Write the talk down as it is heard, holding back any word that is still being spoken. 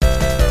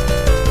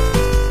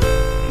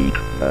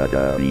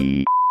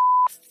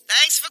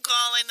Thanks for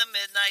calling the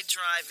Midnight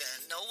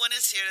Drive-In. No one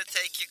is here to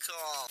take your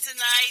call.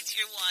 Tonight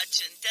you're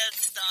watching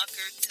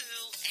Deathstalker 2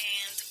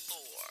 and 4.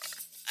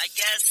 I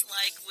guess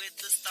like with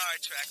the Star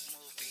Trek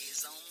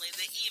movies, only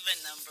the even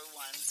number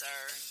ones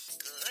are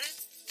good.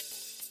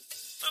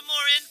 For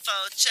more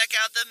info, check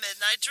out the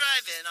Midnight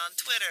Drive-In on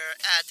Twitter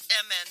at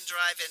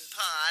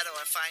MNDriveInPod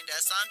or find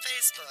us on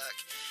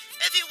Facebook.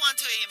 If you want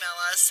to email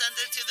us, send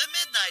it to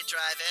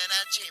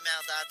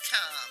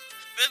themidnightdrivein@gmail.com.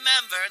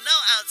 Remember, no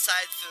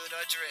outside food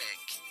or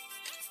drink.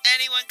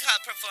 Anyone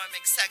caught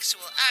performing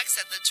sexual acts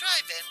at the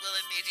drive-in will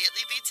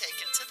immediately be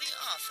taken to the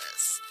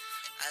office.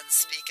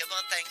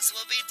 Unspeakable things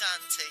will be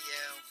done to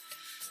you.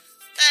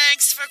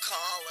 Thanks for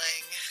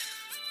calling.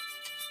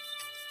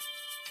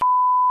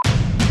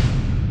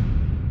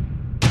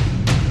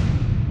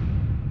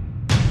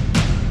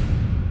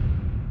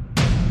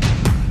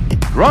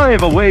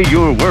 Drive away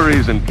your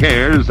worries and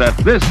cares at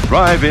this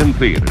drive-in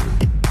theater.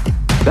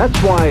 That's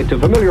why, to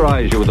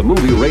familiarize you with the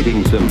movie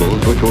rating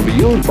symbols which will be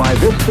used by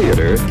this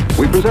theater,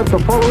 we present the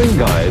following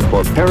guide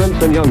for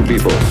parents and young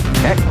people.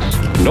 X,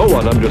 no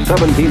one under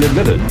 17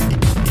 admitted.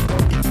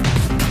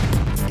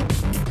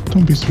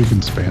 Don't be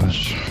speaking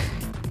Spanish.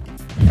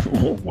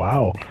 Oh,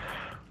 wow.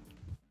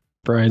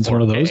 Brian's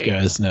one of those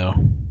guys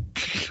now.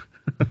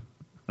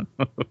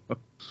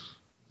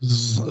 This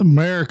is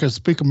America.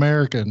 Speak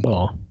American.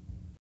 Well,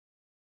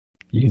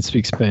 you can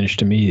speak Spanish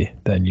to me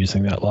then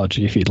using that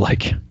logic if you'd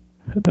like.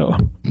 No.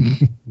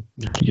 You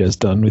guys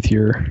done with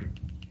your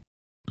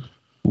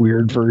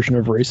weird version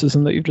of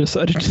racism that you've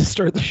decided to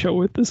start the show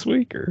with this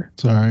week? Or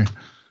sorry.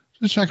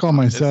 Just check all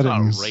my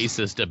settings. It's not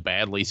racist to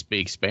badly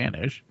speak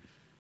Spanish.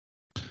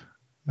 I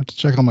have to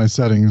check all my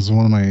settings.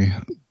 One of my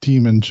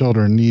demon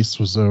children niece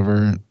was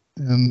over,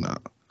 and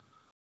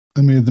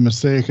I made the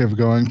mistake of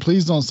going,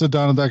 please don't sit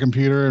down at that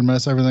computer and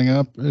mess everything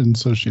up. And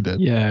so she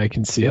did. Yeah, I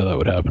can see how that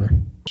would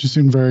happen. She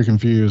seemed very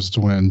confused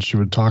when she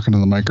would talk into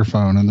the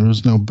microphone and there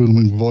was no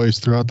booming voice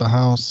throughout the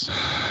house.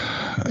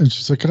 And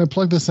she's like, can I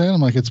plug this in? I'm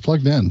like, it's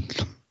plugged in.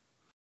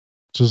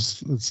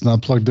 Just, it's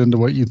not plugged into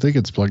what you think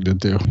it's plugged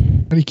into.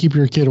 How do you keep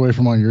your kid away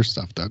from all your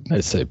stuff then?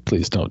 I say,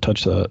 please don't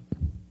touch that.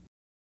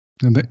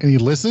 And he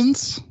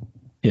listens?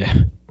 Yeah.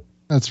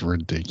 That's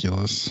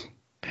ridiculous.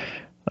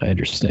 I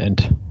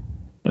understand.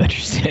 I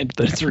understand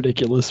that it's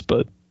ridiculous,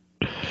 but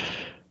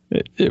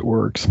it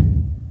works.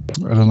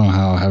 I don't know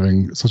how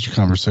having such a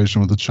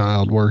conversation with a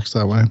child works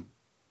that way.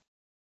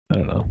 I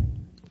don't know.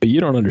 But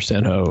you don't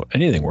understand how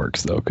anything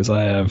works, though, because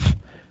I've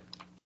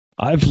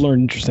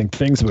learned interesting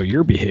things about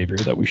your behavior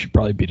that we should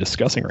probably be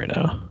discussing right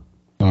now.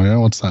 Oh, yeah?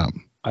 What's that?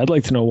 I'd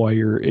like to know why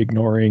you're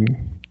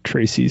ignoring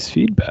Tracy's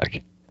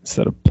feedback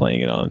instead of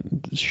playing it on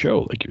the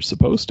show like you're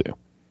supposed to.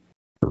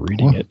 Or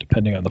reading it,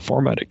 depending on the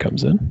format it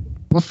comes in.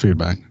 What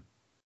feedback?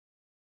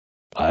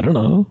 I don't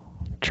know.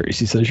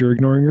 Tracy says you're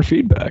ignoring her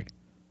feedback.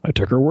 I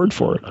took her word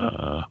for it.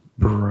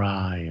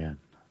 Brian.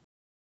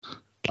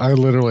 I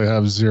literally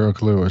have zero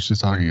clue what she's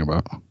talking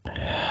about.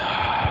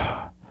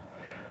 I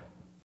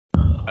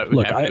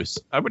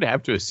would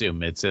have to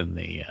assume it's in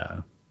the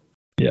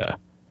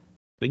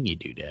thing you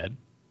do, Dad.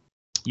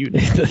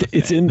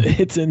 It's in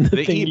the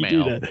thing email.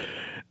 you do, Dad.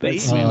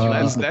 That's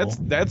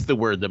the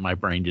word that my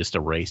brain just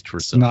erased for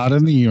some. Not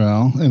in the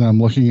email, and I'm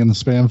looking in the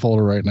spam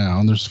folder right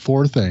now, and there's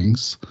 4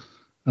 things.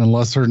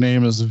 Unless her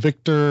name is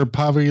Victor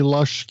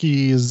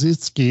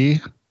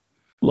Pavlushki-Zitsky.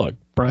 Look,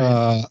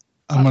 Brian.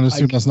 I'm going to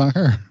assume that's not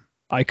her.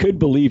 I could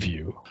believe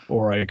you,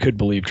 or I could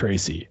believe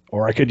Tracy,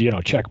 or I could,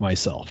 check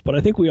myself. But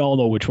I think we all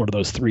know which one of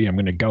those 3 I'm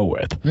going to go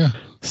with. Yeah.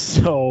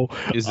 So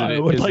I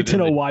would like to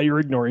know why you're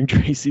ignoring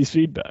Tracy's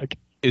feedback.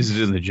 Is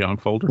it in the junk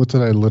folder? What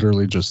did I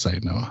literally just say,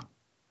 Noah?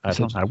 I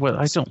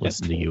don't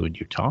listen to you when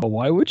you talk. But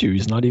why would you?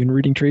 He's not even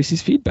reading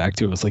Tracy's feedback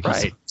to us like he's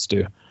right. supposed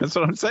to. That's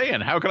what I'm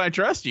saying. How can I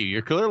trust you?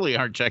 You clearly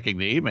aren't checking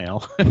the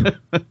email. I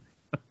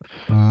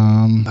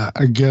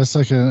guess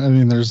I can. I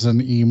mean, there's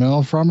an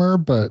email from her,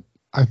 but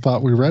I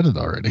thought we read it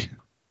already.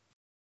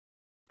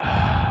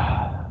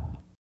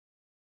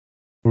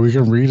 We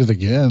can read it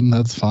again.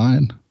 That's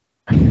fine.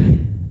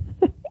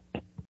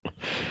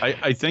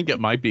 I think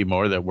it might be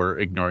more that we're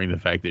ignoring the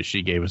fact that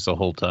she gave us a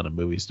whole ton of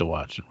movies to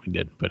watch and we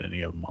didn't put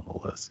any of them on the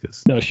list.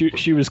 No,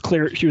 she was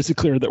clear. She was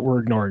clear that we're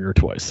ignoring her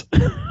twice.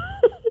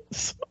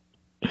 So,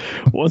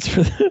 once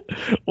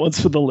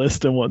for the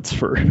list and once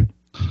for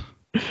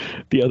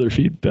the other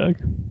feedback.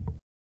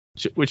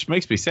 Which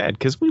makes me sad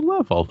because we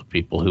love all the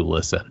people who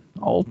listen.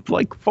 All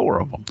like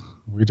 4 of them.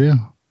 We do.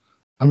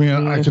 I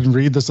mean, I can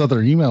read this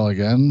other email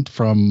again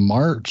from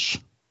March.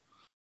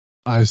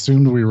 I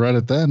assumed we read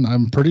it then.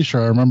 I'm pretty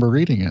sure I remember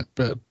reading it,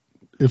 but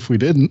if we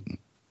didn't.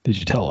 Did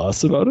you tell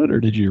us about it or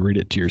did you read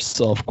it to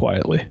yourself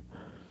quietly?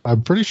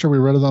 I'm pretty sure we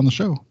read it on the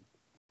show.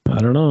 I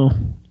don't know.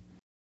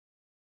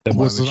 Then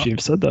why would she have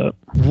said that?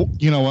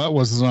 You know what?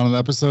 Was it on an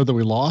episode that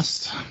we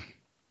lost?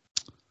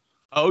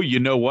 Oh, you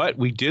know what?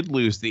 We did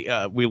lose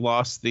we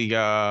lost the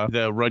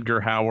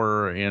Rutger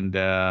Hauer and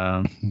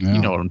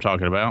you know what I'm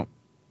talking about.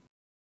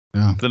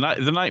 Yeah.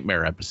 The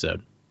Nightmare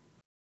episode.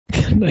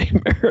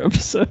 Nightmare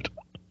episode.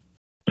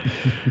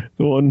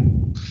 The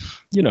one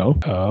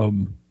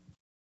The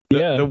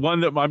one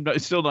that I'm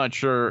still not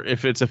sure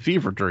if it's a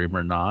fever dream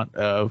or not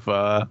of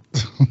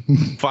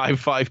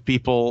five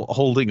people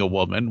holding a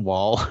woman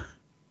while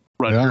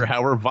Rutger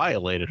Hauer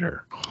violated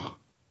her.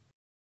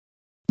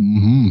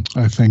 Mm-hmm.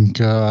 I think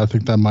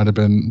that might have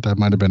been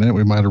it.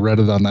 We might have read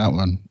it on that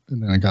one,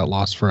 and then it got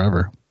lost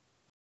forever.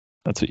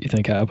 That's what you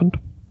think happened?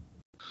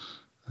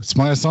 It's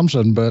my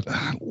assumption, but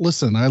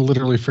listen, I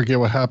literally forget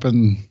what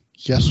happened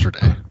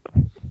yesterday,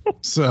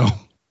 so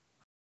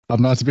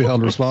I'm not to be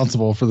held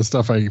responsible for the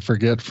stuff I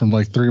forget from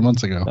like 3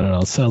 months ago. I don't know.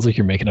 It sounds like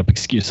you're making up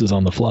excuses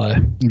on the fly.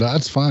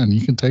 That's fine.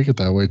 You can take it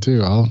that way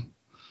too. I'll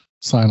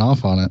sign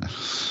off on it.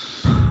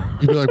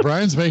 You'd be like,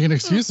 Brian's making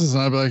excuses,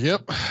 and I'd be like,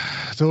 yep,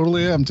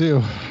 totally am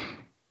too.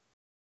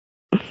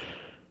 All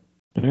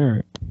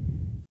right.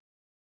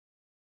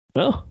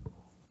 Well,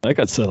 that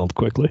got settled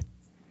quickly.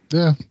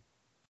 Yeah.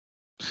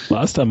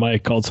 Last time I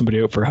called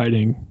somebody out for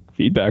hiding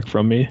feedback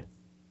from me,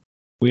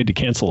 we had to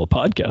cancel a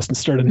podcast and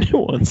start a new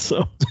one.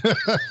 So,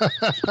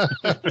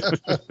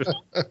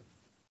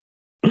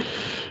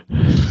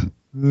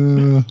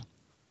 all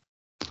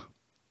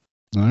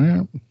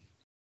right.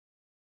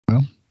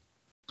 Well,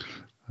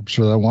 I'm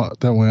sure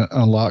that went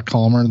a lot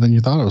calmer than you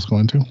thought it was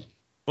going to.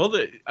 Well,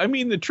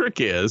 the trick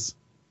is,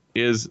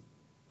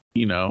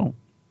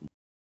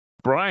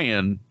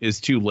 Brian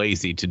is too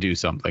lazy to do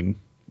something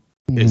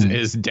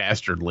as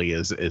dastardly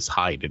as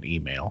hide an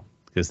email,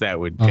 because that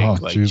would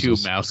take two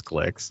mouse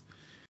clicks.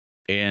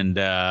 And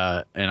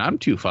I'm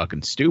too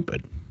fucking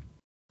stupid.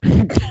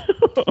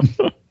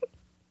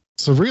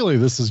 So really,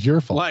 this is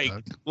your fault.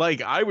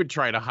 Like I would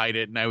try to hide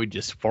it, and I would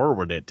just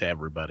forward it to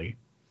everybody.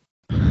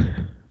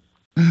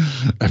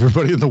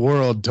 Everybody in the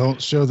world,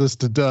 don't show this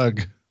to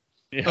Doug.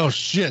 Yeah. Oh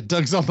shit,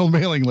 Doug's on the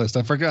mailing list.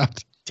 I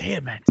forgot.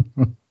 Damn it.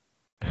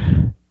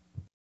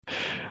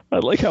 I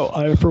like how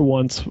I, for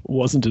once,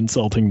 wasn't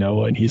insulting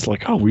Noah, and he's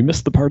like, "Oh, we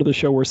missed the part of the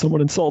show where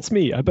someone insults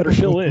me. I better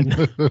fill in."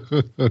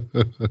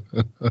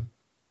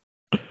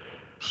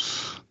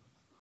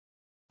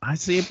 I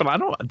see, but I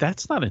don't.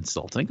 That's not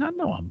insulting. I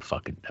know I'm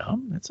fucking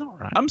dumb. That's all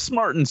right. I'm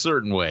smart in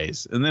certain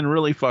ways, and then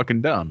really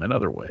fucking dumb in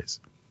other ways.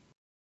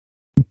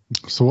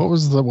 So what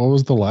was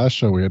the last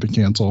show we had to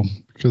cancel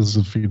because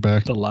of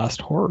feedback? The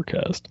last horror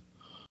cast.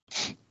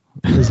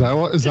 Is that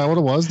what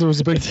it was? There was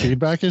a big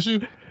feedback issue?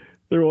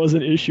 There was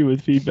an issue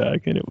with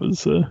feedback, and it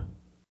was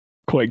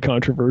quite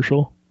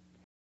controversial.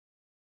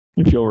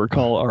 If you'll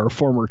recall, our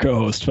former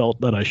co-host felt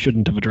that I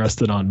shouldn't have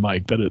addressed it on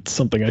mic, that it's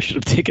something I should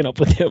have taken up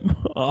with him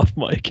off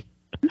mic.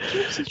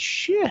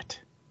 Shit.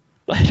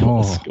 I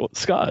don't know,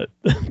 Scott.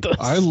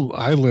 I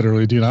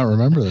literally do not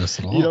remember this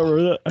at all. You don't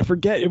remember that? I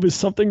forget. It was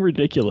something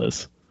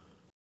ridiculous.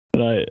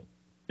 It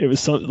was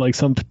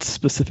some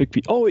specific.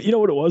 Oh, you know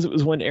what it was? It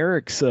was when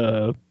Eric's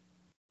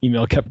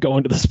email kept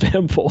going to the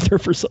spam folder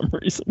for some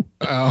reason.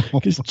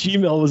 Because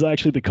Gmail was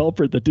actually the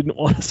culprit that didn't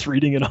want us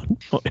reading it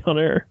on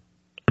air.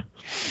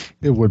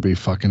 It would be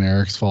fucking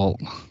Eric's fault.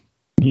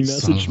 He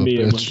messaged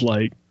me and was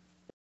like,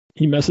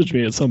 he messaged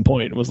me at some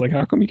point and was like,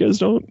 "How come you guys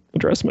don't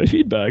address my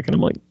feedback?" And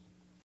I'm like,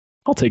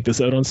 "I'll take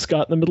this out on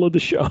Scott in the middle of the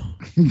show."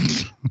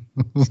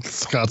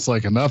 Scott's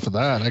like, "Enough of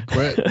that. I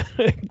quit."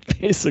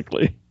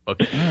 Basically.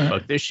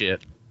 Fuck this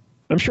shit.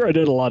 I'm sure I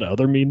did a lot of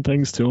other mean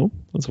things to him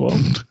as well.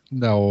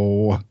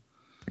 No.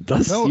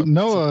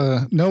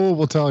 Noah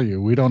will tell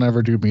you we don't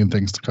ever do mean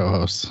things to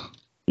co-hosts.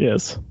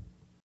 Yes.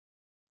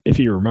 If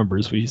he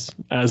remembers,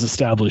 as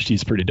established,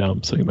 he's pretty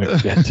dumb, so he might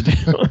forget to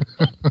do.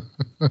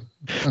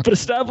 But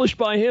established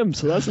by him,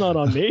 so that's not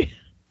on me.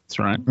 That's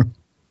right.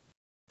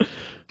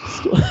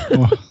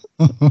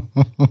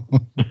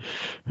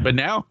 But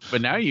now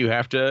you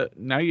have to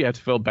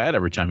feel bad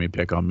every time you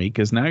pick on me,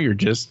 because now you're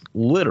just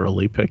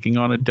literally picking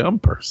on a dumb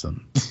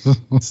person.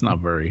 It's not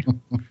very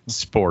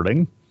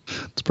sporting.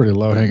 It's pretty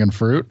low hanging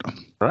fruit.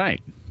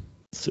 Right.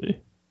 Let's see.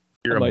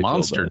 You're a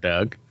monster,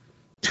 Doug.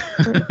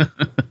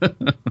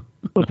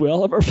 Look, we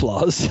all have our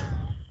flaws.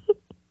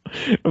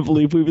 I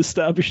believe we've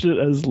established it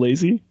as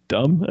lazy,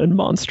 dumb, and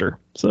monster.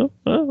 So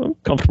I'm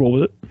comfortable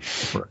with it.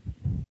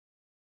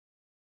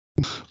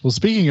 Well,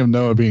 speaking of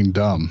Noah being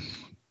dumb,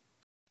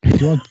 do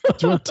you want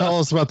to tell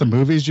us about the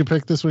movies you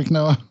picked this week,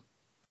 Noah?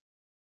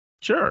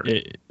 Sure.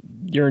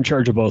 You're in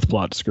charge of both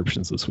plot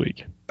descriptions this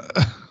week.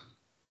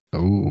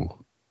 Oh.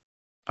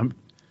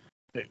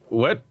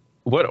 What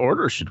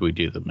order should we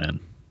do them in?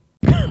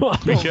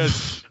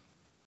 Because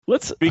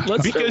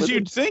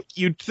you'd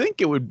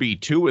think it would be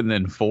 2 and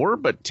then 4,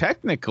 but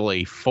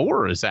technically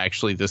 4 is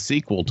actually the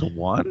sequel to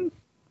 1.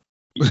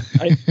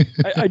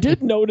 I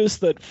did notice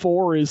that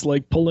 4 is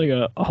like pulling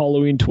a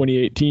Halloween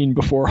 2018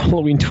 before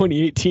Halloween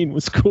 2018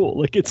 was cool.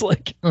 Like it's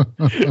like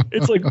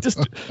just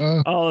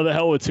the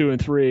hell with 2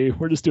 and 3.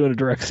 We're just doing a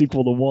direct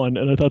sequel to 1,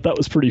 and I thought that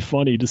was pretty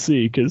funny to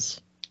see because.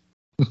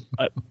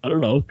 I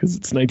don't know, because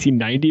it's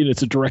 1990 and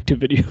it's a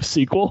direct-to-video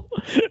sequel,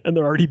 and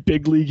they're already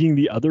big leaguing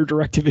the other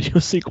direct-to-video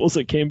sequels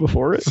that came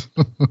before it.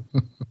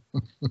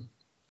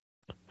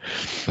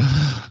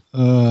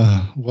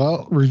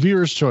 Well,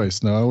 reviewer's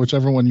choice, Noah,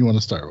 whichever one you want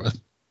to start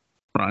with.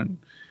 Right.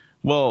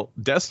 Well,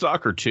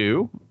 Deathstalker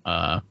 2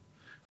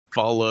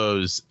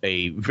 follows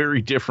a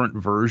very different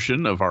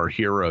version of our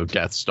hero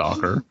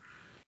Deathstalker,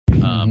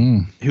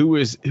 who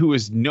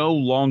is no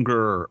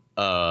longer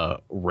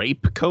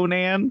Rape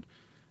Conan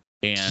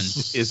and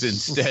is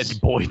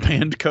instead Boy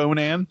Band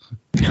Conan.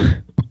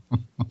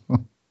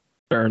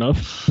 Fair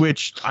enough.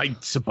 Which I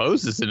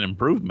suppose is an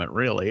improvement,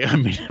 really. I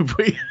mean,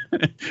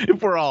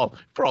 if we're all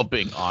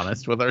being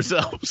honest with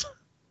ourselves.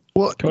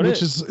 Well,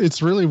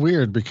 it's really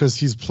weird because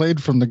he's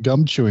played from the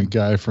gum chewing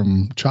guy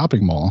from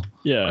Chopping Mall.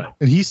 Yeah.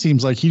 And he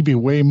seems like he'd be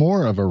way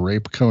more of a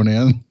Rape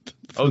Conan.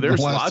 Oh, there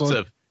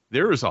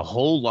is a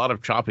whole lot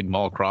of Chopping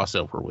Mall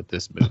crossover with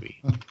this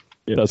movie.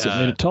 Yeah, that's what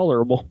made it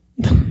tolerable.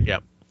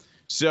 Yep.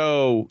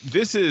 So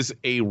this is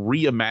a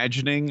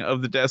reimagining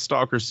of the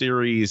Deathstalker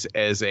series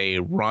as a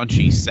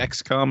raunchy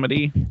sex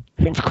comedy.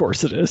 Of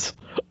course it is.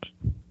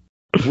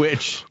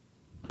 Which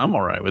I'm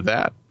all right with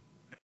that.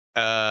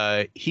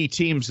 He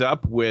teams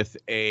up with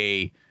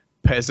a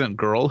peasant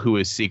girl who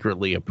is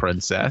secretly a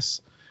princess.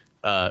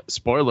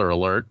 Spoiler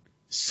alert,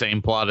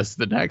 same plot as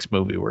the next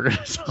movie we're going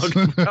to talk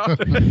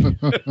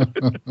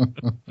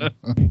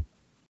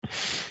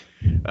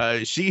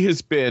about. She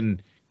has been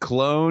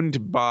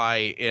cloned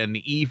by an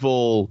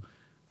evil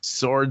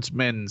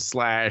swordsman /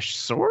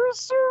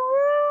 sorcerer.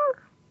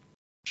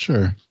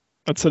 Sure.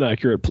 That's an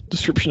accurate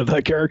description of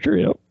that character.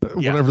 Yep.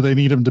 Whatever they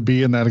need him to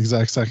be in that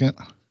exact second.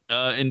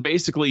 And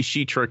basically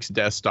she tricks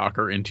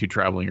Deathstalker into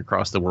traveling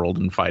across the world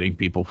and fighting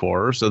people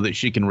for her so that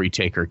she can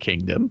retake her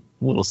kingdom.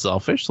 A little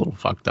selfish, a little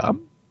fucked up.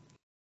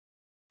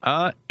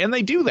 And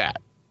they do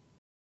that.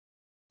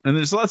 And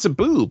there's lots of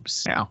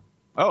boobs. Yeah.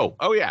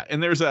 Oh yeah,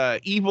 and there's a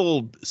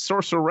evil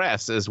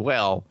sorceress as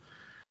well.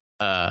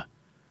 I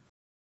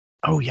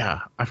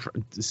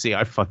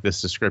fucked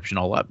this description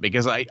all up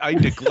because I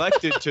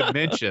neglected to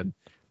mention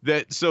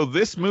that. So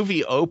this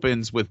movie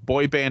opens with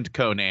Boy Band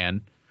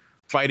Conan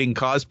fighting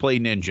cosplay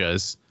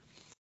ninjas,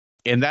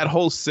 and that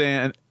whole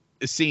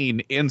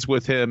scene ends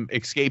with him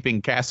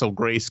escaping Castle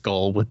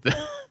Grayskull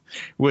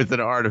with an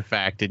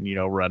artifact and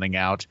running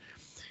out.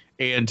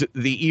 And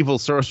the evil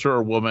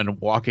sorcerer woman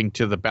walking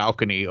to the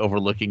balcony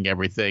overlooking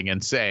everything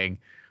and saying,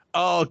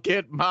 "I'll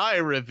get my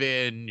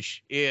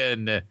revenge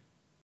in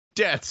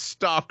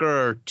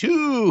Deathstalker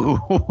 2."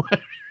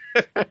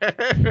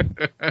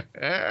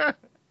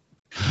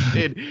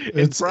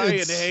 and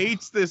Brian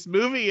hates this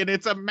movie, and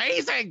it's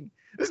amazing.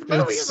 This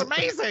movie is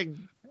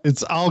amazing.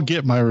 It's I'll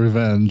Get My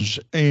Revenge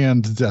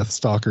and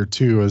Deathstalker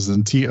 2 as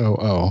in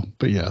TOO,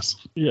 but yes.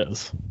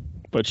 Yes.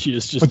 But she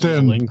is just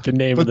yelling the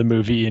name of the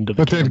movie into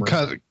the camera.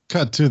 But then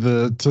cut to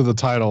the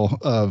title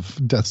of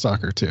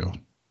Deathstalker 2.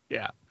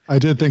 Yeah. I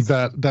did think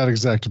that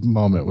exact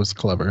moment was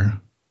clever.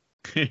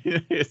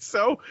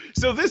 So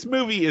this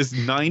movie is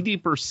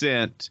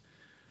 90%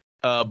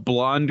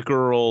 blonde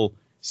girl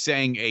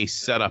saying a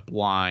setup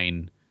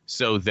line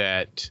so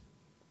that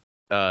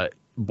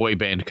Boy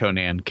Band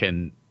Conan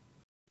can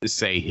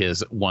say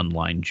his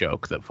one-line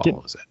joke that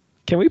follows it.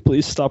 Can we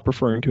please stop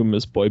referring to him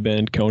as Boy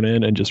Band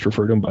Conan and just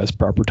refer to him by his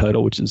proper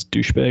title, which is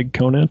Douchebag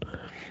Conan?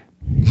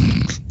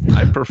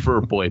 I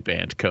prefer Boy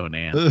Band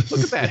Conan. Look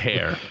at that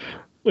hair.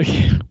 Like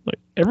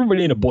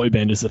everybody in a boy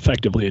band is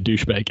effectively a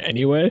douchebag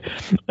anyway.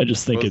 I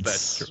just think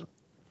it's true.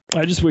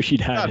 I just wish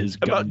he'd had his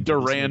gun. About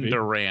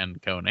Duran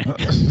Conan.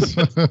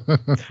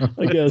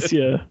 I guess,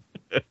 yeah.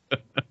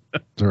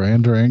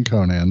 Duran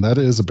Conan. That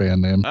is a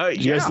band name. Do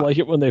you guys like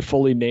it when they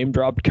fully name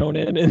dropped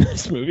Conan in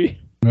this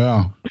movie?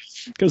 Yeah.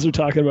 Because they're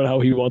talking about how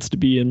he wants to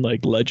be in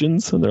like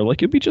Legends, and they're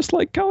like, "It'd be just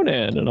like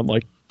Conan," and I'm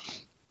like,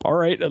 "All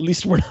right, at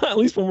least when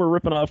we're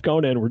ripping off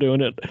Conan, we're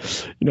doing it,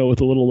 with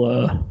a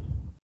little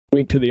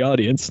wink to the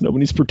audience.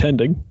 Nobody's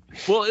pretending."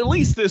 Well, at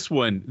least this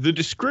one, the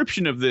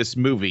description of this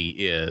movie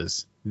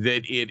is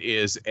that it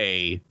is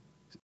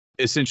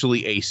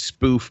essentially a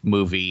spoof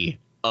movie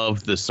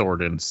of the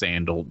sword and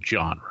sandal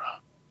genre.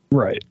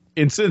 Right.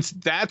 And since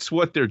that's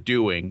what they're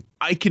doing,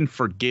 I can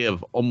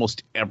forgive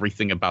almost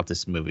everything about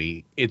this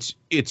movie. It's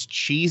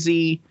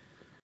cheesy,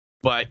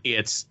 but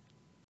it's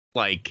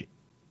like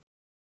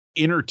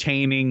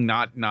entertaining,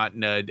 not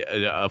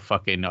a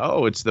fucking,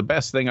 it's the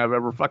best thing I've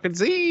ever fucking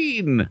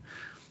seen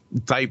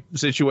type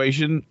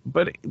situation.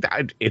 But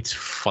it's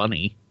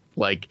funny.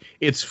 Like,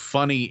 it's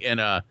funny in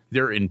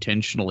they're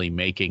intentionally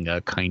making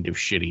a kind of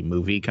shitty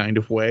movie kind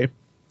of way.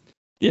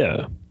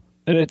 Yeah.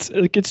 And it's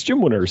Jim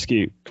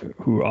Wynorski,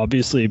 who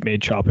obviously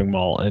made Chopping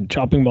Mall, and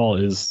Chopping Mall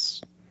it's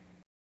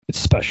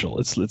special.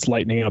 It's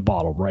lightning in a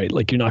bottle, right?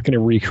 Like, you're not going to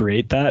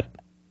recreate that,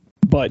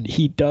 but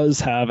he does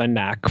have a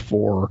knack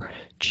for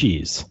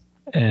cheese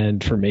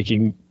and for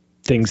making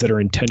things that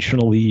are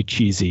intentionally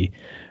cheesy,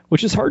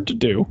 which is hard to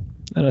do.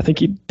 And I think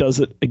he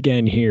does it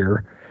again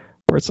here,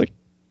 where it's like,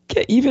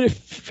 yeah, even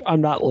if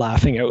I'm not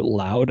laughing out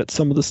loud at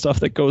some of the stuff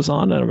that goes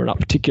on, and I'm not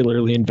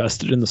particularly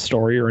invested in the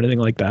story or anything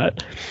like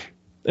that,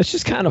 it's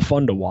just kind of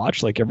fun to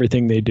watch. Like,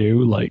 everything they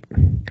do, like,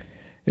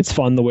 it's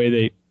fun the way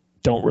they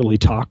don't really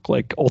talk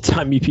like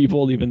old-timey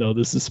people, even though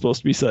this is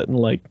supposed to be set in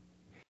like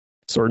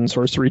sword and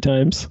sorcery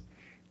times.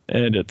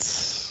 And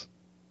it's,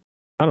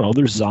 I don't know,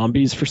 there's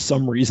zombies for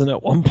some reason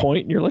at one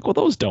point, and you're like, well,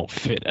 those don't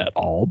fit at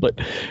all. But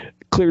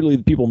clearly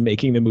the people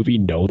making the movie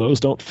know those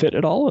don't fit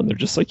at all, and they're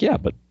just like, yeah,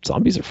 but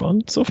zombies are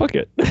fun, so fuck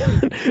it.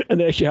 And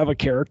they actually have a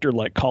character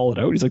like call it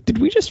out. He's like, did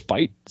we just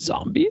fight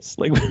zombies?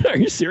 Like, are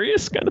you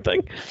serious? Kind of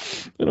thing.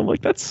 And I'm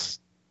like, that's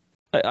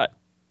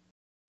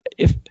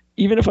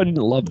even if I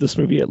didn't love this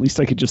movie, at least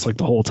I could just, like,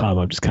 the whole time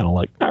I'm just kind of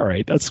like, all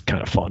right, that's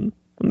kind of fun.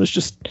 And there's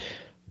just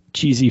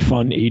cheesy,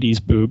 fun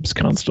 80s boobs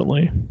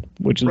constantly,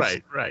 which is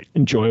right.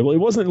 enjoyable. It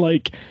wasn't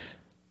like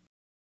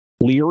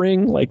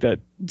leering like that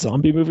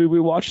zombie movie we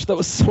watched that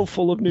was so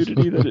full of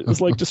nudity that it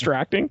was like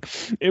distracting.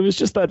 It was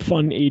just that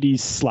fun 80s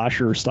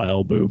slasher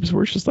style boobs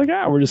where it's just like,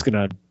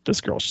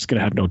 this girl's just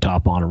gonna have no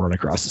top on and run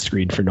across the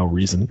screen for no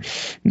reason.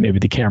 Maybe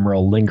the camera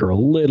will linger a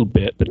little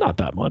bit, but not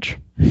that much.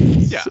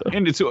 Yeah, so.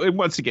 And it's,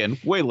 once again,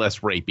 way less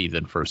rapey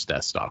than first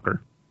Deathstalker.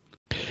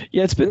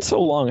 Yeah, it's been so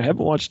long. I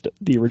haven't watched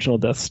the original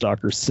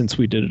Deathstalker since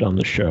we did it on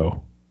the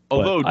show.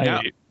 Although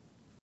now,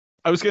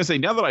 I was going to say,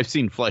 now that I've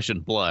seen Flesh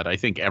and Blood, I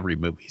think every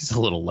movie's a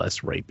little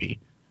less rapey.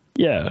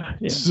 Yeah.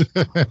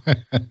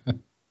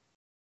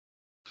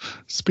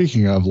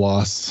 Speaking of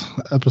lost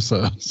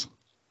episodes.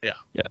 Yeah.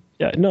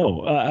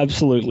 No,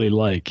 absolutely.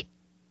 Like,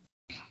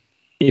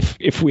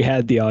 if we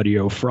had the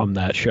audio from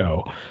that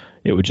show,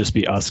 it would just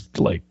be us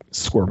like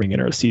squirming in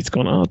our seats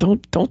going, oh,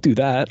 don't do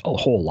that a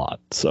whole lot.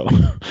 So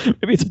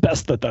maybe it's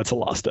best that that's a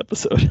lost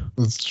episode.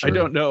 That's true. I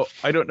don't know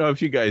if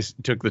you guys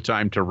took the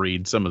time to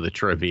read some of the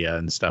trivia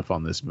and stuff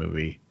on this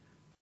movie,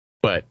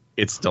 but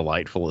it's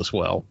delightful as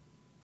well.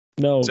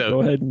 No, so, go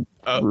ahead and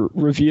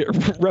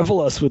revel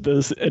us with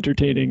this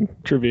entertaining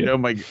trivia.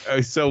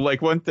 So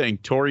like one thing,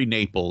 Tori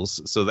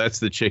Naples, so that's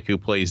the chick who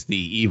plays the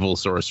evil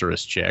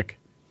sorceress chick.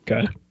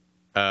 Okay.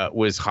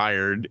 Was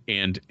hired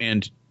and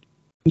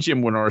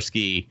Jim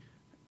Wynorski,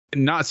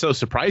 not so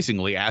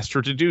surprisingly, asked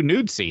her to do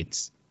nude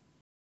scenes.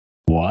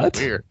 What?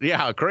 Weird.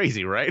 Yeah,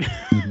 crazy, right?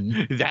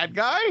 Mm-hmm. That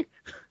guy?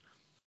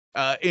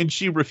 And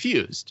she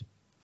refused.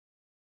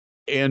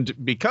 And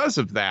because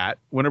of that,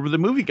 whenever the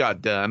movie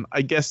got done,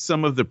 I guess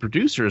some of the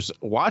producers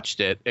watched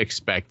it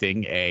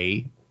expecting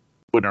a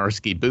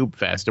Wynorski boob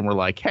fest and were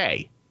like,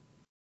 hey,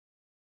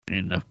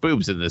 enough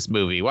boobs in this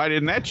movie. Why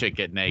didn't that chick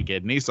get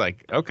naked? And he's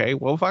like, okay,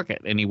 well, fuck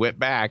it. And he went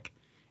back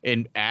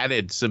and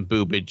added some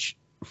boobage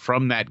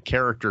from that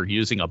character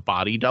using a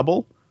body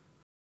double.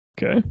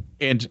 Okay.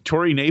 And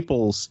Tori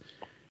Naples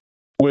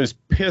was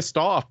pissed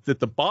off that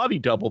the body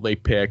double they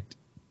picked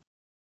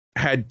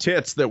had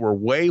tits that were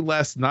way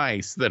less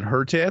nice than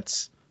her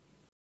tits.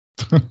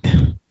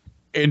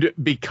 And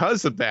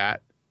because of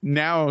that,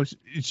 now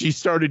she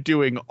started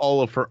doing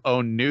all of her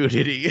own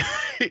nudity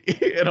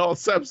in all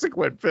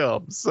subsequent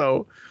films.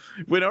 So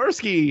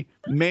Wynorski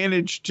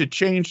managed to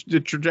change the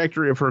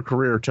trajectory of her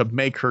career to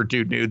make her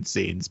do nude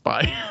scenes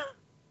by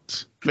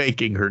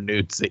faking her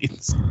nude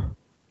scenes.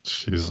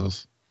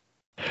 Jesus.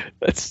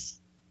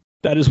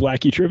 That is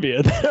wacky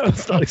trivia. I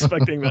was not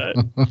expecting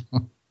that.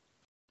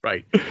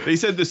 Right. They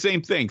said the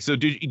same thing. So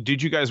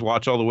did you guys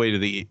watch all the way to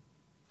the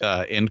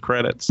end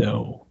credits?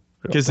 No.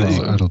 Because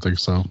I don't think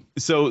so.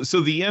 So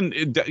the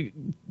end,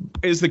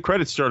 as the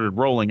credits started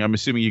rolling, I'm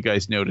assuming you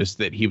guys noticed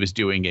that he was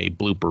doing a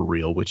blooper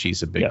reel, which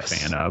he's a big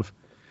fan of.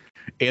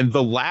 And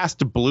the last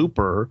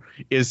blooper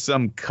is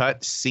some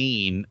cut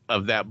scene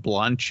of that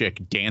blonde chick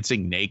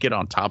dancing naked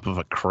on top of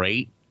a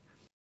crate.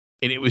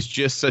 And it was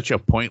just such a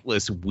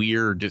pointless,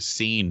 weird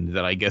scene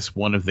that I guess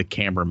one of the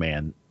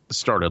cameramen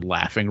started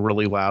laughing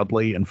really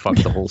loudly and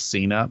fucked the whole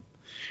scene up.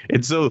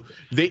 And so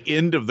the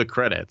end of the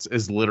credits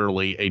is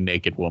literally a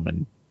naked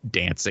woman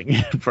dancing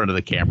in front of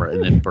the camera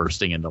and then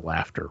bursting into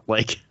laughter.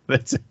 Like,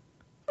 that's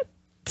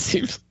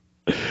it.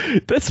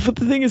 That's what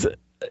the thing is.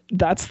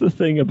 That's the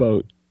thing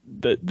about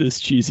this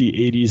cheesy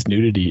 80s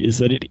nudity is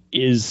that it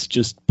is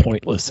just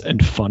pointless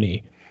and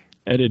funny,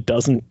 and it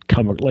doesn't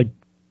come like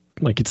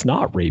it's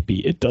not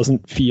rapey. It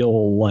doesn't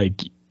feel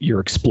like you're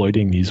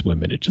exploiting these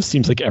women. It just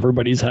seems like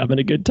everybody's having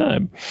a good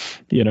time,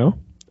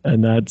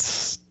 and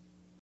that's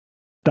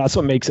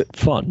what makes it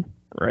fun,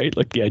 right?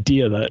 Like the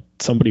idea that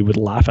somebody would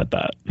laugh at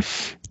that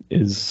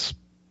is,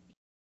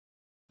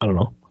 I don't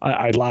know.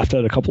 I laughed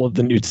at a couple of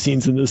the nude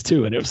scenes in this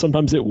too, and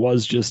sometimes it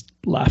was just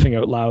laughing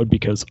out loud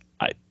because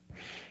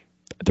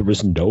there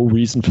was no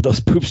reason for those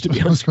boobs to be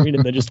on screen,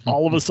 and then just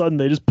all of a sudden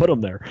they just put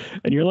them there,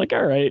 and you're like,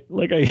 all right,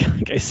 like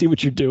I see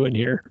what you're doing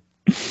here.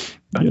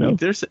 I mean,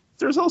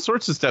 there's all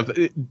sorts of stuff.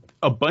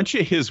 A bunch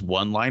of his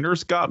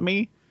one-liners got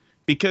me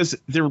because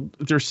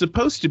they're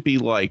supposed to be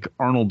like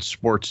Arnold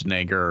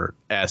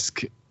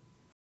Schwarzenegger-esque,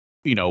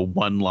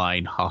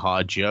 one-line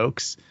haha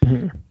jokes,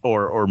 mm-hmm.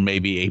 or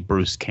maybe a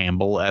Bruce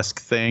Campbell-esque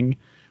thing,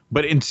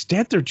 but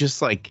instead they're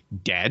just like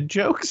dad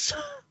jokes.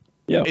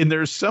 Yeah. And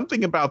there's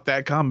something about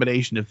that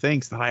combination of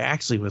things that I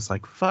actually was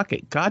like, fuck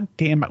it, god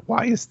damn it,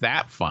 why is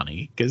that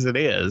funny? Because it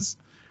is.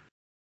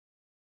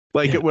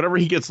 Like, whenever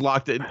he gets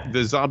locked in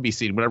the zombie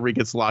scene, whenever he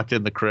gets locked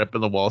in the crypt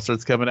and the wall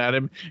starts coming at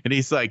him, and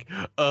he's like,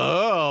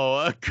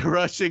 oh, a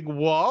crushing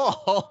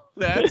wall.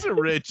 That's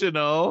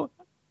original.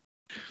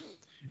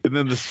 And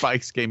then the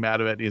spikes came out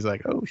of it, and he's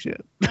like, oh,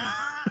 shit.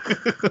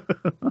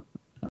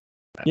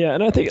 that. Yeah,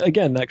 and I think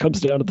again that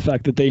comes down to the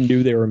fact that they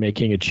knew they were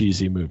making a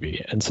cheesy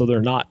movie, and so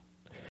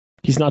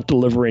he's not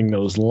delivering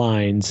those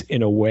lines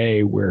in a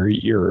way where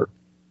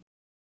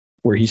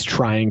he's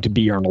trying to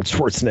be Arnold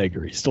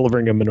Schwarzenegger. He's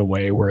delivering them in a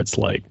way where it's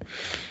like,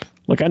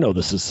 look, I know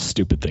this is a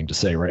stupid thing to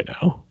say right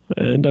now,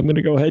 and I'm going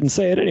to go ahead and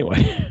say it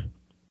anyway.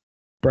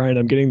 Brian,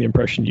 I'm getting the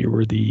impression you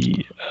were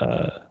the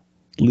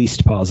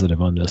least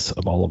positive on this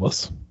of all of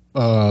us.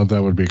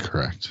 That would be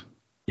correct.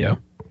 Yeah.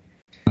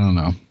 I don't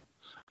know.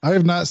 I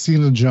have not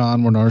seen a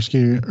John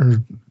Wynorski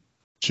or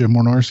Jim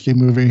Wynorski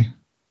movie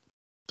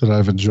that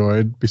I've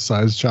enjoyed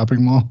besides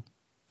Chopping Mall.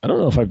 I don't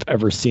know if I've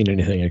ever seen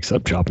anything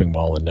except Chopping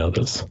Mall and know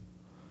this.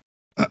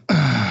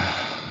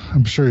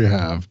 I'm sure you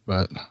have,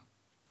 but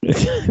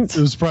it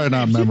was probably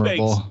not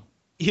memorable.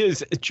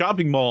 His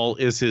Chopping Mall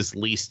is his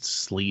least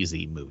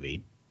sleazy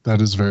movie. That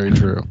is very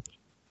true.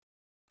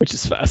 Which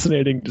is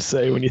fascinating to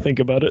say when you think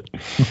about it.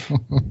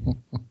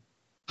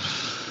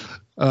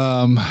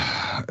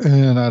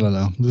 And I don't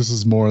know. This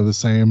is more of the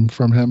same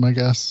from him, I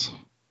guess.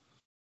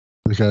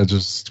 Like I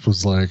just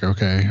was like,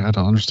 okay, I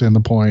don't understand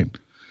the point.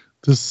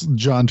 This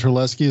John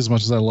Terlesky, as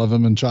much as I love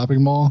him in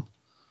Chopping Mall,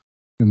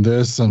 in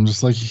this, I'm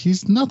just like,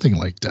 he's nothing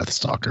like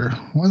Deathstalker.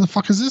 Why the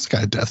fuck is this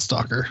guy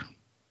Deathstalker?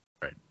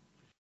 Right.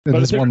 And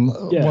his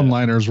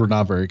one-liners were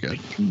not very good,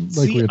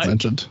 like we had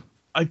mentioned.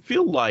 I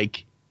feel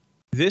like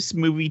this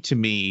movie to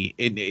me,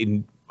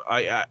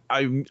 I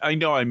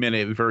know I'm in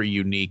a very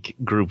unique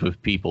group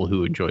of people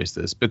who enjoys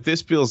this, but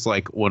this feels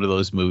like one of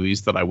those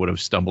movies that I would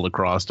have stumbled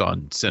across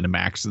on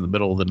Cinemax in the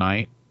middle of the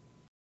night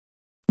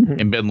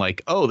and been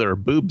like, oh, there are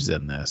boobs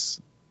in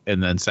this,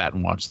 and then sat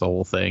and watched the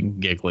whole thing,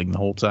 giggling the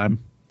whole time.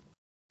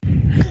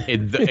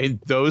 And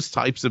those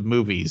types of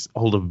movies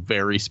hold a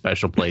very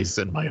special place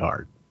in my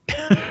heart.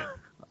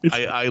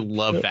 I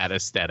love that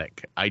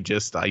aesthetic. I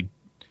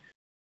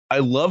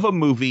love a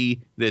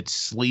movie that's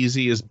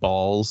sleazy as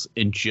balls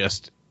and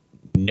just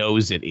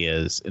knows it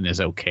is and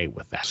is okay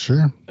with that.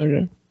 Sure.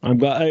 Okay. I'm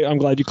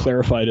glad you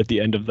clarified at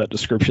the end of that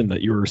description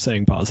that you were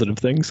saying positive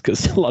things,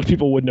 because a lot of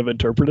people wouldn't have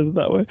interpreted it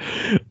that way.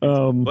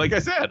 Like I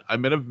said,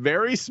 I'm in a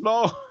very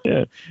small.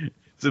 Yeah.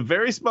 It's a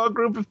very small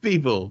group of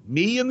people.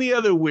 Me and the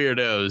other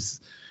weirdos.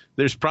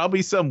 There's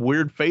probably some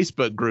weird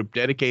Facebook group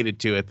dedicated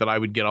to it that I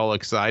would get all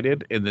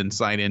excited and then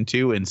sign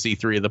into and see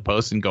 3 of the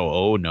posts and go,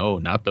 oh no,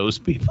 not those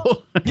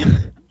people.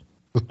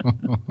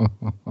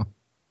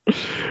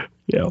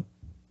 Yeah.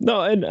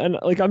 No, and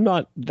like I'm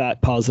not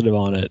that positive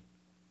on it.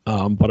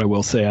 But I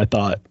will say I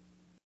thought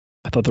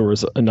there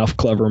was enough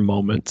clever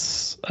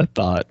moments. I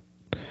thought,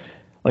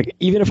 like,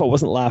 even if I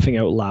wasn't laughing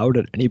out loud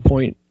at any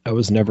point, I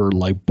was never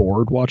like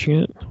bored watching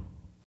it.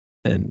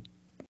 And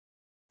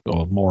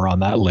more on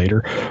that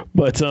later.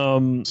 But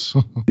the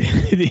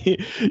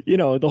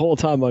whole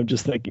time I'm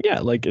just thinking, yeah,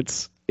 like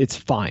it's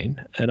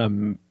fine.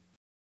 And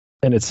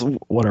it's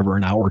whatever,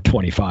 an hour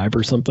 25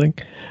 or something.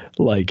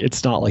 Like,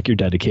 it's not like you're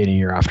dedicating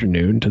your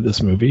afternoon to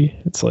this movie.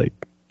 It's like,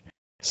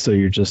 so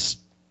you're just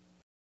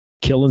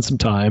killing some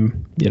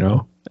time,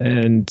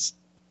 and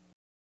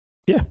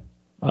yeah,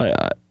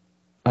 I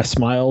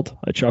smiled,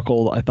 I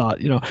chuckled. I thought,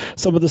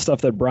 some of the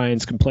stuff that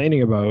Brian's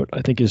complaining about,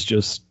 I think is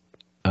just,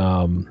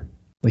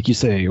 like you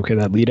say, okay,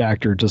 that lead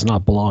actor does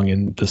not belong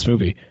in this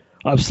movie.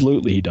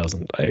 Absolutely he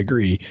doesn't. I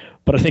agree.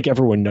 But I think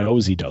everyone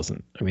knows he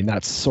doesn't. I mean,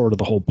 that's sort of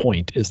the whole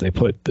point, is they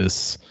put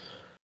this,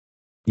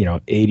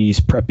 80s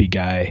preppy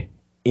guy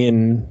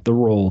in the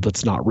role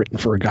that's not written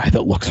for a guy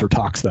that looks or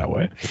talks that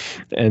way.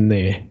 And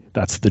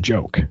that's the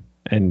joke.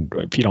 And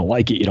if you don't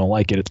like it, you don't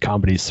like it. It's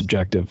comedy is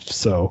subjective.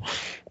 So,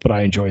 but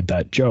I enjoyed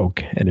that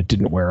joke, and it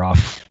didn't wear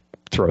off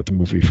throughout the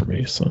movie for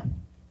me. So.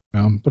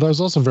 But I was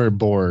also very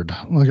bored.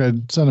 Like, I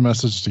sent a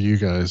message to you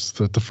guys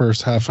that the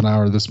first half an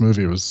hour of this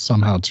movie was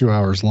somehow 2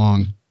 hours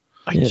long.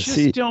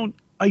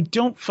 I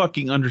don't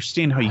fucking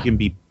understand how you can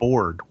be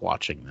bored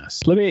watching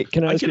this. I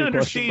can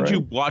understand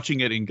you watching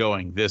it and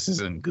going, this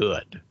isn't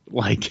good.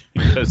 Like,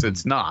 because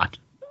it's not.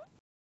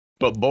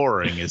 But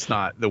boring is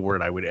not the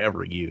word I would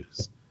ever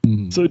use.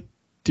 So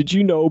did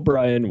you know,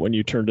 Brian, when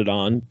you turned it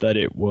on, that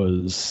it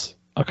was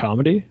a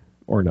comedy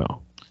or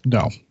no?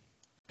 No.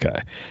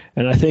 Okay.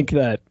 And I think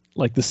that,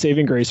 like, the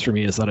saving grace for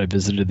me is that I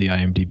visited the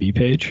IMDb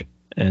page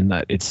and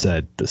that it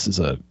said this is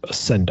a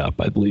send-up,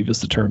 I believe is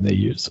the term they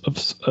use,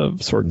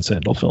 of Sword and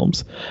Sandal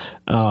films.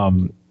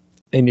 And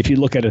if you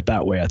look at it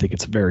that way, I think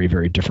it's a very,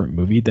 very different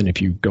movie than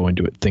if you go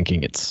into it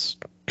thinking it's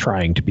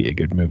trying to be a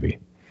good movie.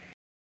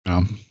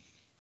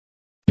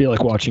 Be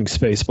like watching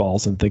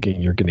Spaceballs and thinking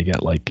you're going to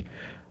get, like,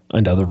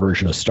 another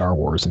version of Star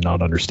Wars and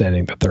not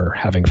understanding that they're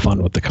having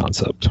fun with the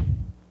concept.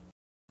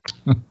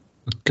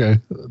 Okay.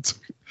 That's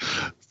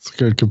a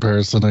good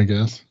comparison, I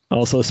guess.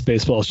 Also,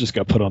 Spaceballs just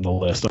got put on the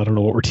list. I don't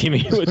know what we're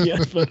teaming with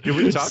yet, but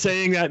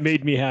saying that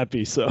made me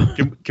happy. So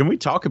can we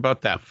talk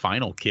about that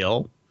final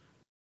kill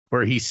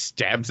where he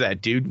stabs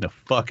that dude in the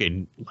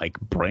fucking, like,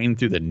 brain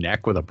through the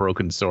neck with a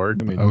broken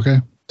sword? Okay,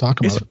 talk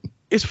about it.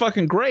 It's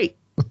fucking great.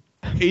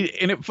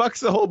 And it fucks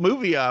the whole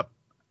movie up.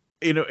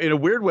 in a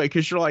weird way,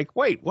 because you're like,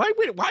 wait, why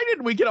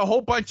didn't we get a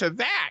whole bunch of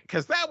that?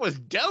 Because that was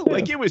dope. Yeah.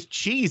 Like, it was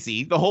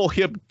cheesy. The whole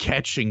him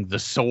catching the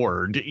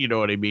sword, you know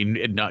what I mean,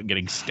 and not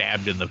getting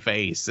stabbed in the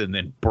face and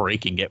then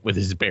breaking it with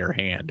his bare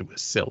hand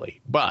was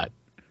silly. But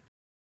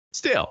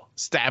still,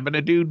 stabbing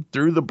a dude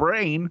through the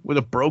brain with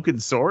a broken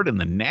sword in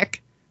the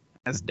neck,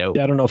 that's dope.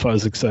 Yeah, I don't know if I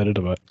was as excited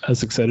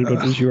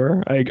as you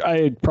are.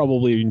 I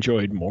probably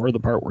enjoyed more the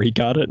part where he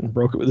got it and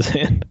broke it with his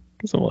hand,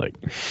 because I'm like,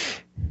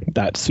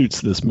 that suits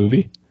this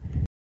movie.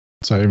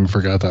 So I even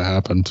forgot that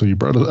happened until you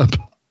brought it up.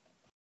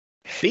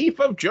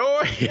 Thief of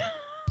joy.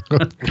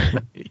 I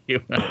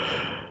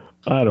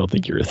don't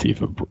think you're a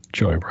thief of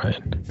joy,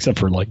 Brian, except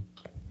for like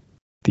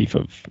thief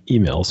of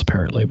emails,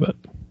 apparently. But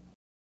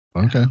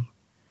okay,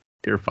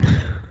 you're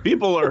fine.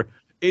 People are.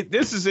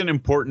 This is an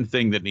important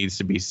thing that needs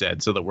to be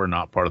said so that we're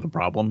not part of the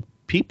problem.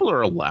 People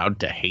are allowed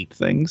to hate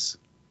things.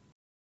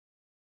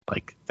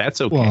 Like,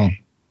 that's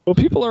okay. Well,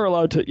 people are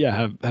allowed to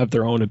have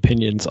their own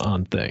opinions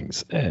on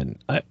things,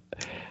 and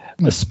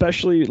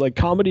especially like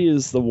comedy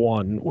is the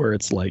one where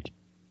it's like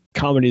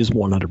comedy is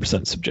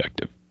 100%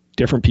 subjective.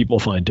 Different people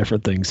find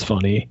different things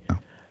funny.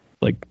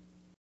 Like,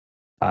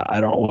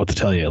 I don't know what to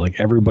tell you. Like,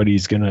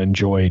 everybody's gonna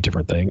enjoy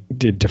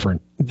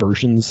different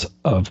versions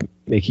of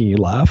making you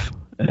laugh,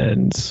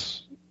 and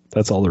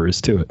that's all there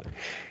is to it.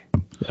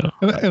 Yeah.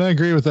 And I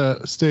agree with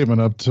that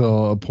statement up to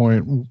a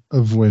point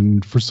of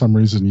when, for some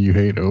reason, you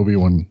hate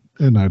Obi-Wan.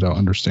 And I don't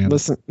understand.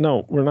 Listen,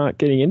 no, we're not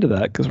getting into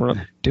that because we're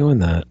not doing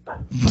that.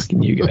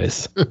 Fucking you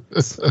guys.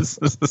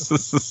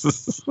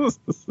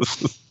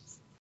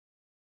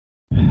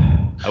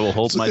 I will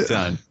hold my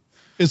tongue.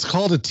 It's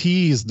called a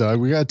tease, Doug.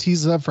 We got to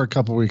tease it up for a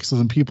couple weeks so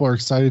then people are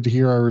excited to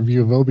hear our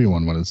review of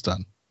Obi-Wan when it's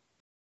done.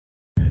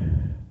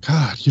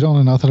 God, you don't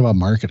know nothing about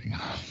marketing.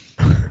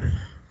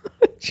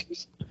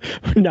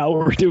 Now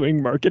we're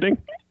doing marketing.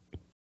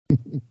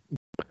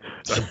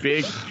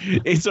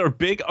 It's our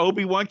big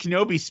Obi-Wan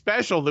Kenobi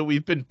special that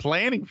we've been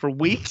planning for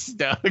weeks,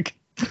 Doug.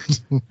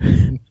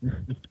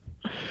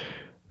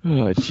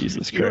 Oh,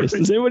 Jesus Christ.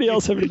 Does anybody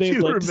else have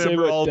anything to say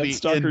about Death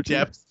Stalker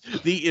 2?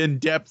 The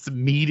in-depth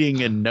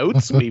meeting and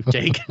notes we've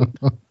taken?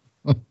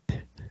 Yeah,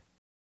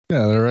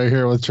 they're right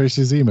here with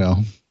Tracy's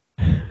email.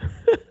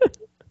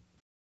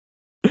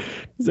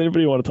 Does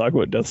anybody want to talk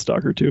about Death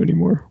Stalker 2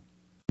 anymore?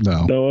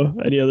 No. Noah,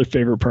 any other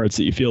favorite parts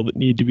that you feel that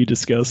need to be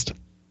discussed?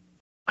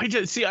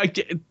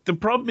 The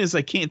problem is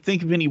I can't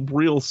think of any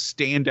real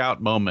standout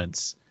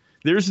moments.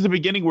 There's the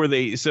beginning where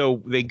they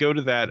go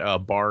to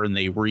that bar and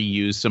they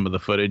reuse some of the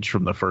footage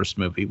from the first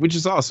movie, which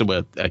is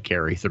also a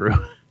carry through.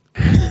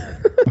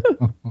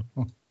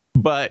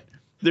 But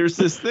there's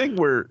this thing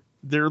where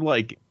they're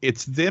like,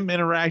 it's them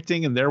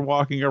interacting and they're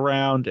walking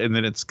around, and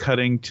then it's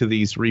cutting to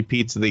these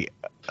repeats of the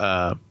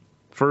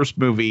first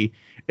movie,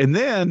 and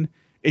then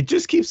it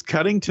just keeps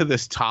cutting to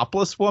this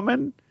topless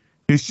woman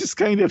who's just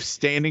kind of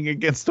standing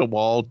against a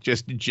wall,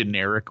 just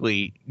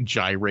generically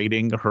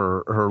gyrating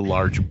her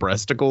large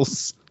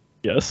breasticles.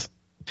 Yes.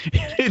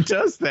 It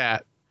does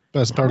that.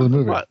 Best part of the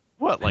movie.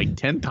 What, like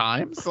 10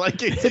 times?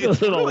 Like, it's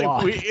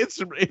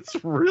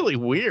really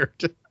weird.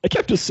 I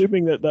kept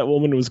assuming that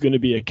woman was going to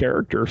be a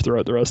character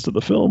throughout the rest of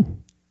the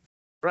film.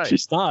 Right.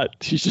 She's not.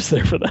 She's just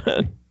there for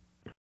that.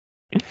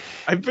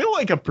 I feel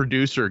like a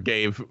producer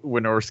gave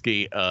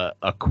Wynorski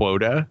a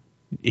quota.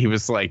 He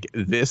was like,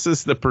 this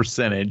is the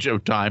percentage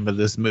of time of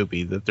this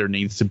movie that there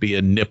needs to be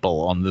a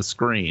nipple on the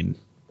screen.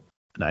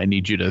 And I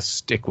need you to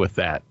stick with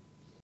that.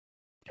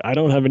 I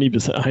don't have any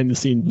behind the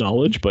scenes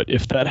knowledge, but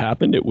if that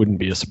happened, it wouldn't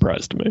be a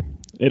surprise to me.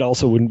 It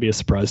also wouldn't be a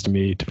surprise to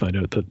me to find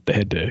out that they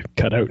had to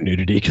cut out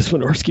nudity because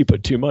Wynorski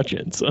put too much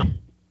in. So,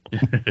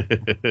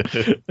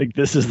 like,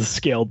 this is the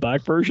scaled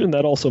back version.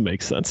 That also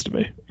makes sense to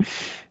me.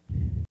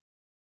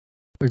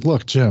 Like,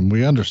 look, Jim,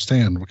 we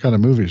understand what kind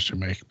of movies you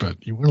make, but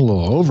you went a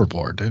little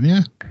overboard, didn't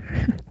you?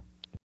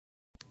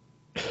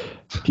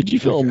 Could you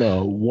film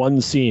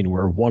one scene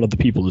where one of the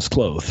people is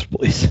clothed,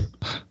 please?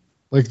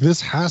 Like,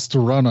 this has to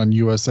run on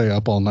USA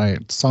Up All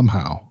Night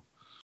somehow.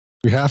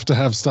 We have to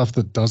have stuff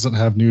that doesn't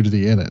have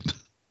nudity in it.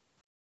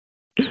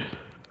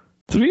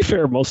 To be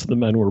fair, most of the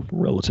men were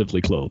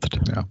relatively clothed.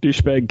 Yeah.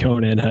 Douchebag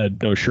Conan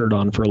had no shirt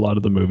on for a lot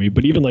of the movie,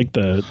 but even like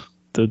the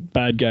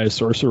bad guy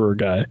sorcerer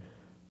guy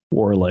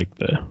wore like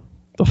the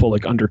full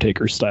like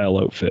Undertaker style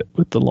outfit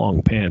with the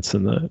long pants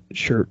and the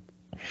shirt.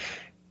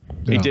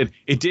 Yeah.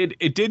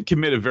 It did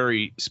commit a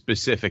very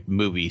specific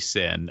movie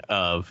sin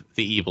of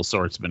the evil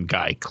swordsman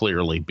guy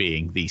clearly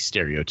being the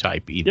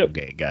stereotype evil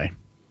gay guy.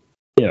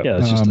 Yeah,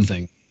 it's just a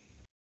thing.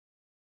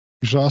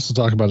 We should also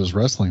talk about his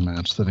wrestling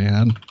match that he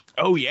had.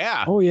 Oh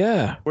yeah,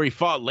 where he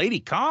fought Lady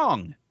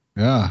Kong.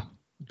 Yeah,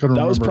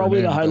 that was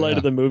probably the highlight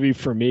of the movie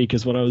for me,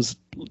 because when I was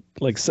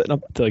like setting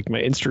up to, like,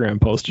 my Instagram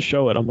post to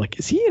show it, I'm like,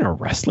 is he in a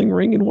wrestling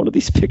ring in one of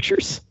these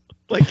pictures?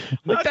 Like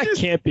that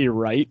can't be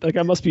right. Like,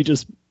 I must be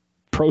just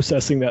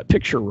processing that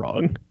picture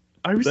wrong.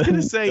 I was going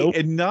to say, nope.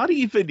 And not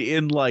even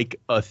in like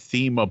a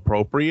theme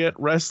appropriate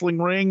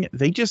wrestling ring.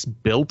 They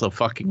just built a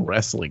fucking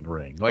wrestling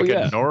ring, like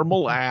a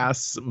normal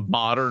ass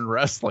modern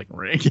wrestling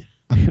ring.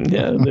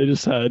 Yeah, they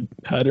just had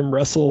him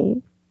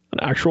wrestle an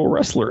actual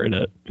wrestler in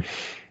it.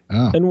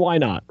 Oh. And why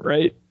not,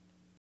 right?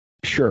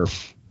 Sure.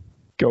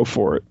 Go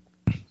for it.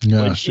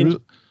 Yeah, like she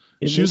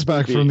was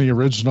back from the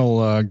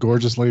original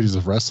Gorgeous Ladies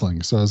of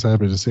Wrestling, so I was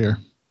happy to see her.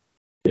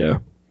 Yeah.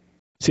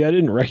 See, I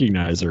didn't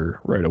recognize her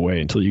right away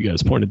until you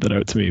guys pointed that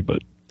out to me,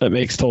 but that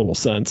makes total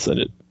sense.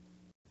 And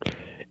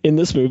in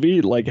this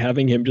movie, like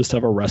having him just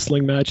have a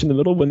wrestling match in the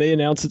middle, when they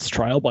announce it's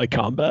trial by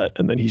combat,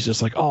 and then he's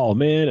just like, oh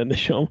man, and they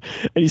show him,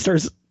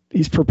 and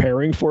he's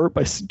preparing for it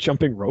by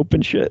jumping rope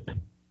and shit.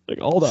 Like,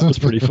 all that was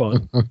pretty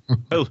fun.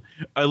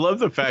 I love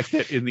the fact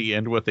that in the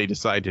end, what they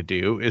decide to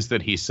do is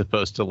that he's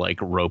supposed to like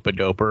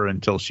rope-a-dope her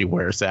until she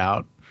wears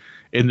out.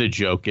 And the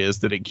joke is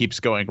that it keeps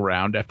going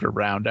round after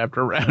round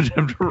after round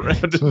after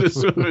round, and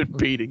this woman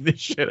beating the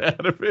shit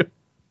out of him.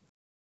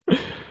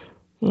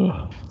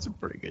 It's a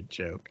pretty good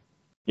joke.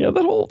 Yeah,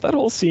 that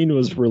whole scene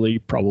was really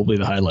probably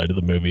the highlight of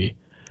the movie.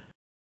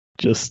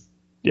 Just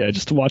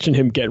watching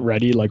him get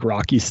ready like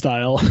Rocky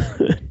style.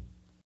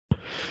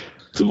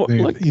 So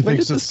when did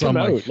this come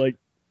out? Like,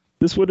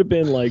 this would have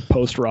been like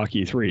post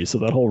Rocky 3, so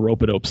that whole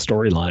rope-a-dope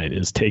storyline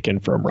is taken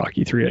from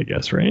Rocky 3, I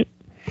guess, right?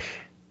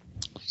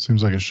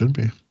 Seems like it should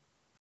be.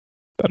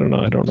 I don't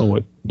know. I don't know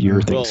what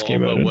year things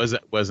came out.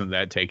 Wasn't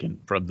that taken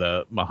from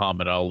the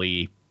Muhammad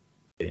Ali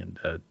and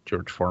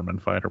George Foreman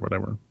fight or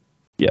whatever?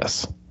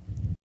 Yes.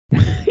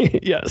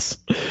 Yes.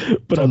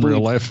 But from real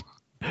life.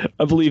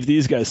 I believe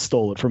these guys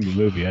stole it from the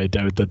movie. I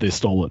doubt that they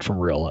stole it from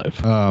real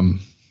life. I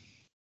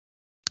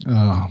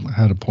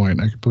had a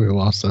point. I completely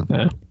lost it.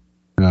 Yeah.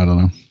 I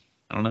don't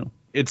know.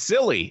 It's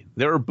silly.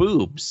 There are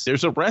boobs.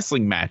 There's a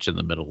wrestling match in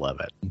the middle of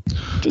it.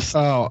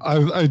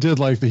 I did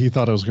like that he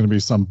thought it was going to be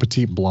some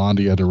petite blonde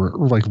he had to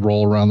like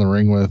roll around the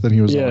ring with, and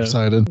he was all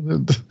excited.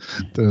 Then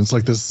it's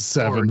like this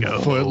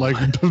 7-foot like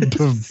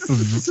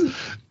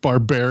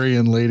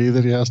barbarian lady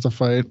that he has to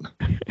fight.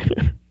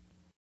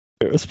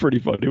 It was pretty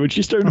funny. When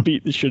she started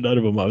beating the shit out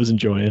of him, I was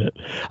enjoying it.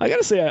 I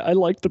gotta say, I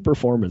liked the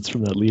performance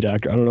from that lead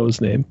actor. I don't know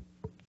his name.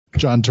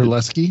 John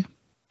Terlesky.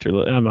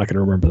 I'm not going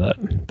to remember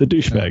that. The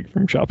douchebag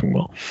from Shopping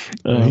Mall.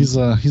 He's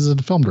a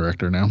film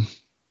director now.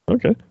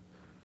 Okay.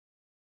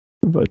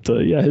 But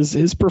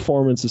his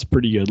performance is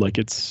pretty good. Like,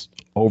 it's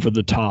over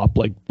the top,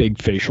 like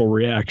big facial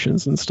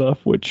reactions and stuff,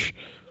 which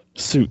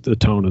suit the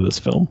tone of this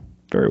film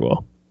very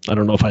well. I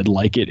don't know if I'd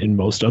like it in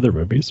most other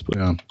movies, but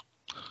yeah,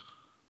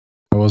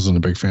 I wasn't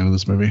a big fan of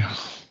this movie,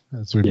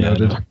 as we've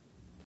noted.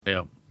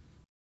 Yeah.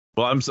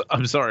 Well,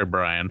 I'm sorry,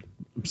 Brian.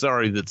 I'm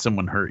sorry that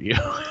someone hurt you.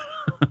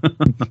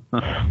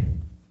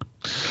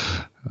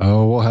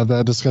 Oh, we'll have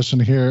that discussion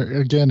here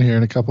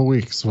in a couple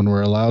weeks when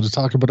we're allowed to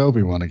talk about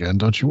Obi-Wan again.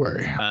 Don't you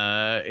worry.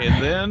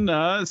 And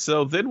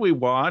then we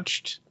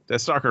watched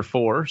Deathstalker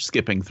 4,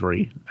 skipping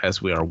 3,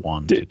 as we are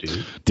wont to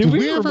do. Did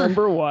we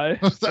remember why?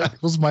 That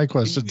was my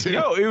question too.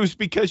 No, it was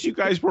because you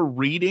guys were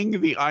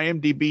reading the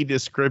IMDb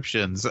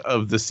descriptions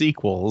of the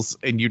sequels,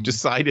 and you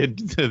decided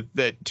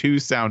that 2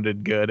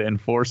 sounded good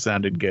and 4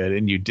 sounded good,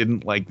 and you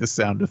didn't like the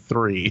sound of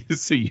 3,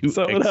 so you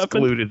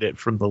excluded it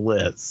from the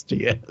list.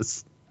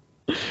 Yes.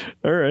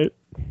 All right.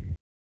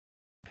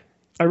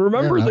 I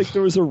remember like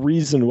there was a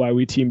reason why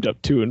we teamed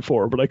up 2 and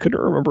 4, but I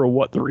couldn't remember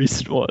what the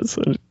reason was.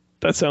 And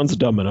that sounds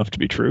dumb enough to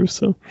be true.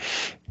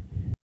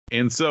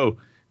 And so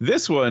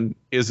this one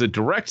is a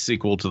direct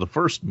sequel to the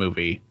first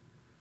movie.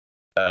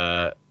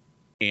 And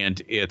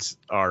it's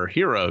our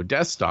hero,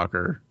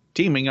 Deathstalker,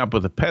 teaming up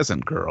with a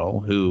peasant girl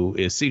who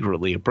is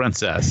secretly a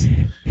princess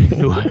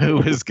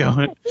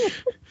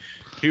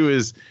who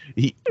is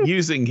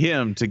using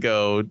him to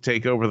go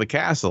take over the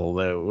castle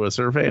that was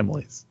her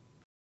family's.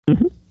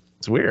 Mm-hmm.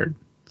 It's weird.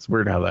 It's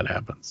weird how that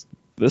happens.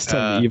 This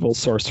time the evil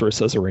sorceress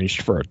has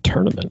arranged for a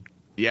tournament.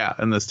 Yeah,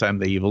 and this time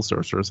the evil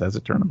sorceress has a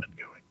tournament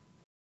going.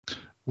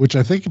 Which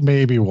I think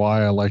may be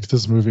why I liked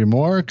this movie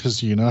more,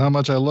 because you know how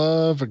much I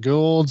love a good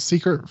old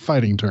secret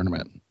fighting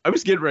tournament. I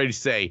was getting ready to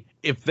say,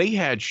 if they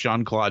had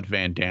Jean-Claude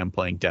Van Damme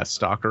playing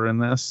Deathstalker in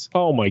this,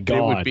 oh my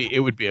god, it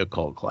would be a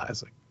cult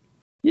classic.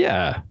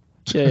 Yeah.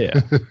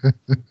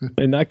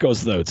 And that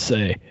goes without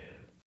say.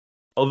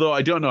 Although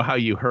I don't know how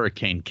you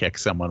hurricane kick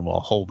someone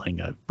while holding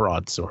a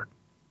broadsword.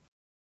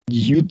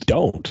 You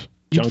don't.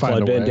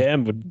 Jean-Claude Van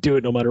Damme would do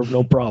it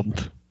no problem.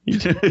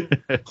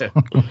 Wouldn't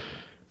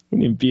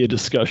even be a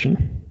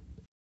discussion.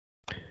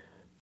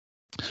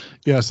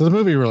 Yeah, so the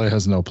movie really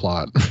has no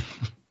plot.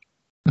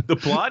 The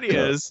plot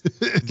is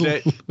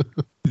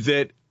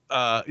that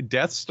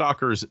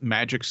Deathstalker's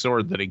magic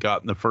sword that he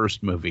got in the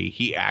first movie,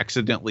 he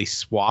accidentally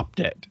swapped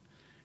it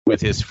with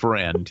his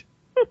friend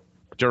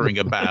during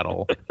a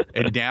battle,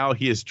 and now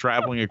he is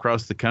traveling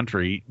across the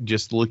country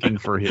just looking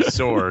for his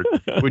sword,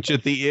 which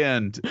at the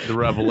end the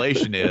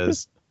revelation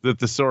is that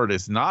the sword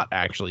is not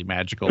actually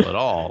magical at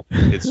all.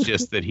 It's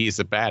just that he's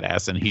a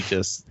badass and he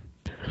just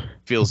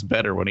feels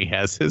better when he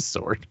has his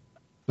sword.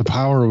 The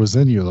power was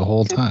in you the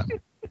whole time.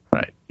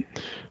 Right.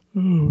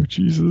 Oh,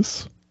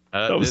 Jesus.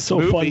 That was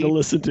so fun to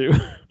listen to.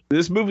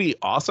 This movie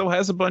also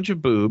has a bunch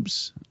of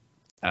boobs.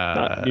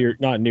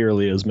 Not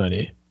nearly as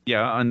many.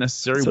 Yeah,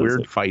 unnecessary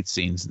weird fight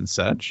scenes and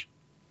such.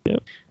 Yeah.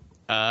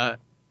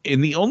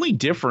 And the only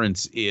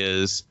difference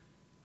is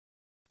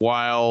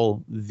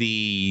while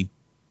the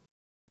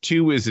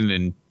 2 is an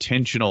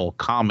intentional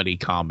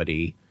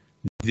comedy,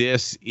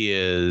 this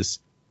is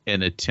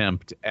an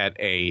attempt at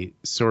a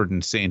sword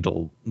and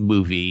sandal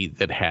movie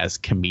that has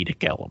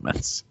comedic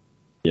elements.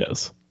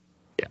 Yes.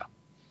 Yeah.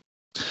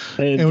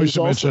 And we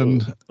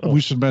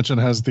should mention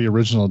has the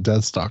original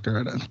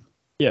Deathstalker in it.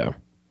 Yeah.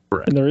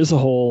 Right. And there is a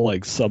whole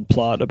like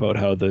subplot about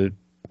how the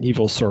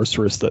evil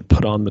sorceress that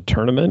put on the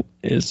tournament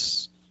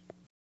is,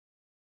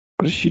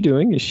 what is she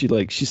doing? Is she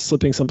she's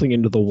slipping something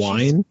into the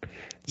wine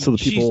so the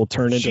people will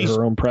turn into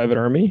her own private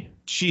army?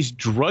 She's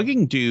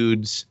drugging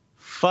dudes,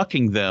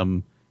 fucking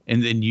them,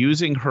 and then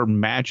using her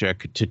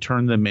magic to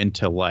turn them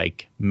into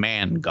like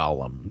man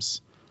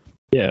golems.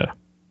 Yeah.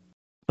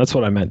 That's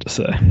what I meant to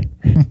say.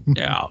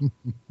 Yeah.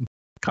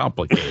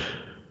 Complicated.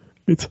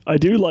 I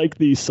do like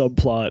the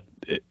subplot.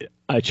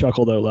 I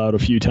chuckled out loud a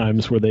few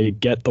times where they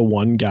get the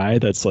one guy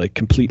that's like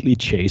completely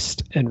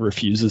chaste and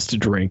refuses to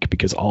drink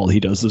because all he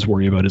does is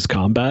worry about his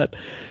combat.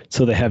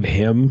 So they have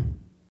him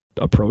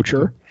approach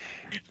her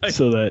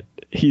so that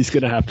he's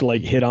going to have to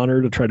like hit on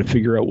her to try to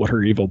figure out what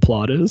her evil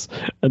plot is.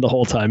 And the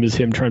whole time is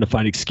him trying to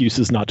find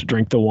excuses not to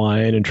drink the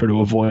wine and try to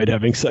avoid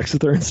having sex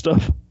with her and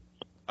stuff.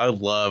 I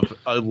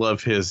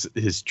love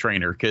his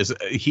trainer because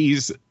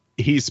he's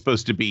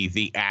supposed to be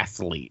the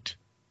athlete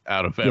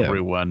out of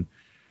everyone.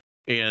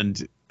 Yeah.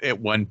 And at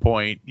one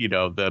point,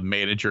 the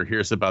manager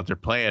hears about their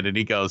plan and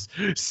he goes,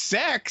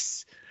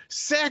 sex,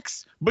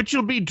 but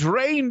you'll be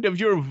drained of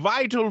your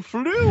vital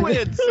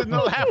fluids and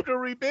they'll have to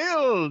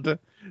rebuild.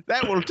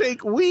 That will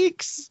take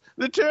weeks.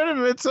 The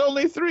tournament's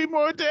only 3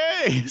 more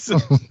days.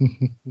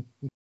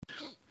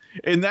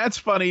 And that's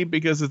funny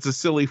because it's a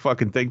silly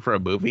fucking thing for a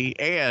movie.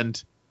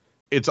 And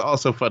it's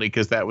also funny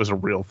because that was a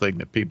real thing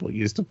that people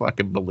used to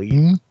fucking believe.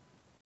 Mm-hmm.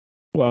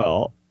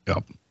 Well,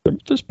 yep.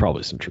 There's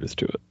probably some truth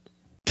to it.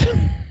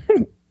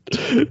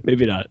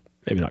 maybe not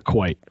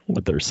quite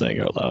what they're saying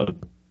out loud,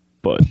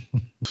 but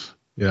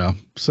yeah.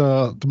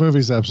 So the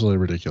movie's absolutely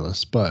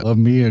ridiculous, but love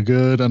me a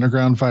good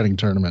underground fighting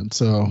tournament.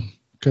 So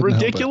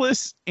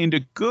ridiculous, and a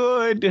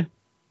good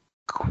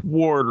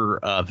quarter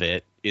of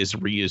it is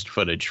reused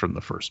footage from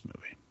the first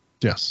movie.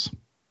 Yes.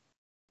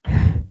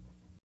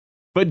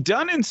 But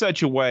done in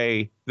such a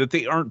way that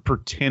they aren't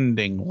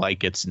pretending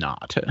like it's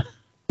not.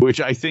 Which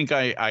I think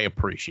I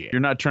appreciate. You're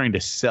not trying to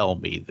sell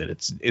me that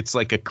it's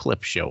like a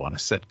clip show on a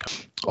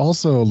sitcom.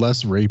 Also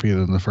less rapey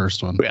than the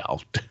first one.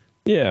 Well,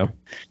 yeah.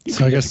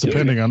 So I guess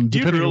depending on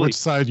which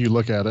side you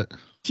look at it.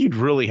 You'd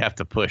really have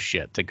to push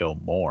shit to go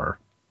more.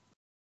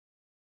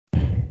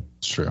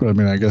 It's true. But I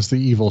mean, I guess the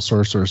evil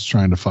sorceress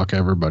trying to fuck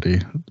everybody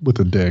with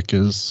a dick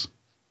is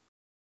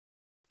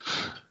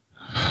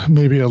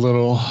maybe a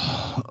little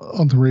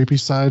on the rapey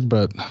side,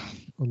 but a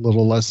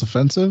little less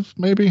offensive,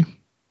 maybe.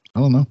 I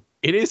don't know.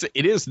 It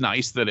is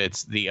nice that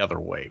it's the other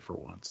way for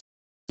once.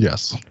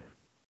 Yes.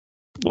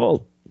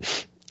 Well,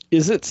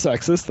 is it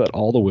sexist that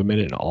all the women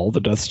in all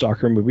the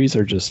Deathstalker movies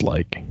are just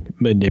like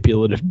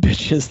manipulative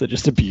bitches that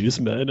just abuse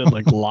men and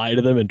like lie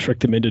to them and trick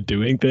them into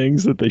doing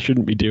things that they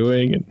shouldn't be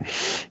doing? And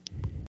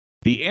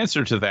the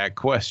answer to that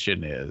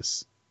question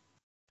is,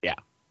 yeah.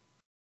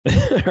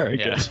 All right,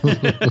 yeah.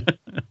 Good.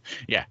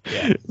 yeah.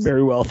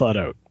 Very well thought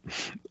out.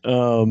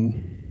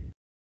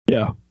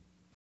 Yeah.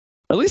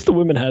 At least the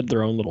women had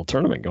their own little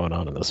tournament going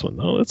on in this one,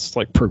 though. It's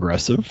like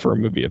progressive for a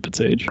movie of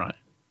its age. Right.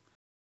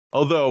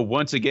 Although,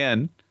 once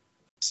again,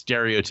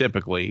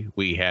 stereotypically,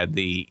 we had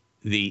the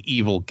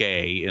evil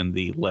gay and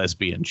the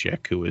lesbian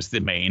chick who was the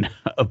main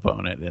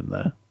opponent in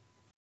the...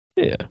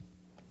 Yeah.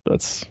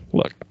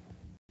 Look.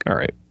 All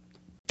right.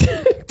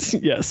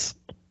 Yes.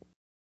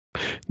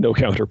 No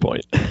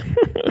counterpoint.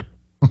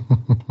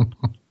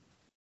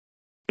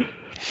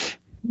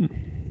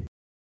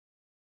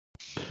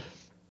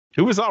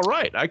 Who was all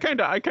right. I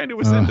kind of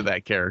was into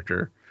that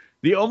character.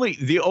 The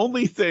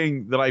only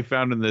thing that I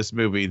found in this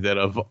movie that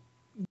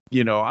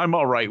I'm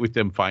all right with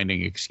them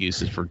finding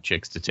excuses for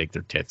chicks to take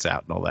their tits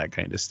out and all that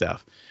kind of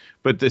stuff.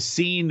 But the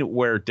scene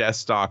where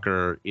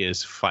Deathstalker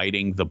is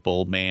fighting the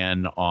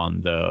Bullman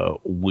on the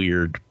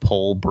weird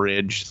pole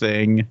bridge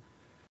thing,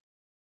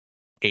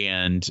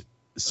 and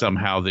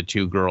somehow the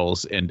two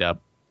girls end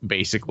up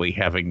basically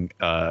having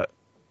a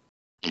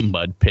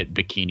mud pit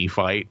bikini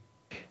fight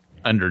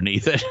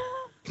underneath it.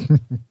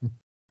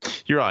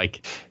 You're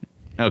like,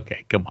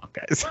 okay, come on,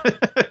 guys.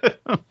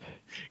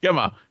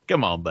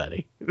 come on,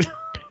 buddy.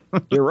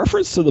 Your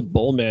reference to the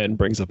Bullman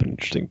brings up an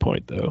interesting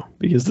point, though,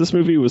 because this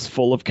movie was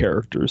full of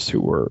characters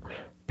who were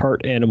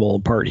part animal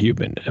and part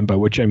human, and by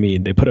which I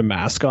mean they put a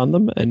mask on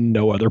them and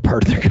no other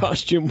part of their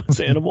costume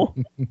was animal.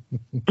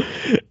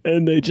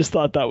 And they just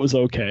thought that was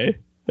okay.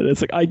 And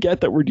it's like, I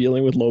get that we're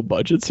dealing with low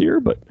budgets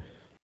here, but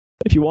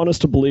if you want us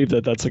to believe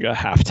that that's like a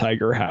half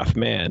tiger, half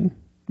man,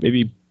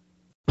 maybe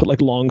put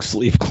like long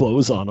sleeve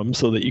clothes on him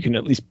so that you can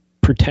at least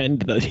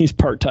pretend that he's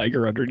part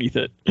tiger underneath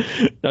it,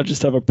 not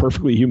just have a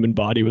perfectly human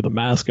body with a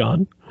mask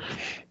on.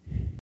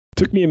 It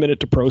took me a minute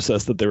to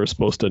process that they were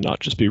supposed to not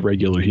just be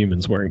regular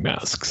humans wearing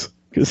masks,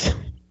 because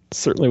it's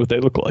certainly what they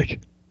look like.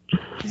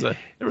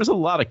 There was a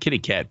lot of kitty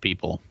cat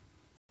people.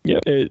 Yeah,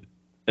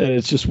 And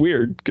it's just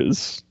weird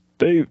because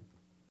they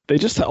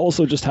just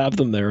also just have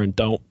them there and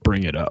don't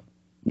bring it up.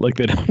 Like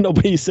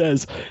nobody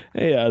says,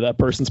 hey, that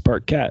person's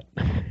part cat.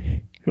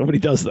 Nobody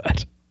does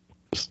that.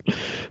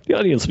 The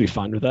audience will be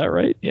fine with that,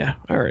 right? Yeah.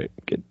 All right.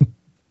 Good.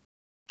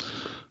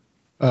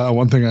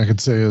 One thing I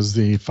could say is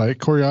the fight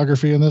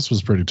choreography in this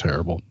was pretty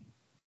terrible.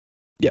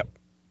 Yep.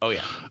 Oh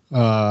yeah.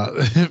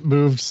 It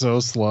moved so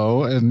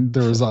slow, and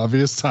there was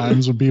obvious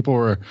times when people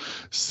were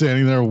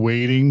standing there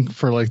waiting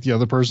for like the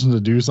other person to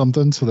do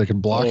something so they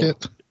could block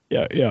it.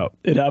 Yeah.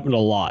 It happened a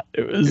lot.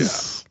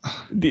 This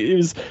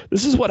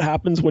is what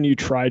happens when you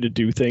try to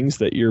do things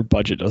that your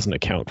budget doesn't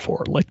account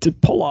for. Like to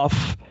pull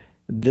off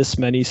this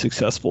many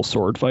successful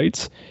sword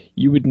fights,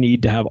 you would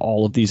need to have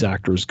all of these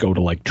actors go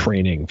to like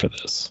training for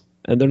this.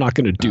 And they're not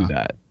going to do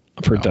that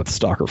for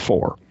Deathstalker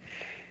 4.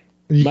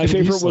 My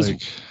favorite was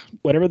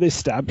whenever they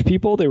stabbed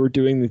people, they were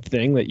doing the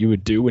thing that you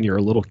would do when you're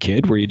a little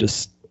kid where you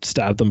just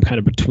stab them kind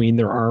of between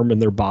their arm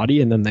and their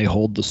body, and then they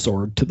hold the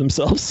sword to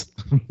themselves.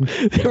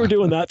 They were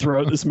doing that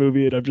throughout this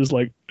movie, and I'm just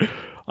like,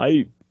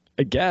 I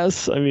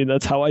guess. I mean,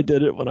 that's how I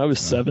did it when I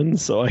was 7,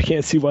 so I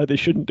can't see why they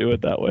shouldn't do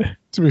it that way.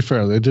 To be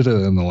fair, they did it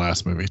in the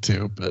last movie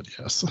too, but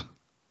yes.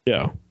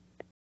 Yeah.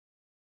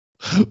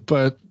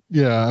 But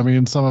yeah, I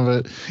mean, some of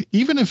it,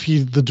 even if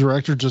the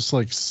director just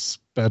like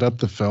sped up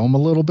the film a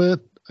little bit,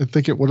 I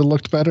think it would have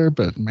looked better,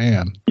 but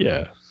man.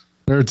 Yeah.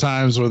 There are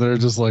times where they're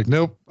just like,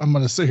 nope, I'm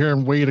going to sit here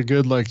and wait a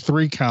good like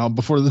 3 count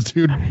before the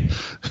dude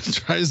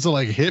tries to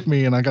like hit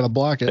me and I got to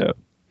block it.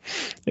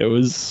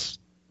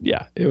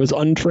 Yeah. It was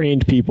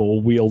untrained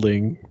people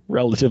wielding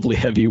relatively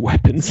heavy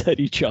weapons at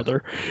each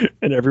other,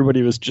 and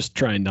everybody was just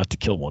trying not to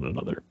kill one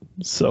another.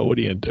 So what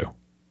are you going to do?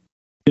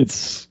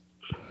 It's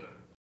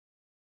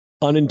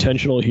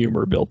unintentional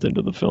humor built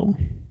into the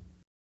film.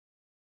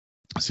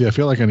 See, I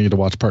feel like I need to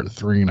watch part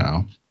 3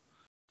 now.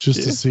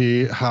 Just to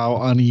see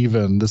how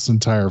uneven this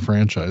entire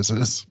franchise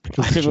is.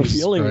 I have a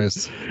feeling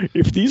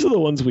if these are the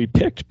ones we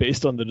picked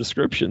based on the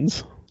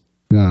descriptions.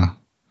 Yeah.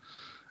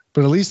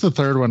 But at least the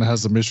third one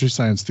has a Mystery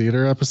Science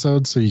Theater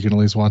episode, so you can at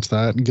least watch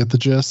that and get the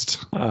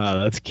gist.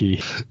 That's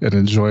key. And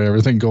enjoy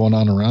everything going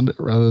on around it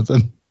rather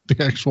than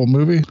the actual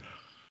movie.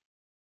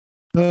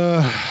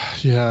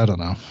 Yeah, I don't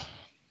know.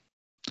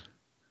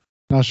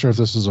 Not sure if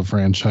this is a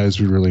franchise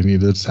we really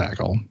needed to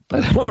tackle.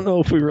 But I don't know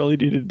if we really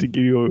needed to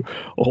give you a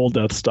whole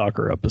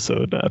Deathstalker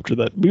episode after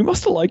that. We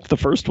must have liked the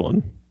first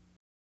one.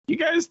 You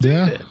guys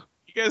did it.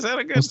 You guys had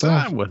a good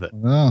time with it.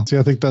 Yeah. See,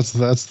 I think that's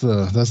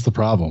the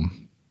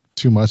problem.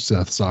 Too much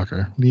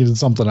Deathstalker. We needed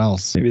something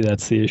else. Maybe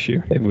that's the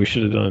issue. Maybe we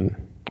should have done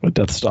a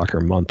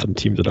Deathstalker month and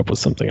teamed it up with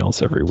something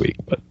else every week.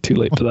 But too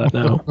late for that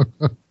now.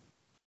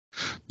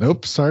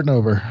 Nope. Starting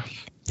over.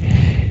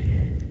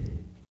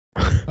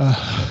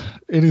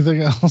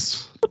 Anything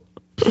else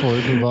before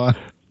we move on?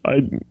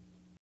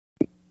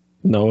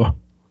 No,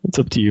 it's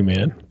up to you,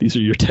 man. These are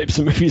your types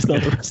of movies,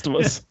 not the rest of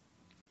us.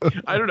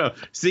 I don't know.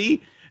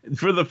 See,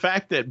 for the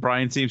fact that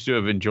Brian seems to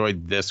have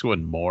enjoyed this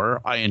one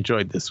more, I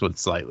enjoyed this one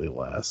slightly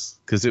less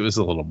because it was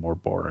a little more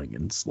boring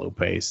and slow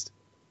paced.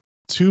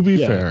 To be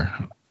fair,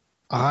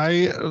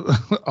 I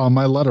on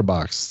my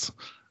Letterboxd,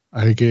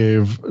 I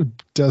gave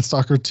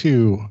Deathstalker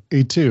 2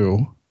 a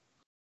 2.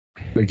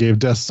 I gave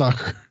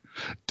Deathstalker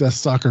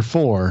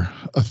 4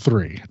 a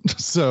 3.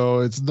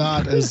 So it's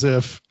not as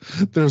if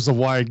there's a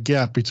wide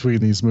gap between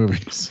these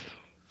movies.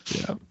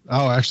 Yeah.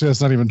 Oh, actually,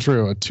 that's not even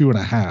true. A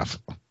 2.5.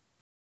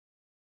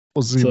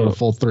 Wasn't even a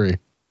full 3.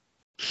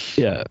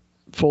 Yeah.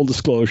 Full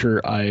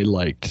disclosure, I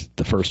liked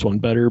the first one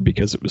better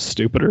because it was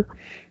stupider.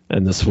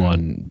 And this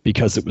one,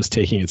 because it was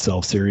taking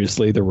itself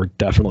seriously, there were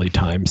definitely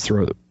times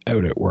throughout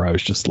it where I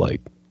was just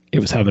like, it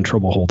was having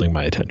trouble holding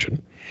my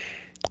attention.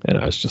 And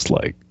I was just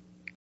like,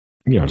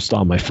 just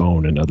on my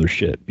phone and other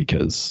shit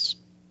because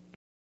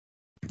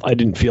I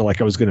didn't feel like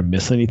I was going to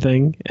miss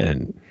anything.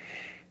 And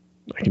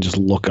I can just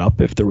look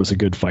up if there was a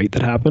good fight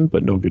that happened,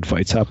 but no good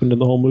fights happened in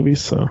the whole movie.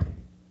 So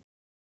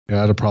yeah,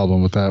 I had a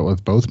problem with that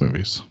with both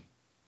movies.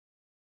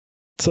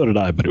 So did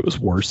I, but it was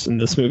worse in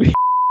this movie.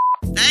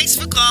 Thanks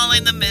for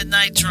calling the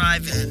Midnight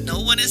Drive-In. No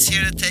one is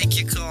here to take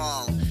your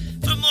call.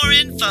 For more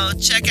info,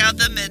 check out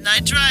the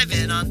Midnight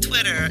Drive-In on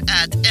Twitter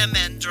at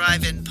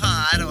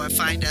MNDriveInPod or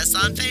find us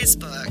on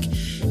Facebook.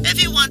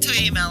 If you want to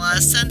email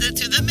us, send it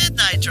to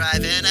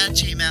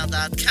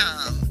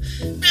themidnightdrivein@gmail.com.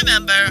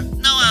 Remember,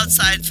 no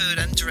outside food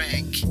and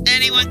drink.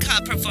 Anyone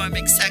caught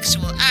performing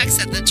sexual acts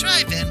at the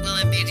drive-in will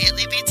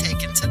immediately be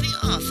taken to the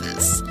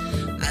office.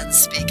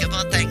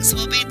 Unspeakable things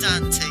will be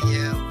done to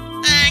you.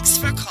 Thanks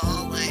for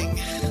calling.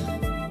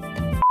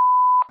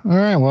 All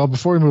right, well,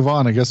 before we move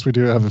on, I guess we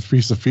do have a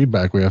piece of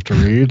feedback we have to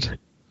read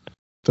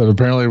that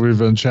apparently we've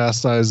been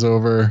chastised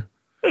over.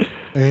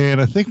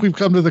 And I think we've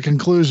come to the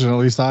conclusion, at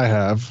least I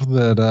have,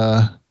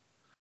 that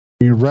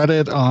we read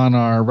it on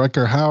our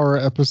Rutger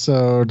Hauer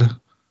episode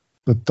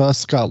that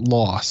thus got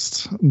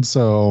lost. And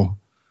so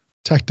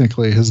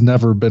technically has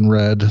never been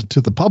read to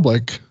the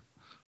public,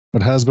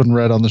 but has been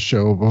read on the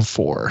show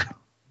before.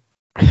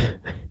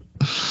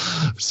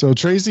 So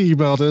Tracy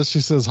emailed us.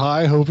 She says,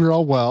 "Hi, hope you're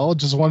all well.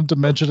 Just wanted to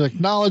mention,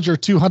 acknowledge your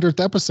 200th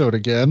episode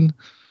again.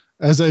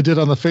 as I did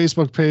on the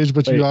Facebook page,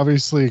 but you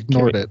obviously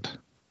ignored it.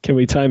 Can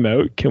we time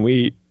out?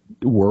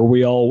 Were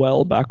we all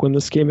well back when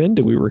this came in?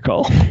 Do we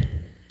recall?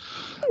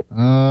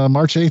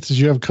 March 8th, did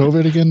you have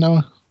COVID again,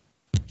 Noah?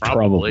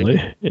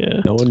 Probably.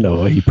 Yeah. Knowing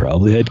Noah, he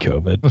probably had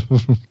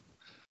COVID.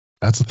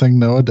 That's the thing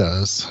Noah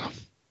does.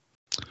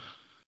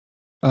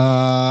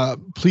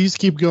 Please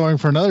keep going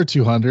for another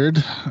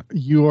 200.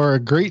 You are a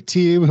great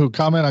team who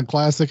comment on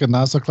classic and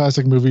not so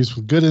classic movies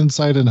with good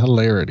insight and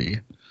hilarity.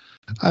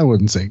 I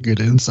wouldn't say good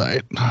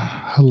insight.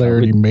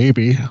 Hilarity,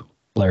 maybe.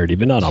 Hilarity,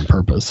 but not on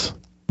purpose.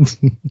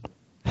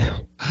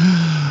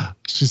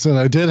 She said,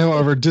 I did,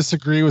 however,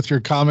 disagree with your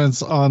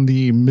comments on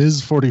the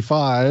Ms.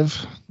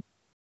 45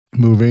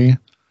 movie. It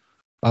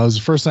was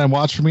the first time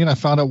watched for me, and I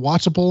found it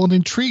watchable and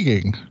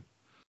intriguing.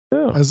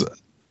 Yeah.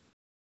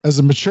 As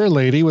a mature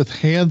lady with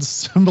hands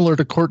similar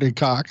to Courtney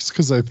Cox,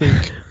 because I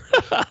think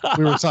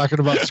we were talking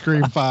about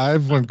Scream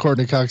 5 when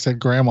Courtney Cox had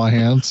grandma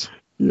hands.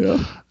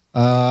 Yeah.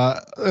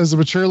 As a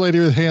mature lady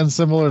with hands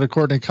similar to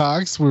Courtney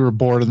Cox, we were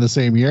born in the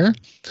same year.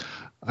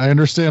 I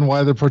understand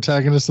why the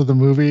protagonist of the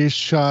movie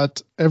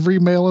shot every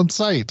male in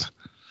sight.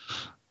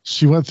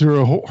 She went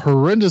through a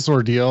horrendous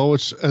ordeal,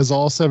 which, as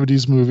all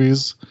 70s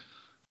movies,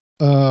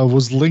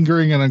 was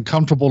lingering and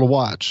uncomfortable to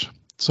watch.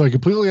 So I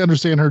completely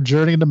understand her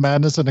journey into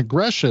madness and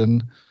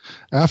aggression.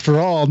 After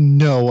all,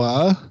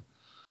 Noah,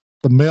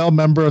 the male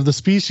member of the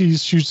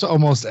species, shoots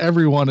almost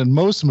everyone in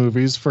most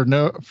movies for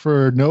no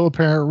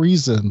apparent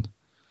reason.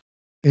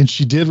 And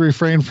she did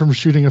refrain from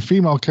shooting a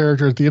female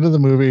character at the end of the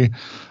movie,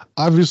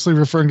 obviously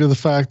referring to the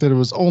fact that it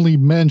was only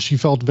men she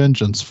felt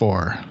vengeance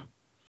for.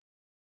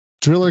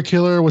 Driller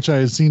Killer, which I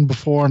had seen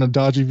before on a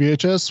dodgy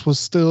VHS, was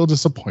still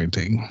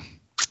disappointing.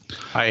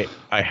 I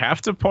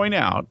have to point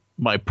out,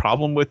 my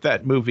problem with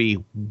that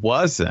movie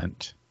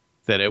wasn't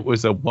that it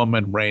was a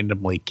woman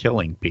randomly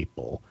killing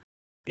people.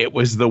 It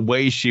was the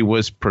way she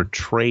was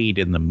portrayed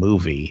in the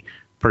movie,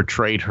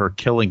 portrayed her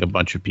killing a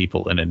bunch of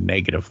people in a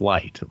negative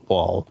light.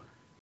 Well,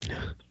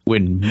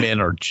 when men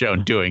are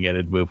shown doing it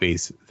in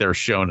movies, they're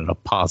shown in a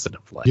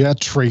positive light. Yeah,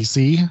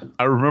 Tracy.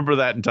 I remember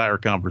that entire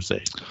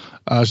conversation.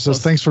 She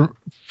says, thanks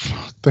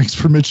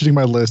for mentioning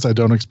my list. I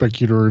don't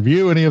expect you to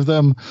review any of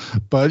them,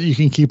 but you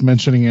can keep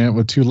mentioning it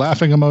with 2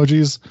 laughing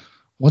emojis.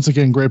 Once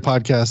again, great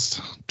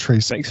podcast,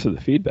 Tracy. Thanks for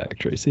the feedback,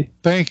 Tracy.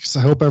 Thanks.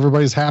 I hope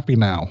everybody's happy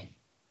now.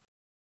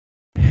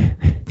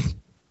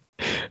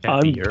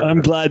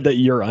 I'm glad that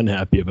you're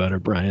unhappy about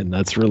it, Brian.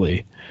 That's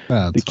really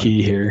the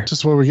key here.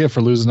 Just what we get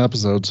for losing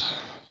episodes.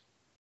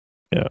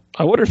 Yeah.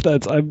 I wonder if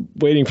I'm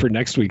waiting for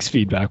next week's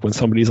feedback when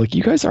somebody's like,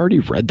 you guys already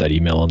read that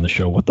email on the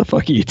show. What the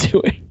fuck are you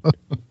doing?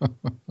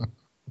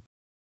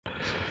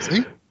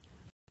 See?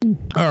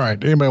 All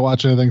right. Anybody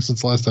watch anything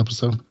since last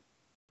episode?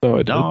 No, I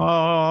didn't.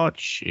 Not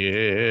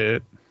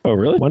shit. Oh,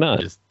 really? Why not?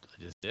 I just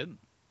didn't.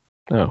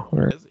 Oh, all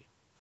right. Busy.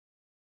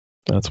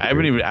 That's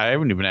weird. I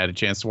haven't even had a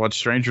chance to watch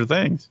Stranger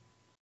Things.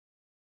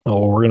 Oh,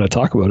 well, we're going to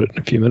talk about it in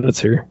a few minutes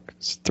here.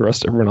 The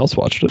rest, everyone else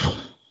watched it.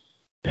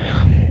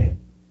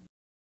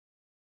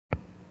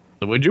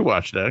 So what'd you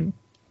watch, Doug?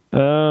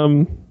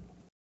 But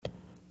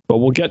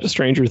we'll get to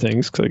Stranger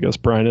Things because I guess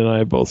Brian and I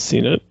have both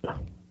seen it.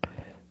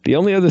 The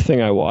only other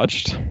thing I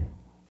watched,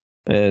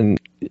 and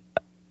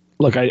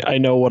look, I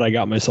know what I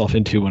got myself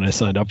into when I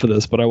signed up for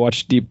this, but I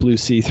watched Deep Blue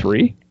Sea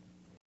 3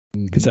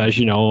 because, as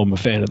you know, I'm a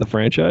fan of the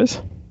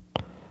franchise.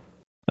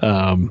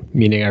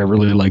 Meaning I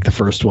really liked the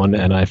first one,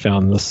 and I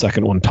found the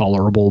second one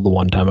tolerable the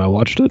one time I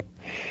watched it.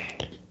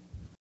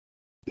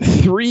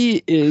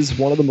 3 is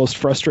one of the most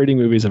frustrating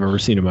movies I've ever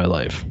seen in my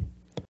life.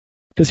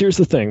 Because here's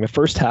the thing, the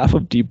first half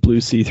of Deep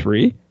Blue Sea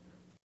 3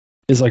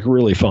 is like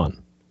really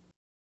fun.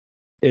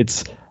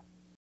 It's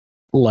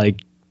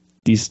like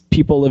these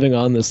people living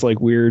on this like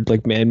weird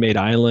like man-made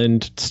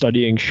island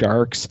studying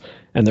sharks,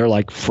 and they're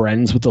like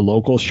friends with the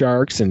local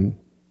sharks, and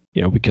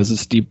you know, because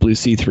it's Deep Blue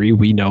Sea 3,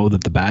 we know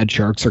that the bad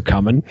sharks are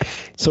coming.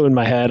 So in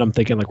my head, I'm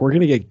thinking, like, we're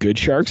going to get good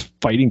sharks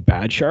fighting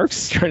bad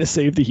sharks, trying to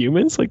save the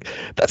humans. Like,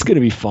 that's going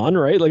to be fun,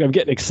 right? Like, I'm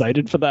getting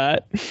excited for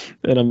that.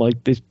 And I'm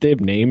like, they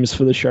have names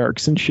for the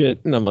sharks and shit.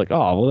 And I'm like,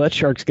 oh, well, that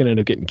shark's going to end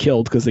up getting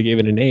killed because they gave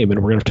it a name,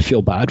 and we're going to have to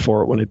feel bad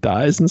for it when it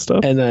dies and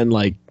stuff. And then,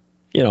 like,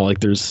 you know,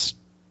 like, there's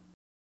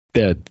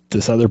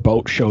this other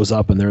boat shows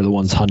up, and they're the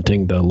ones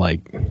hunting the,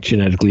 like,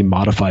 genetically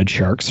modified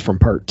sharks from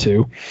part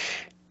 2.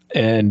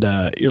 And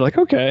you're like,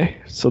 okay,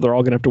 so they're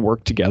all going to have to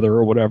work together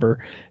or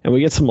whatever. And we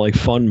get some like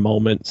fun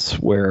moments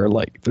where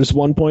like there's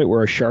one point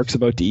where a shark's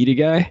about to eat a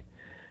guy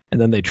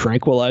and then they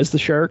tranquilize the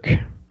shark.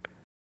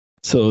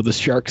 So the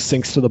shark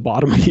sinks to the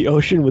bottom of the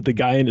ocean with the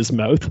guy in his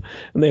mouth,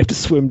 and they have to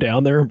swim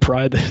down there and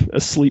pry the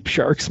asleep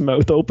shark's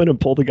mouth open and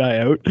pull the guy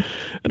out.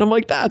 And I'm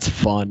like, that's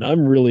fun.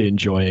 I'm really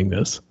enjoying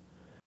this.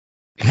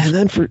 And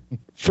then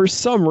for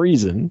some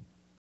reason,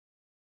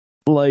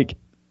 like,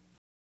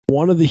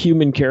 one of the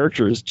human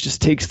characters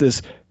just takes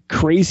this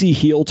crazy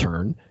heel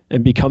turn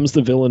and becomes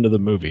the villain of the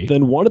movie.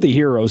 Then one of the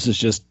heroes is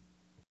just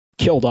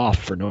killed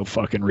off for no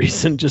fucking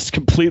reason, just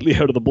completely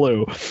out of the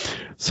blue.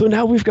 So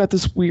now we've got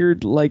this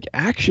weird like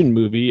action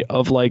movie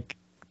of like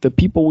the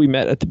people we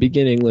met at the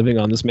beginning living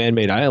on this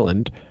man-made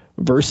island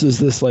versus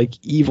this like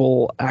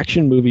evil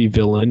action movie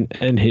villain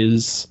and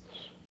his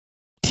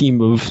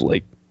team of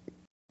like,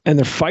 and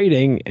they're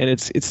fighting, and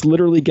it's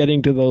literally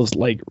getting to those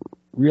like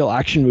real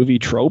action movie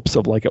tropes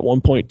of like at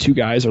one point two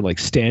guys are like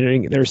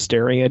standing there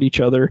staring at each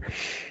other,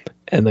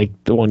 and like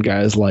the one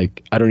guy is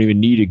like, I don't even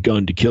need a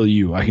gun to kill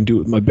you, I can do it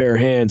with my bare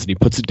hands, and he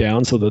puts it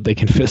down so that they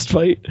can fist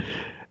fight.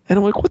 And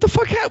I'm like, what the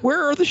fuck?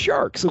 Where are the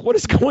sharks? What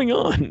is going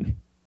on?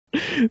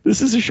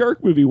 This is a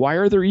shark movie. Why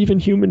are there even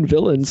human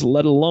villains,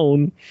 let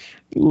alone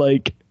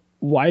like,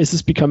 why is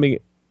this becoming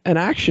an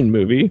action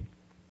movie?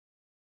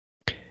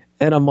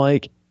 And I'm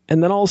like,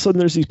 and then all of a sudden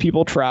there's these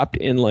people trapped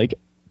in like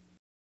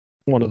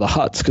one of the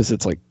huts because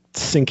it's like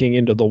sinking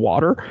into the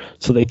water,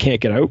 so they can't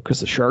get out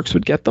because the sharks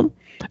would get them.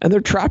 And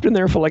they're trapped in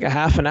there for like a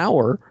half an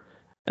hour.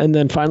 And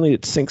then finally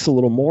it sinks a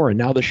little more, and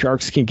now the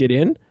sharks can get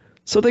in.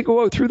 So they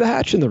go out through the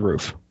hatch in the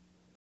roof.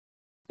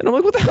 And I'm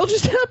like, what the hell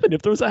just happened?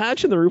 If there was a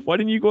hatch in the roof, why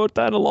didn't you go out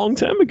that a long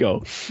time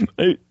ago?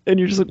 And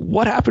you're just like,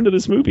 what happened to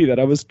this movie that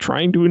I was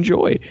trying to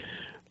enjoy?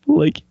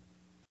 Like,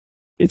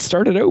 it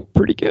started out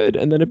pretty good,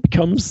 and then it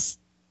becomes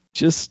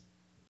just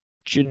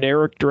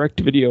generic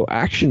direct-to-video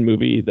action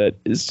movie that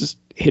is just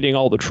hitting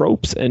all the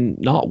tropes and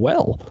not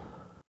well.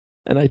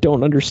 And I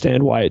don't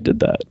understand why it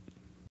did that.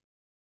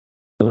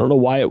 I don't know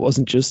why it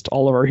wasn't just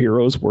all of our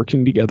heroes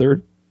working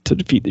together to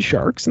defeat the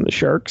sharks, and the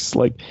sharks,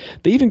 like,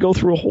 they even go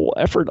through a whole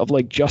effort of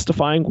like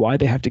justifying why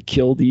they have to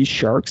kill these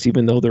sharks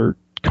even though they're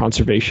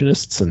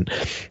conservationists, and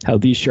how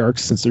these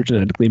sharks, since they're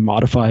genetically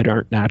modified,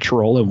 aren't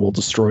natural and will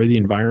destroy the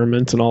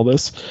environment and all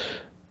this.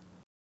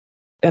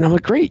 And I'm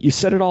like, great, you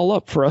set it all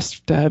up for us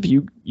to have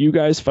you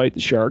guys fight the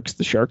sharks.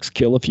 The sharks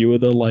kill a few of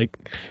the like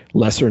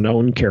lesser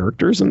known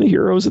characters, and the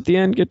heroes at the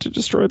end get to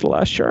destroy the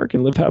last shark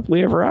and live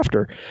happily ever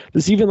after.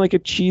 There's even like a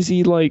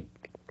cheesy like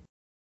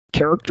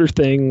character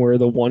thing where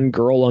the one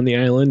girl on the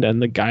island and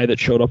the guy that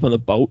showed up on the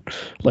boat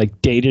like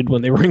dated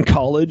when they were in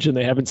college, and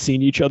they haven't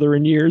seen each other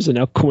in years, and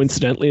now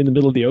coincidentally in the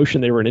middle of the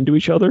ocean they run into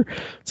each other.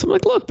 So I'm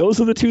like, look,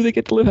 those are the two that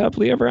get to live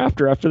happily ever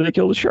after they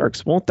kill the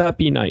sharks. Won't that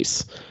be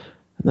nice?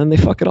 And then they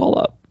fuck it all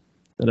up.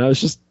 And I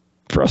was just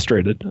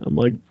frustrated. I'm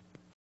like,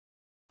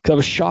 because I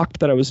was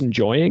shocked that I was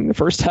enjoying the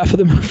first half of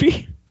the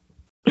movie.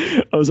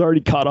 I was already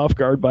caught off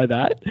guard by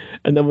that.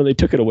 And then when they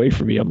took it away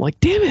from me, I'm like,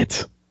 damn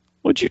it,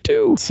 what'd you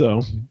do?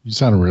 So you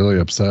sounded really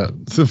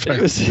upset. The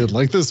fact that you didn't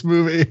like this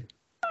movie.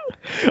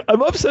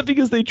 I'm upset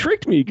because they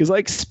tricked me, because I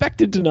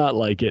expected to not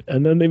like it.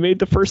 And then they made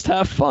the first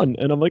half fun.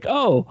 And I'm like,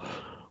 oh,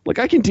 like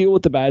I can deal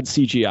with the bad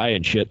CGI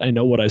and shit. I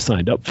know what I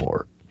signed up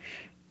for.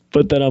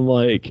 But then I'm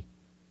like,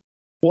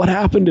 what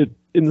happened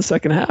in the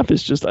second half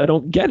is just, I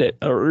don't get it.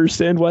 I don't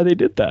understand why they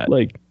did that.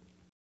 Like,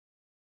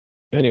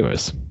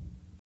 anyways,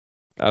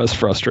 I was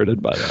frustrated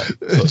by that.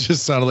 So, it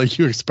just sounded like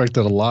you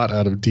expected a lot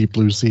out of Deep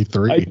Blue Sea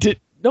 3. I did.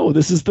 No,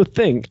 this is the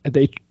thing.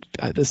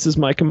 This is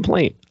my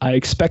complaint. I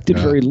expected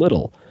very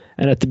little.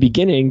 And at the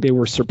beginning, they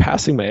were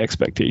surpassing my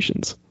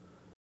expectations.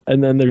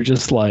 And then they're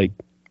just like,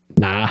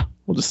 nah,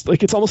 we'll just,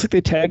 like, it's almost like they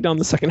tagged on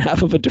the second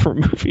half of a different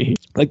movie.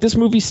 Like, this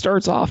movie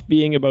starts off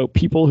being about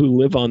people who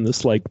live on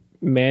this, like,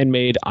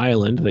 man-made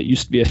island that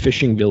used to be a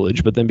fishing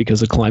village, but then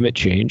because of climate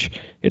change,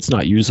 it's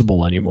not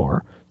usable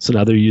anymore. So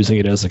now they're using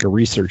it as like a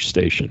research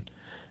station,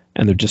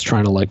 and they're just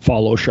trying to like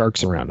follow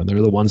sharks around, and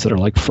they're the ones that are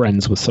like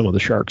friends with some of the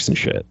sharks and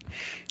shit.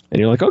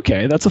 And you're like,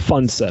 okay, that's a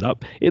fun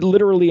setup. It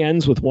literally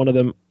ends with one of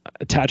them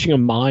attaching a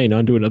mine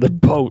onto another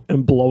boat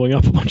and blowing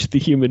up a bunch of the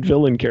human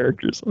villain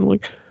characters. I'm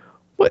like,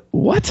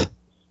 what?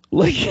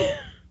 Like,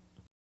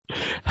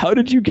 how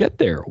did you get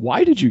there?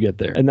 Why did you get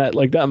there? And that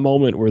like that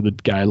moment where the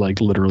guy like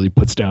literally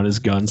puts down his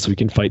gun so he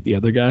can fight the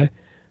other guy,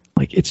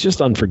 like, it's just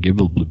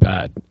unforgivably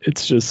bad.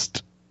 It's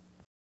just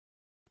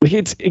like,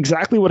 it's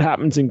exactly what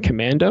happens in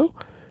Commando,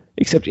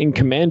 except in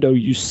Commando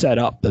you set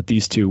up that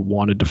these two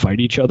wanted to fight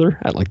each other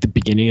at like the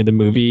beginning of the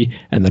movie,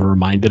 and then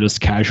reminded us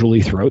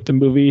casually throughout the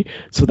movie,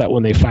 so that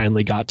when they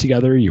finally got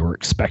together you were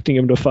expecting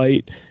them to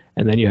fight.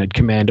 And then you had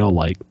Commando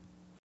like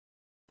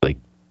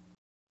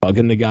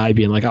bugging the guy,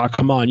 being like, oh,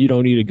 come on, you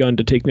don't need a gun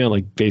to take me out,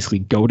 like basically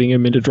goading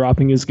him into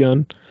dropping his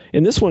gun.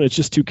 In this one, it's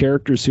just two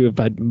characters who have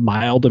had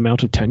mild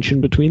amount of tension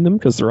between them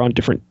because they're on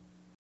different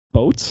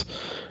boats.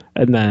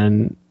 And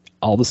then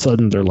all of a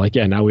sudden they're like,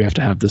 yeah, now we have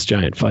to have this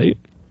giant fight.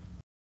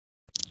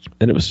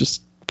 And it was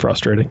just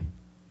frustrating.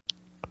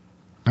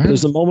 Right.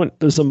 There's a moment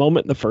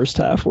in the first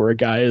half where a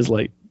guy is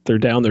like, they're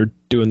down there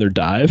doing their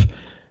dive.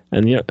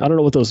 And I don't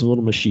know what those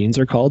little machines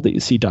are called that you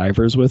see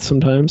divers with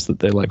sometimes, that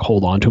they like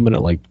hold on to them and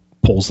it like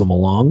pulls them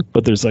along.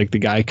 But there's like the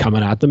guy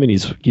coming at them, and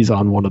he's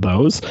on one of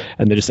those,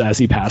 and they just, as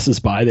he passes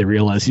by, they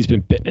realize he's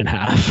been bitten in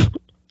half.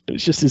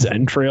 It's just his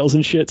entrails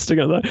and shit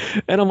sticking out.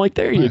 And I'm like,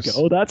 there nice.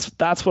 You go.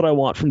 That's what I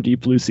want from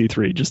Deep Blue Sea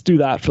 3. Just do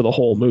that for the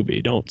whole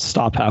movie. Don't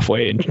stop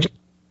halfway and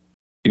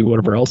do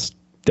whatever else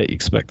that you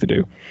expect to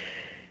do.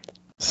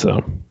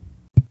 So,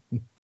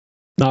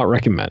 not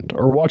recommend.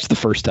 Or watch the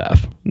first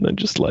half and then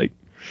just like,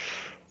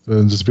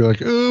 then just be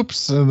like,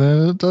 oops, and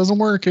then it doesn't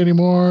work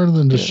anymore, and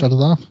then just shut it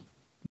off.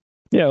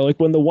 Yeah, like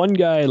when the one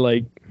guy,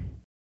 like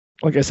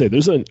I say,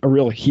 there's a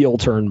real heel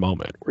turn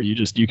moment where you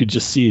could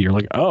just see, you're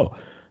like, oh,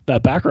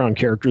 that background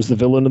character is the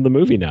villain in the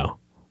movie now.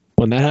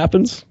 When that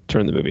happens,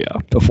 turn the movie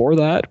off. Before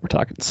that, we're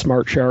talking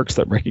smart sharks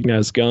that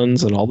recognize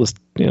guns and all this,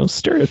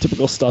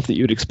 stereotypical stuff that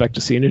you'd expect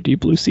to see in a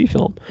Deep Blue Sea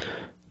film.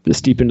 This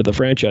deep into the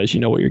franchise, you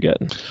know what you're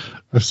getting.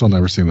 I've still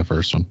never seen the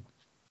first one.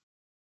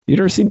 You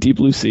never seen Deep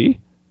Blue Sea?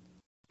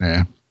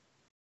 Yeah.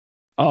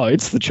 Oh,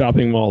 it's the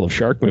chopping mall of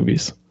shark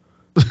movies.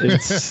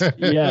 It's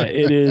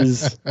it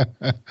is.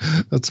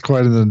 That's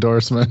quite an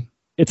endorsement.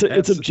 It's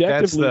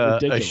objectively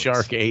ridiculous. A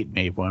Shark Ate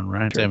Me one,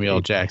 right? Samuel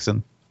L.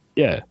 Jackson.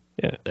 Yeah.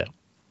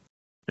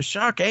 A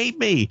shark ate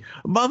me.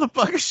 A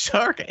motherfucking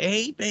shark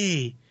ate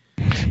me.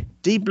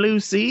 Deep Blue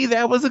Sea,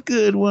 that was a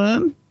good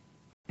one.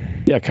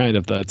 Yeah, kind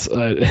of. That's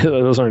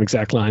those aren't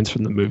exact lines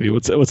from the movie.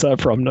 What's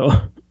that from,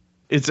 Noah?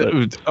 It's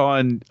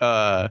on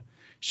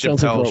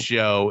Chappelle's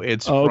show.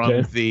 It's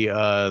from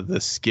the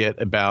skit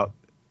about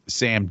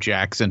Sam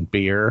Jackson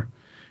beer,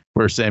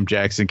 where Sam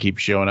Jackson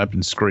keeps showing up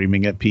and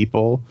screaming at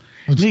people.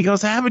 And he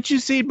goes, "Haven't you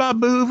seen my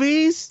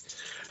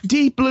movies?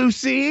 Deep Blue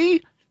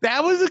Sea?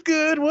 That was a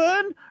good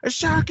one. A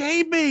shark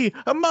ate me.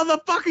 A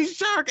motherfucking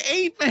shark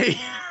ate me."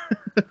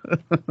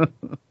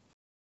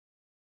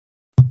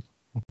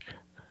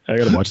 I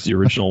gotta watch the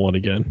original one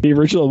again. The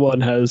original one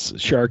has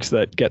sharks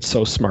that get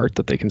so smart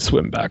that they can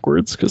swim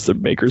backwards, because the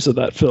makers of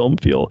that film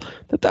feel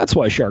that that's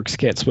why sharks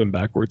can't swim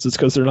backwards. It's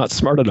because they're not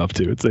smart enough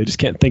to. They just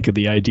can't think of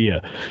the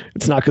idea.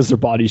 It's not because their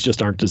bodies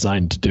just aren't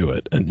designed to do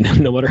it. And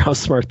no matter how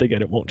smart they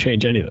get, it won't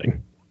change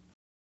anything.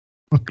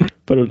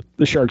 But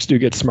the sharks do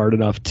get smart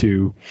enough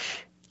to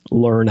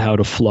learn how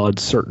to flood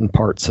certain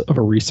parts of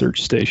a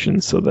research station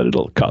so that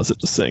it'll cause it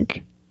to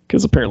sink.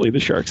 Because apparently the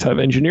sharks have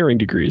engineering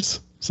degrees.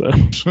 So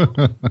it's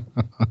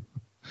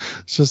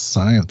just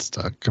science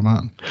stuff. Come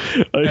on.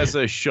 As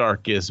a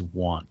shark is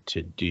wont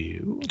to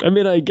do. I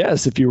mean, I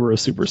guess if you were a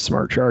super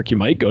smart shark, you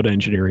might go to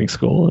engineering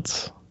school.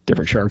 It's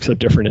different sharks have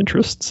different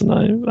interests, and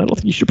I don't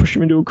think you should push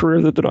them into a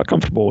career that they're not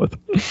comfortable with.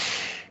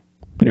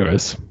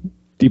 Anyways,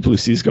 Deep Blue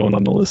Sea's going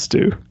on the list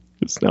too,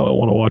 because now I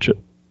want to watch it.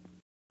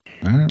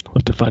 I'll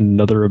have to find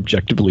another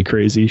objectively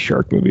crazy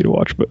shark movie to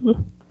watch, but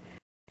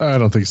I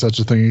don't think such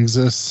a thing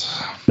exists.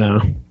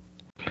 No.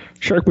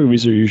 Shark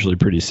movies are usually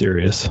pretty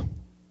serious.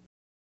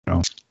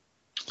 No.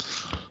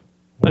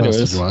 What else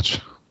did you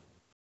watch?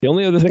 The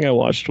only other thing I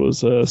watched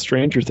was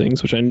Stranger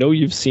Things, which I know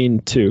you've seen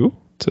too.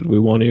 So do we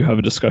want to have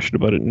a discussion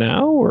about it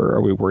now, or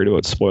are we worried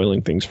about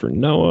spoiling things for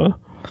Noah?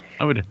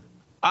 I would,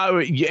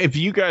 if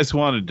you guys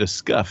want to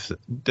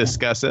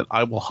discuss it,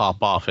 I will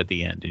hop off at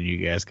the end and you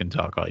guys can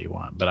talk all you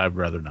want, but I'd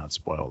rather not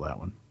spoil that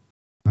one.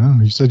 Oh,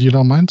 you said you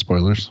don't mind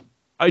spoilers.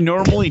 I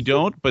normally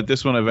don't, but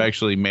this one I've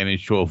actually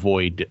managed to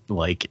avoid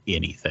like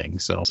anything.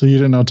 So you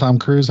didn't know Tom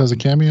Cruise has a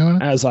cameo in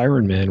it? As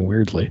Iron Man,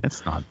 weirdly.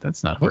 That's not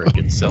a very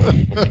good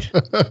selling point.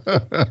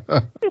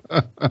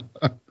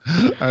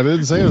 I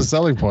didn't say it was a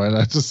selling point.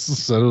 I just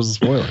said it was a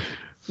spoiler.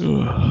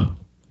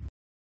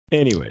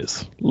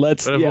 Anyways,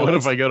 what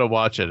if I go to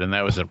watch it and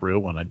that was a real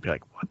one? I'd be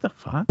like, what the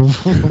fuck?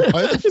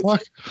 Why the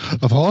fuck?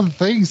 Of all the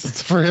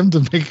things for him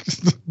to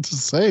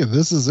say,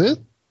 this is it?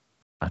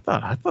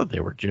 I thought they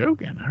were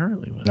joking. I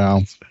really was.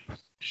 No.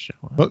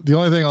 But the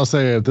only thing I'll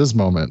say at this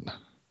moment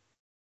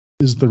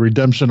is the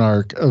redemption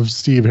arc of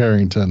Steve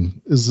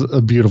Harrington is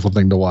a beautiful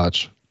thing to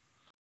watch.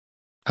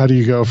 How do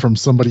you go from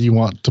somebody you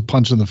want to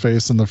punch in the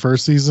face in the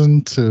first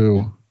season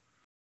to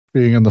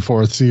being in the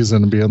fourth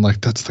season and being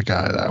like, that's the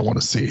guy that I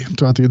want to see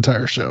throughout the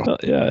entire show?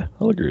 Yeah,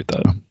 I'll agree with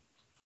that.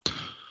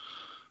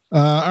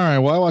 All right.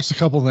 Well, I watched a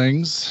couple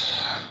things.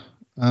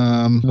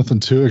 Nothing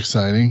too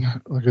exciting.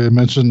 Like I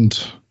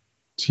mentioned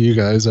to you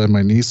guys, I had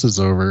my nieces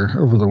over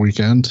the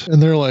weekend,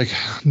 and they're like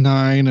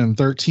 9 and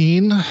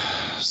 13.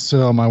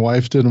 So my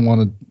wife didn't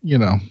want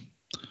to,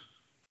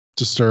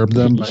 disturb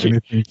them by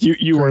anything.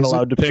 You weren't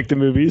allowed to pick the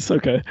movies.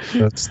 Okay.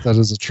 That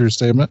is a true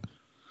statement.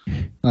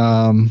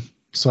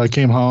 So I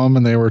came home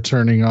and they were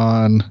turning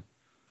on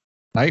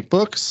Night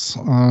Books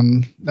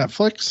on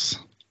Netflix,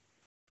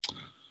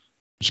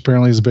 which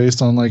apparently is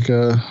based on like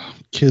a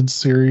kids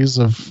series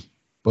of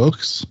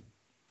books.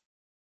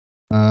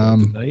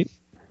 Night.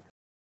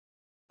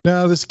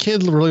 Now, this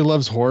kid really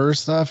loves horror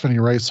stuff, and he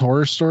writes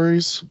horror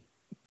stories.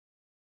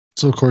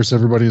 So, of course,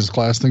 everybody in his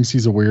class thinks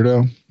he's a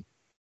weirdo.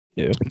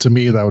 Yeah. To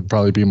me, that would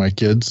probably be my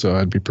kid, so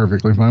I'd be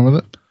perfectly fine with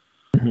it.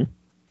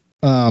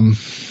 Mm-hmm.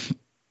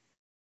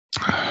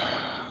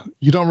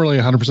 You don't really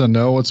 100%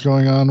 know what's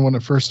going on when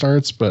it first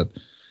starts, but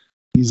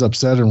he's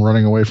upset and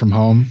running away from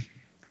home.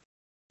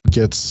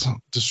 Gets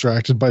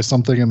distracted by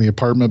something in the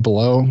apartment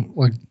below,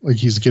 like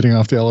he's getting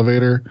off the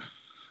elevator.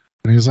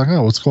 And he's like,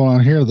 oh, what's going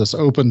on here? This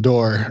open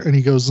door. And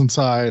he goes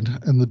inside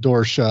and the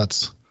door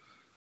shuts.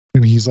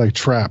 And he's like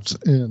trapped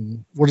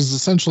in what is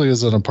essentially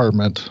is an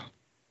apartment.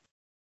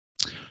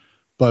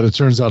 But it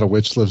turns out a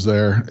witch lives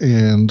there.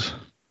 And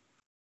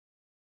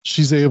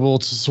she's able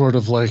to sort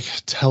of like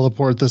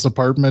teleport this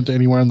apartment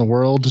anywhere in the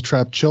world to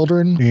trap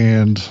children.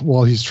 And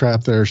while he's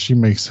trapped there, she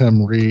makes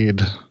him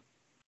read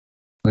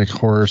like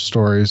horror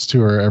stories to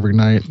her every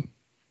night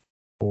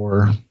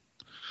for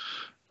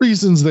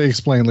reasons they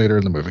explain later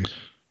in the movie.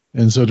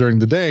 And so during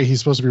the day, he's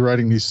supposed to be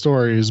writing these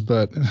stories,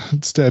 but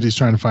instead he's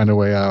trying to find a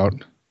way out.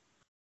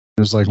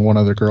 There's like one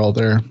other girl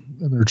there,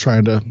 and they're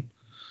trying to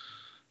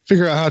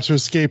figure out how to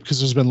escape because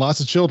there's been lots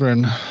of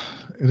children.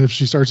 And if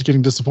she starts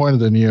getting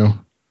disappointed in you,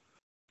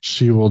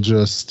 she will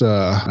just,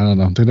 I don't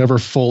know. They never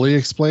fully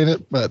explain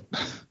it, but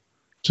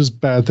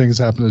just bad things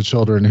happen to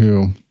children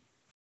who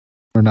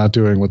are not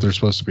doing what they're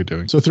supposed to be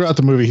doing. So throughout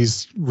the movie,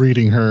 he's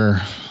reading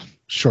her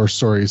short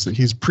stories that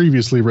he's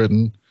previously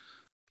written.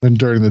 Then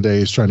during the day,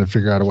 he's trying to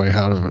figure out a way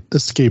how to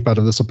escape out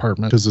of this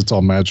apartment because it's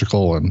all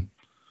magical and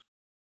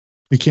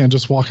he can't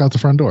just walk out the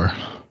front door.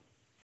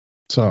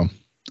 So,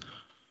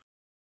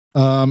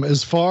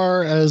 as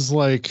far as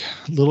like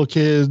little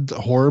kid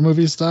horror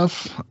movie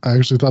stuff, I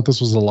actually thought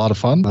this was a lot of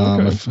fun.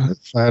 If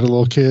I had a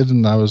little kid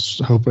and I was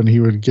hoping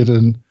he would get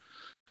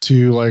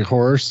into like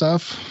horror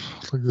stuff,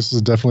 like this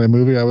is definitely a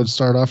movie I would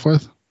start off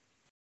with.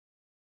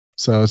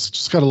 So it's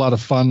just got a lot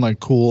of fun,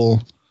 like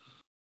cool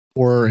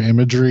horror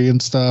imagery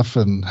and stuff,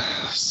 and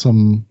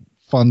some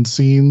fun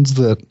scenes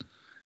that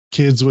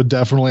kids would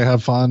definitely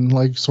have fun,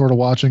 like sort of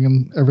watching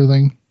and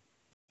everything.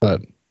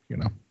 But, you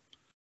know,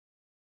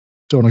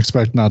 don't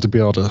expect not to be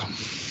able to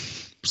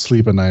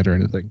sleep at night or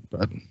anything,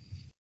 but it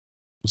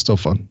was still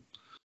fun.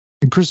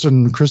 And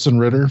Kristen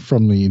Ritter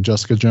from the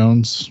Jessica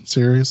Jones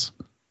series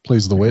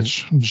plays the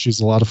witch. She's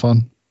a lot of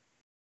fun.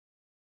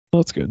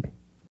 Well, that's good.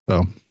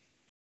 So,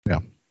 yeah.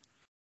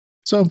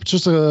 So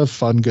just a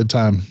fun, good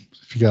time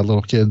if you got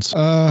little kids.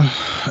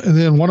 And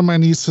then one of my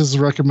nieces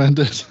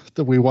recommended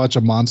that we watch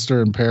A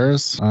Monster in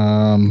Paris.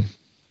 I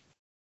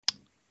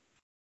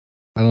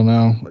don't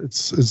know.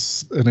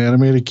 It's an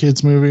animated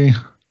kids movie.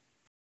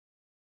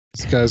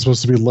 This guy's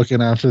supposed to be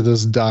looking after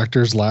this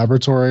doctor's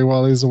laboratory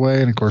while he's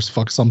away, and of course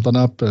fucks something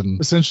up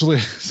and essentially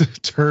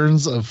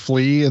turns a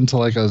flea into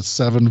like a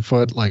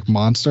 7-foot like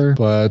monster.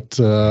 But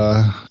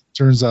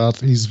turns out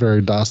he's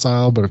very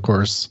docile, but of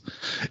course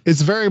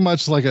it's very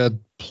much like a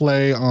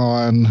play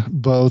on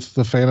both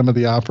the Phantom of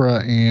the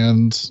Opera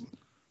and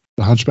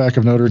the Hunchback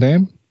of Notre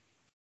Dame.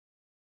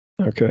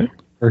 Okay.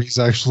 Where he's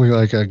actually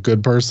like a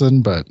good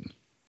person, but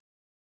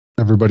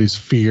everybody's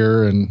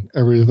fear and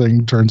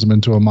everything turns him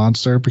into a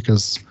monster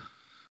because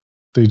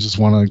they just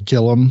want to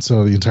kill him.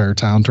 So the entire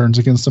town turns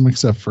against him,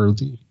 except for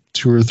the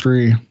 2 or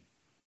 3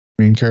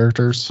 main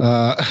characters.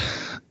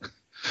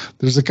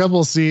 There's a couple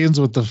of scenes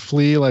with the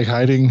flea like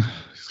hiding.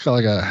 He's got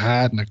like a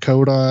hat and a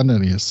coat on,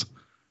 and he's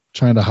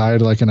trying to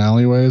hide like in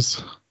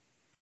alleyways.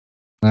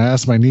 And I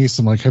asked my niece,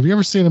 I'm like, have you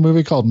ever seen a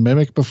movie called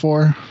Mimic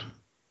before?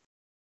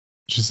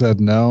 She said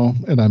no,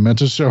 and I meant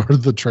to show her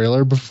the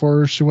trailer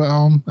before she went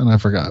home, and I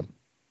forgot.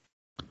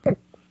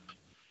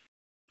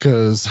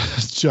 Because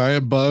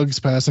giant bugs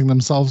passing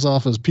themselves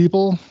off as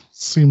people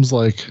seems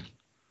like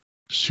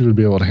she would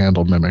be able to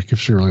handle Mimic if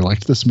she really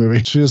liked this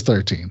movie. She is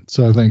 13,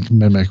 so I think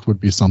Mimic would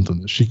be something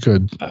that she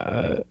could.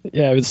 Yeah,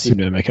 I haven't seen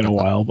Mimic in a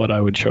while, but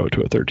I would show it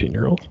to a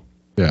 13-year-old.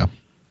 Yeah.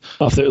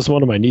 If it was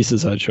one of my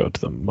nieces, I'd show it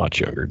to them much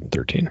younger than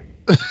 13.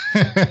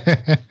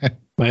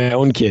 My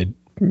own kid,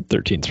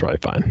 13 is probably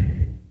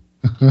fine.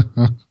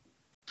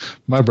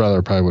 My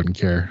brother probably wouldn't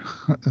care.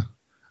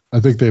 I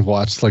think they've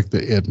watched like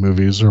the It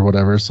movies or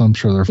whatever, so I'm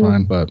sure they're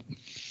fine. But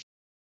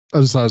I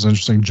just thought it was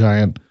interesting.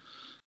 Giant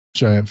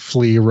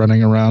flea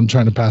running around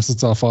trying to pass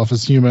itself off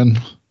as human.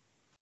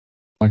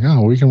 Like,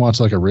 oh, we can watch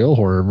like a real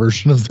horror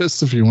version of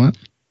this if you want.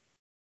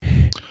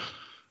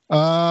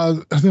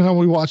 Then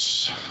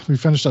we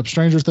finished up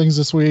Stranger Things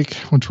this week,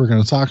 which we're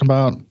going to talk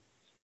about.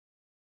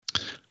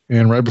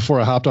 And right before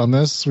I hopped on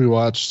this, we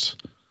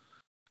watched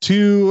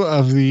 2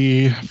 of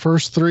the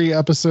first 3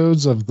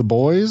 episodes of The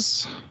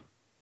Boys.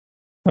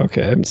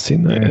 Okay, I haven't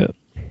seen that yet.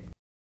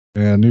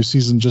 Yeah, new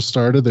season just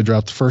started. They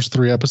dropped the first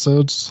 3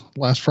 episodes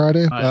last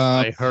Friday.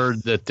 I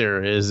heard that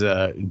there is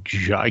a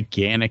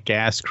gigantic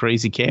ass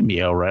crazy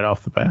cameo right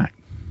off the bat.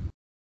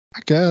 I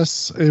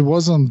guess it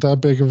wasn't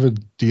that big of a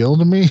deal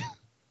to me.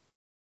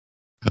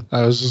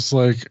 I was just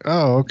like,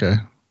 oh, okay.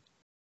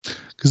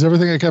 Because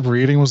everything I kept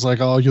reading was like,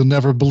 oh, you'll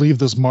never believe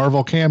this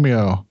Marvel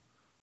cameo.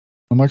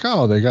 I'm like,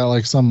 oh, they got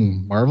like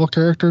some Marvel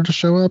character to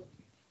show up?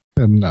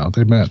 And no,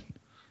 they meant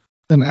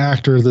an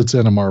actor that's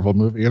in a Marvel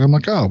movie. And I'm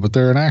like, oh, but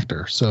they're an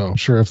actor. So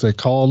sure, if they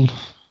called,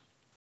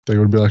 they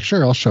would be like,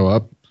 sure, I'll show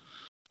up.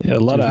 Yeah, a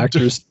lot of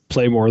actors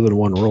play more than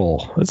one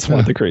role. That's one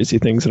of the crazy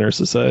things in our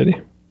society.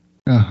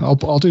 Yeah,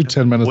 I'll do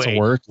 10 minutes of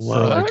work for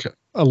like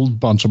a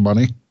bunch of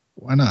money.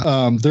 Why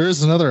not? There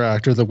is another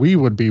actor that we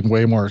would be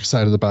way more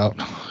excited about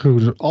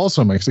who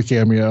also makes a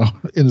cameo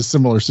in a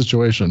similar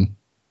situation,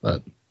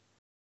 but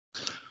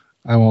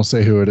I won't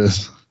say who it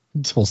is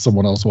until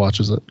someone else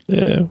watches it.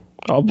 Yeah,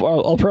 I'll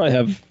probably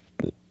have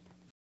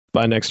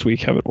by next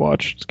week have it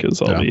watched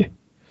because I'll be.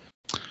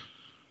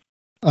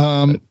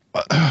 Well,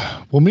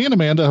 me and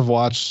Amanda have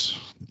watched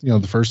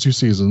the first 2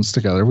 seasons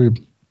together. We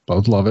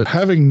both love it.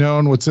 Having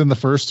known what's in the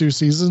first 2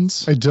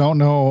 seasons, I don't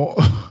know.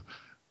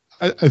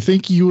 I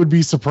think you would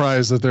be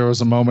surprised that there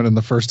was a moment in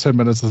the first 10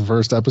 minutes of the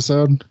first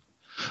episode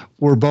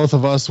where both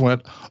of us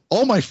went,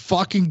 oh my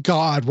fucking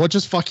God, what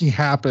just fucking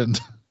happened?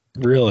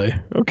 Really?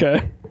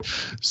 Okay.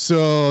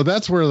 So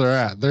that's where they're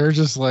at. They're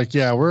just like,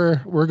 yeah,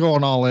 we're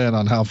going all in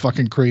on how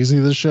fucking crazy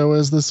the show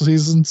is this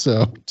season.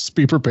 So just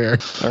be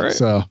prepared. All right.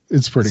 So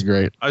it's pretty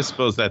great. I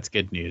suppose that's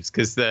good news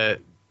because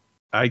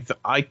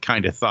I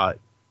kind of thought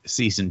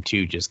season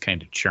 2 just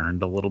kind of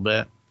churned a little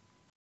bit.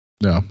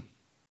 Yeah.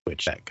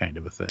 Which that kind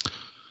of a thing.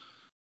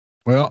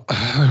 Well,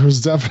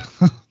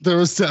 there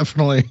was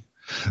definitely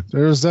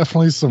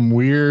some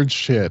weird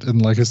shit.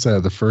 And like I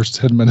said, the first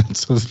 10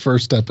 minutes of the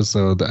first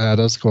episode that had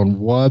us going,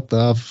 what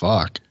the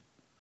fuck?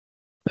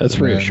 That's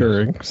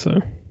reassuring.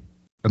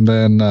 And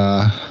then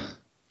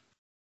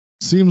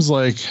seems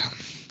like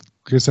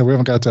I said, we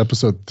haven't got to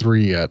episode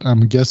 3 yet.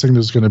 I'm guessing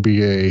there's going to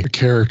be a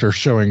character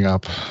showing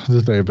up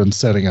that they've been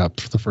setting up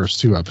for the first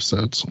 2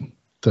 episodes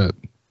that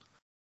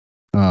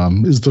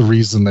is the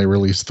reason they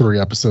released 3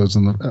 episodes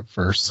at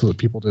first, so that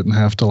people didn't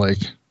have to like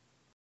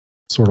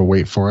sort of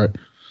wait for it.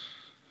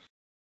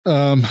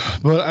 But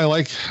I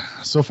like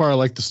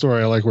the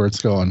story. I like where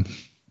it's going.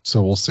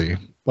 So we'll see.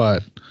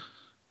 But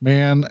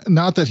man,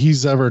 not that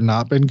he's ever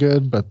not been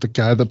good, but the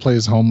guy that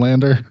plays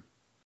Homelander,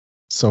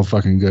 so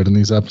fucking good in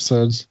these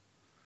episodes.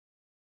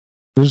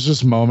 There's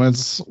just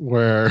moments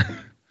where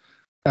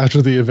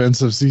after the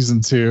events of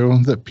season 2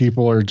 that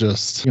people are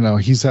just,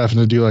 he's having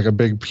to do like a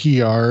big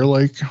PR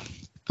like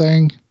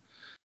thing,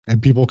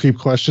 and people keep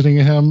questioning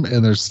him,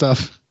 and there's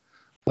stuff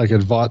like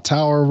at Vought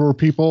Tower where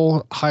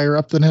people higher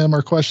up than him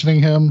are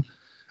questioning him,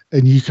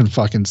 and you can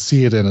fucking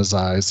see it in his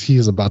eyes. He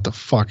is about to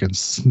fucking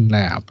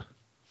snap.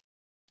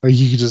 Like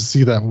you can just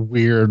see that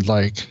weird,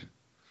 like,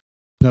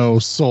 no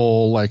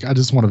soul, like I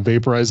just want to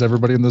vaporize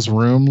everybody in this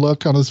room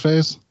look on his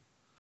face.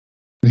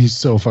 And he's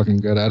so fucking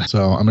good at it.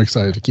 So I'm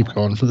excited to keep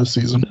going for this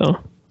season. Oh,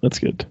 that's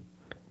good.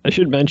 I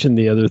should mention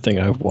the other thing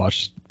I've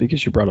watched,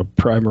 because you brought up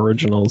Prime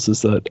Originals,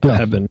 is that I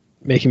have been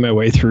making my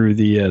way through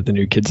the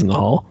new Kids in the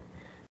Hall.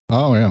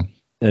 Oh yeah,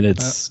 and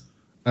it's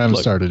I haven't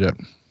started yet.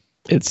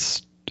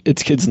 It's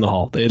Kids in the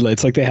Hall.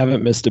 It's like they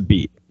haven't missed a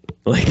beat.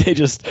 Like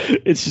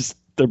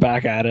they're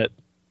back at it.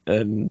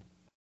 And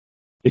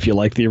if you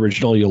like the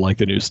original, you'll like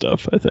the new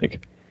stuff, I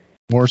think.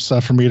 More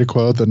stuff for me to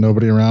quote that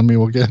nobody around me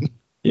will get.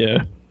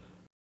 Yeah.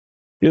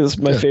 Yes,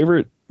 my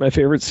favorite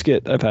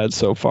skit I've had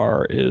so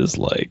far is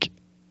like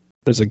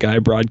there's a guy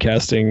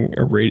broadcasting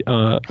a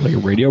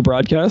radio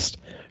broadcast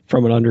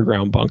from an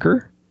underground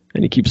bunker,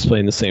 and he keeps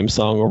playing the same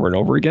song over and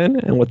over again.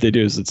 And what they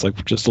do is it's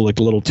like just like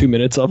little 2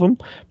 minutes of them,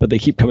 but they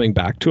keep coming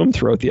back to him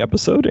throughout the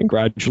episode. And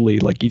gradually,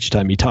 like each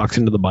time he talks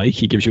into the mic,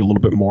 he gives you a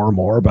little bit more and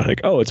more about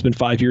like, oh, it's been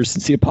 5 years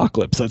since the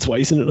apocalypse. That's why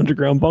he's in an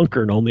underground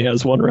bunker and only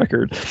has 1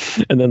 record.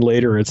 And then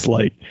later it's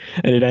like,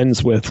 and it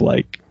ends with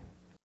like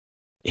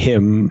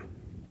him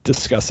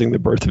discussing the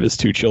birth of his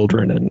 2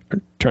 children and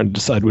trying to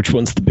decide which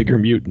one's the bigger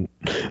mutant.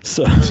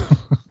 So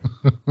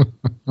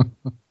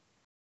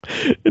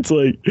it's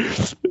like,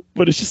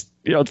 but it's just,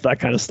 it's that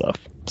kind of stuff.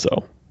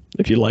 So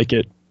if you like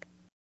it,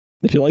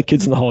 if you like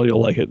Kids in the Hall,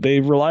 you'll like it.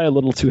 They rely a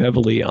little too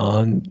heavily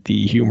on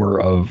the humor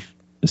of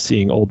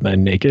seeing old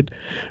men naked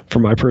for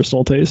my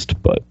personal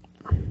taste, but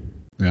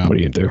what are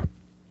you going to do?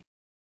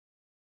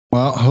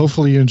 Well,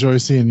 hopefully you enjoy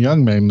seeing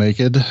young men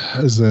naked,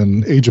 as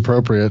in age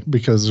appropriate,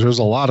 because there's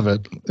a lot of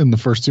it in the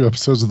first 2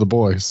 episodes of The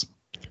Boys.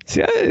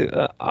 See,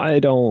 I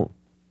don't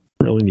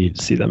really need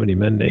to see that many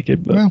men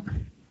naked, but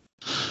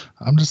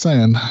I'm just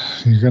saying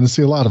you're going to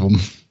see a lot of them.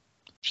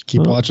 If you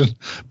keep watching,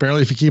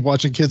 apparently, if you keep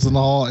watching Kids in the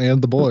Hall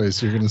and The Boys,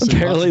 you're going to see.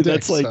 Apparently,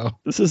 that's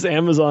this is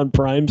Amazon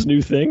Prime's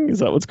new thing. Is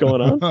that what's going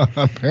on?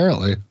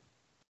 Apparently.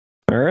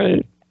 All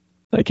right,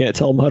 I can't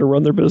tell them how to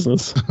run their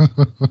business.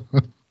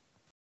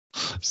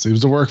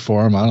 Seems to work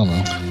for him. I don't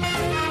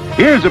know.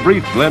 Here's a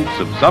brief glimpse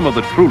of some of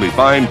the truly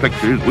fine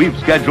pictures we've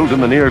scheduled in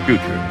the near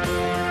future.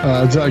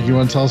 Doug, you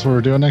want to tell us what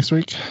we're doing next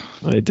week?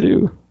 I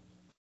do.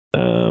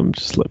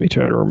 Just let me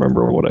try to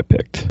remember what I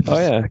picked. Oh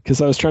yeah,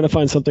 because I was trying to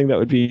find something that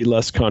would be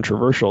less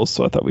controversial,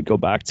 so I thought we'd go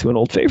back to an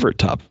old favorite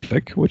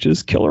topic, which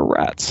is killer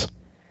rats.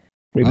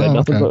 We've had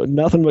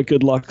nothing but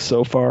good luck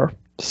so far,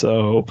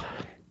 so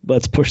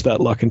let's push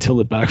that luck until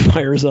it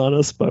backfires on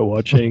us by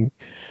watching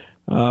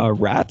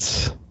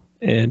Rats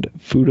and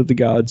Food of the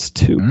Gods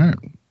 2. Right.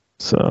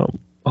 So,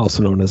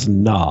 also known as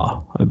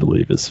Nah, I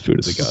believe, is Food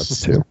of the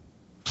Gods 2.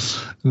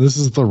 This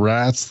is the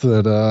Rats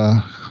that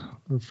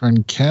our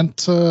friend Kent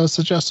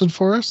suggested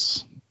for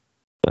us?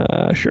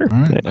 Sure.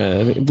 Right.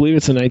 I believe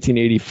it's a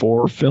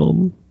 1984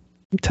 film,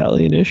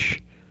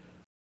 Italian-ish.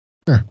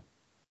 Sure.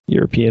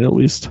 European, at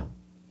least.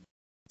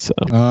 So.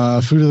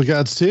 Food of the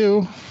Gods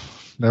 2.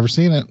 Never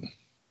seen it.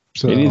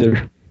 So me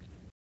neither.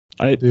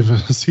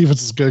 See if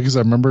it's as good because I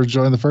remember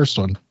enjoying the first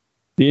one.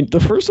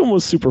 The first one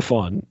was super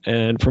fun,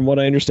 and from what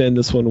I understand,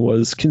 this one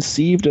was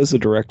conceived as a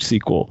direct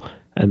sequel,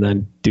 and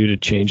then due to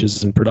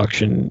changes in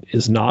production,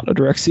 is not a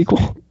direct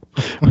sequel,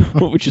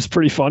 which is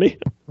pretty funny.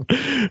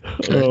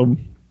 Okay.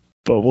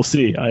 But we'll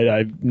see. I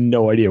have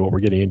no idea what we're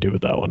getting into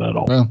with that one at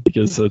all,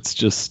 because it's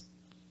just,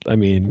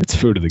 it's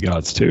Food of the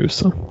Gods too.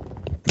 So,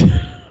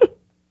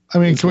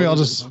 can we all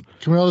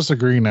just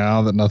agree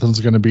now that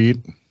nothing's going to beat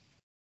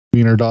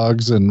wiener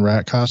dogs and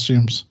rat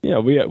costumes? Yeah,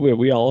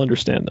 we all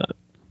understand that.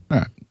 All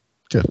right.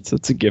 Good.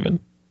 It's a given.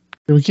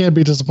 We can't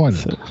be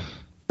disappointed.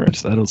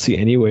 So, I don't see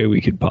any way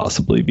we could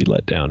possibly be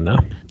let down now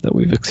that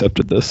we've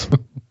accepted this.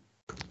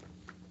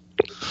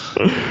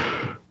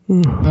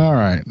 All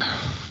right.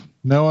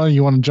 Noah,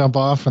 you want to jump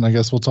off, and I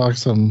guess we'll talk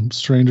some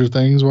Stranger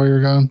Things while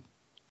you're gone?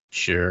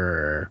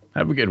 Sure.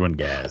 Have a good one,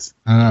 guys.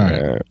 All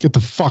right. Get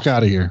the fuck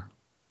out of here.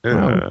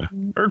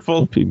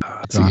 Hurtful.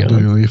 God, do you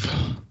leave?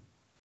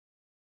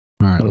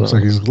 All right.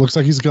 Looks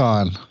like he's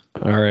gone.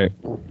 All right.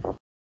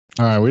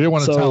 We didn't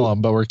want to tell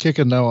him, but we're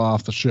kicking Noah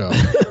off the show.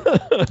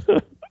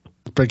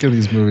 Picking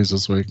these movies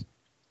this week.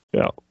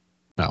 Yeah.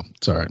 No,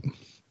 it's all right.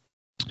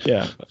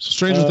 Yeah. So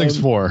Stranger Things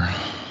 4.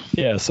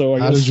 Yeah. So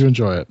how did you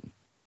enjoy it?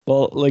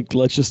 Well,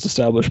 let's just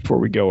establish before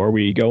we go. Are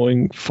we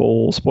going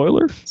full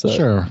spoiler?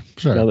 Sure.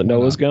 Now that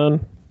Noah's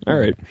gone? All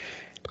right.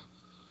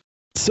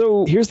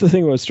 So here's the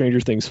thing about Stranger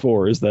Things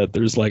 4 is that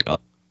there's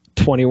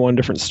 21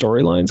 different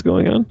storylines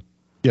going on.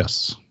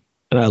 Yes.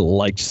 And I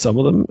liked some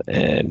of them,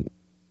 and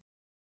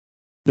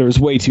there was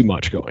way too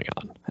much going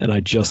on. And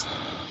I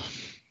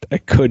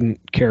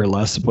couldn't care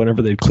less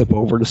whenever they'd clip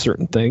over to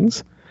certain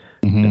things.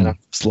 Mm-hmm. And I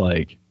was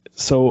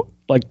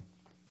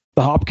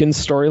the Hopkins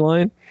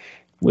storyline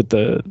with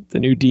the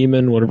new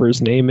demon, whatever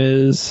his name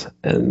is,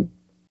 and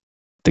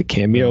the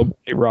cameo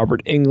by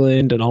Robert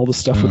Englund and all the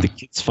stuff with the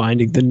kids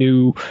finding the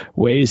new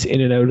ways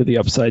in and out of the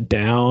Upside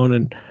Down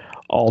and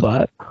all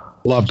that.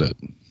 Loved it.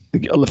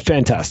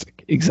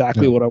 Fantastic.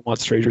 Exactly what I want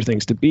Stranger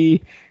Things to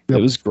be. Yep.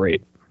 It was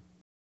great.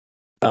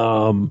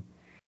 The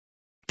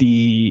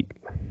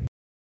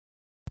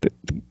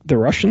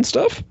Russian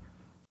stuff,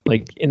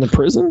 in the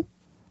prison,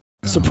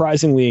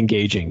 surprisingly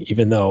engaging,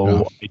 even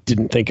though I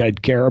didn't think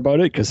I'd care about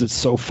it because it's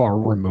so far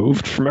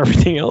removed from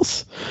everything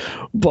else.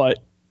 But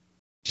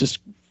just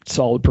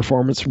solid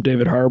performance from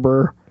David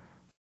Harbour.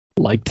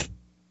 Liked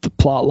the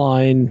plot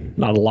line.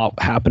 Not a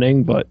lot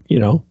happening, but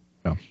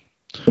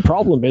The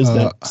problem is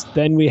that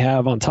then we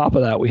have, on top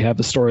of that, we have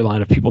the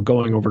storyline of people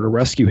going over to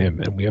rescue him,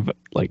 and we have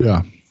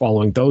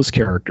following those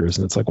characters,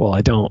 and it's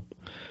I don't.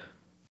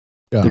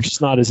 Yeah. They're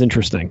just not as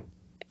interesting.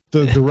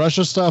 The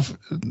Russia stuff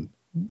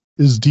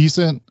is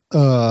decent.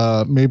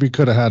 Maybe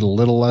could have had a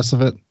little less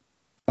of it.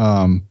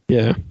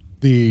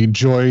 The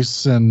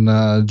Joyce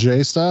and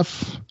Jay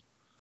stuff.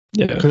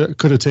 Yeah.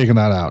 Could have taken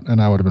that out, and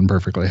I would have been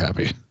perfectly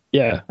happy.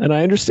 Yeah, and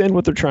I understand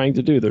what they're trying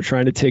to do. They're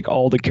trying to take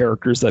all the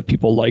characters that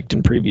people liked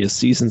in previous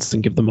seasons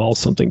and give them all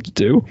something to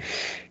do.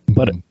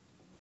 But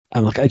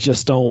I'm I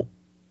just don't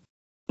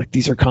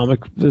these are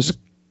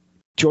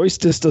Joyce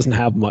just doesn't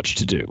have much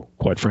to do,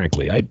 quite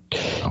frankly.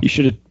 You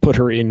should have put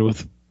her in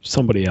with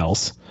somebody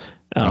else.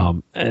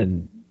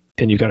 And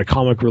you've got a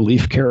comic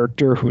relief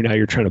character who now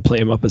you're trying to play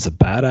him up as a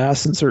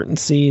badass in certain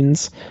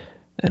scenes.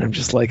 And I'm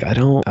just I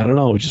don't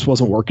know. It just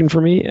wasn't working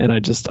for me. And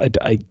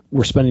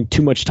we're spending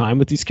too much time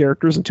with these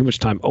characters and too much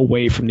time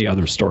away from the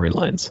other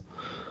storylines.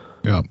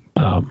 Yeah.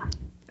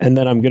 And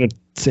then I'm going to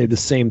say the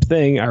same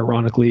thing,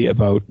 ironically,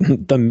 about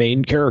the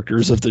main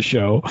characters of the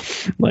show,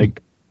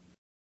 like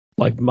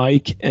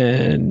Mike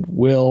and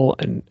Will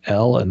and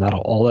Elle and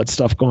all that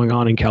stuff going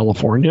on in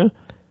California.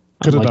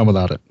 Could have done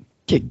without it.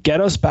 Get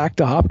us back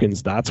to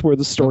Hopkins. That's where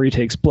the story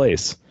takes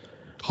place.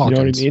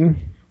 Hawkins. You know what I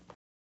mean?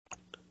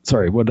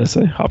 Sorry, what did I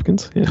say?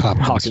 Hopkins? Yeah.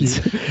 Hopkins.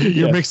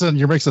 You're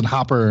mixing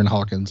Hopper and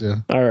Hawkins,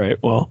 yeah. All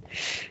right, well,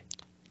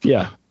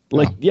 yeah.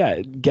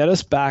 Get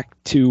us back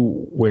to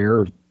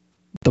where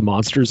the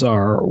monsters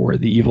are, where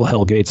the evil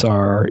Hellgates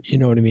are. You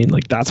know what I mean?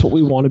 That's what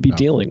we want to be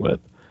dealing with.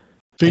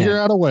 Figure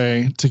out a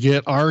way to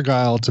get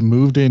Argyle to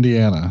move to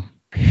Indiana,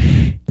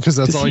 because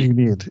that's all you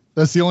need.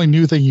 That's the only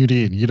new thing you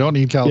need. You don't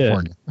need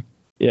California.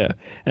 Yeah.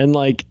 And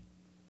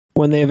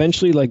when they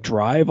eventually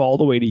drive all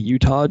the way to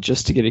Utah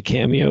just to get a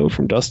cameo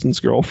from Dustin's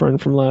girlfriend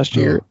from last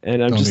year,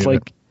 and I'm just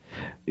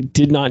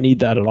did not need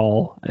that at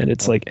all. And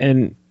it's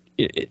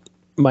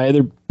my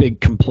other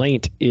big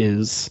complaint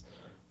is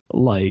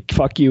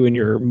fuck you and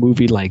your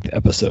movie length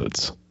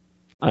episodes.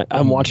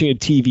 I'm watching a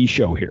TV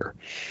show here,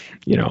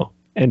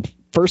 and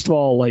first of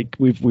all,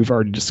 we've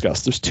already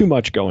discussed, there's too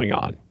much going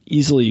on.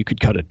 Easily you could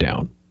cut it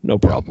down, no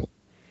problem.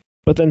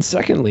 But then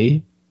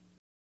secondly,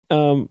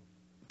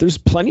 there's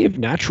plenty of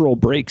natural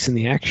breaks in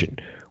the action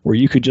where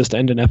you could just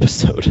end an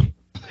episode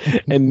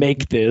and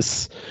make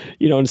this,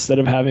 instead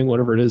of having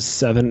whatever it is,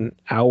 7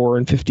 hour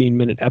and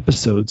 15-minute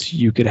episodes,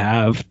 you could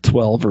have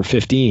 12 or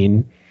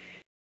 15,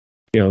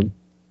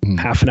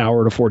 half an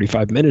hour to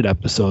 45-minute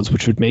episodes,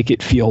 which would make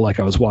it feel like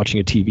I was watching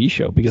a TV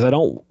show, because I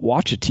don't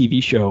watch a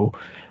TV show.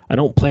 I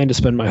don't plan to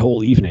spend my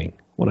whole evening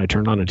when I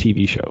turn on a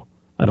TV show.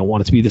 I don't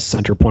want it to be the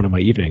center point of my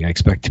evening. I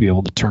expect to be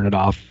able to turn it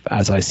off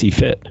as I see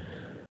fit.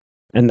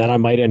 And then I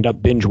might end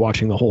up binge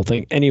watching the whole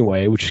thing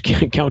anyway, which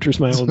counters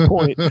my own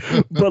point.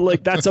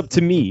 But that's up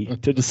to me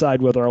to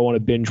decide whether I want to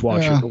binge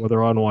watch it or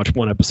whether I want to watch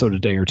 1 episode a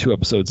day or 2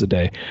 episodes a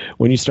day.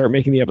 When you start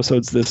making the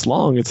episodes this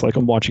long, it's like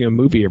I'm watching a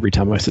movie every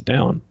time I sit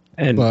down.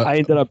 And I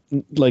ended up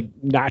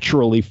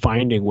naturally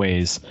finding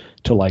ways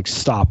to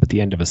stop at the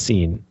end of a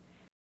scene.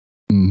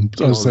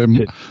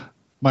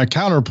 My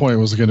counterpoint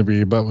was going to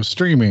be, but with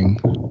streaming,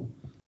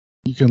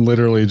 You can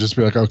literally just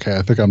be like, okay,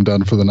 I think I'm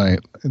done for the night,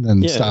 and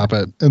then stop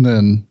it, and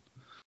then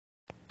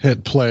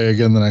hit play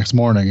again the next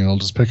morning, and it'll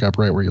just pick up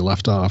right where you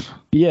left off.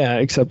 Yeah,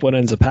 except what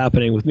ends up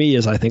happening with me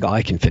is I think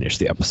I can finish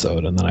the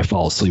episode, and then I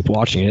fall asleep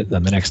watching it.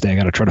 Then the next day I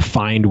got to try to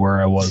find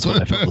where I was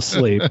when I fell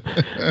asleep.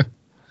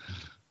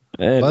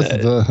 And,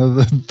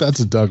 that's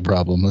a Doug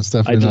problem. That's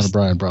definitely not a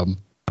Brian problem.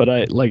 But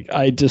I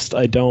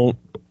don't.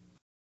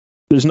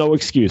 There's no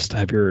excuse to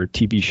have your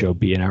TV show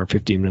be an hour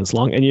 15 minutes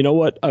long. And you know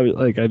what?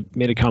 I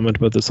made a comment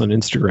about this on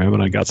Instagram,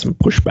 and I got some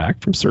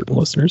pushback from certain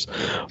listeners.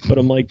 But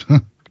I'm like,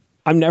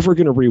 I'm never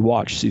going to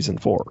rewatch season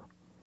 4.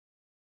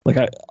 Like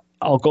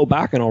I'll go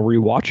back and I'll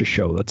rewatch a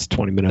show that's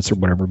 20 minutes or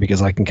whatever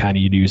because I can kind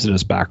of use it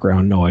as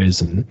background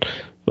noise.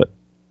 But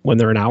when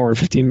they're an hour and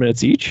 15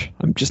 minutes each,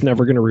 I'm just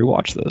never going to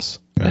rewatch this.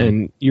 Yeah.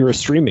 And you're a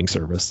streaming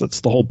service.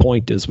 That's the whole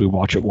point. Is we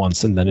watch it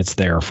once and then it's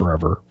there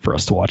forever for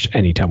us to watch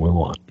anytime we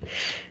want.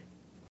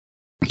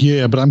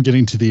 Yeah, but I'm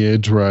getting to the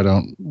age where I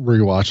don't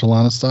rewatch a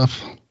lot of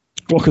stuff.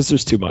 Well, because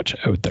there's too much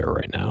out there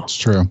right now. It's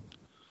true.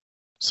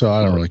 So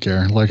I don't really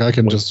care. Like I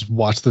can just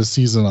watch this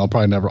season.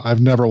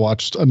 I've never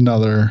watched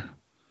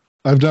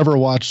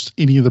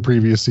any of the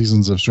previous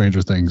seasons of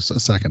Stranger Things a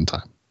second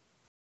time.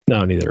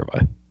 No, neither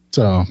have I.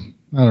 So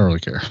I don't really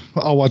care.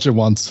 I'll watch it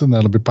once, and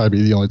that'll probably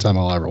be the only time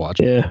I'll ever watch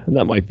it. Yeah, and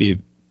that might be,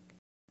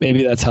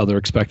 maybe that's how they're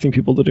expecting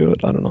people to do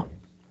it. I don't know.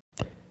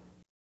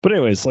 But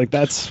anyways, like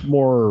that's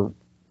more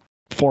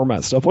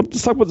format stuff.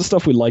 Let's talk about the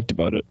stuff we liked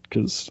about it,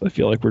 because I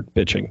feel like we're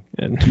bitching.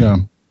 And yeah,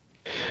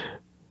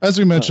 as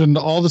we mentioned,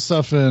 all the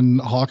stuff in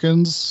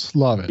Hawkins,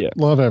 love it. Yeah.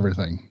 Love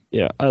everything.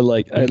 Yeah, I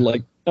like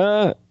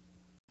a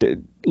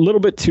little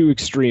bit too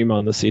extreme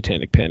on the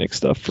Satanic Panic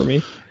stuff for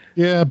me.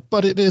 Yeah,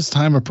 but it is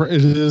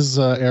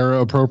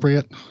era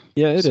appropriate.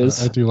 Yeah, it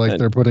is. I do like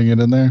they're putting it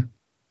in there.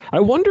 I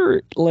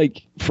wonder,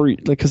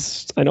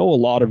 because I know a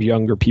lot of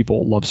younger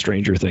people love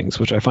Stranger Things,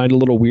 which I find a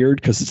little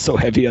weird because it's so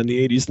heavy on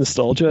the 80s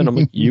nostalgia, and I'm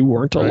like, you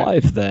weren't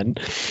alive then.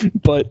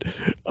 But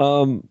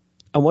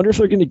I wonder if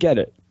they're going to get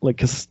it,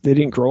 because they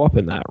didn't grow up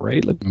in that,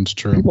 right? Like, that's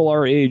true. People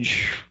our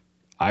age,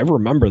 I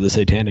remember the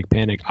Satanic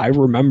Panic. I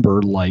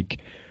remember,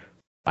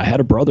 I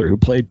had a brother who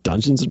played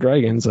Dungeons and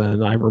Dragons,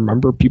 and I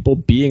remember people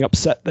being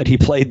upset that he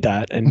played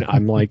that. And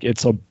I'm like,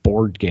 it's a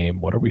board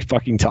game. What are we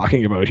fucking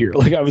talking about here?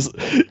 I was,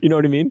 you know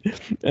what I mean?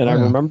 And I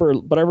remember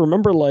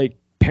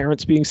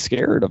parents being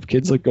scared of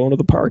kids going to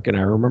the park. And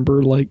I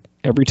remember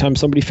every time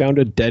somebody found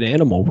a dead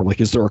animal, we're like,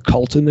 is there a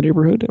cult in the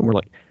neighborhood? And we're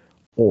like,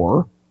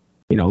 or,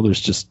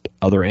 there's just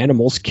other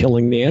animals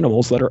killing the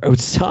animals that are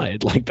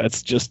outside.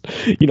 That's just,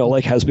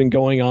 has been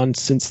going on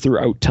since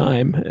throughout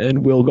time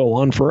and will go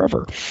on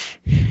forever.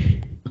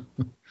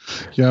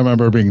 Yeah, I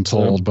remember being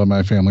told by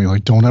my family,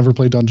 don't ever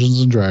play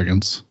Dungeons and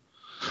Dragons.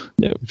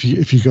 Yeah.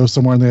 If you go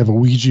somewhere and they have a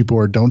Ouija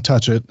board, don't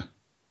touch it.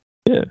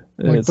 Yeah.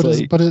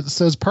 But it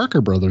says Parker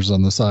Brothers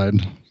on the side.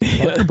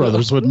 Parker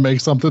Brothers wouldn't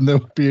make something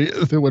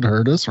that would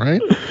hurt us,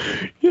 right?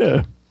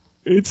 Yeah.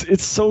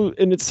 It's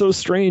so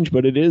strange,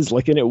 but it is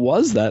and it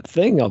was that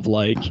thing of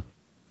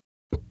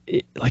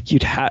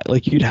you'd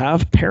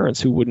have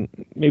parents who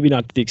wouldn't, maybe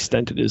not to the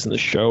extent it is in the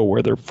show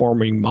where they're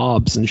forming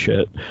mobs and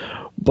shit,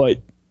 but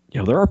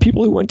there are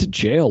people who went to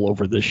jail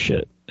over this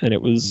shit, and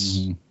it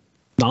was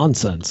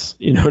nonsense.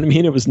 You know what I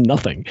mean? It was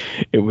nothing.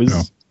 It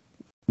was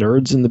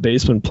nerds in the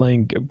basement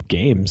playing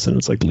games, and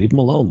it's leave them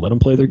alone, let them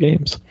play their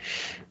games.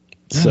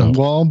 Yeah,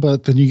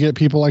 but then you get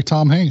people like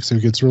Tom Hanks who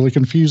gets really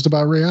confused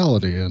about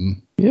reality, and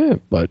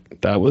but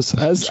that was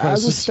as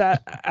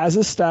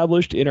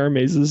established in our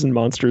Mazes and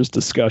Monsters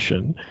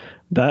discussion.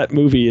 That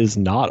movie is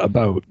not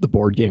about the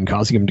board game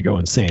causing him to go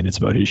insane. It's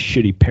about his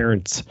shitty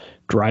parents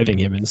driving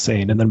him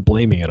insane and then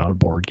blaming it on a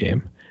board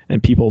game.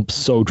 And people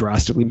so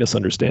drastically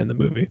misunderstand the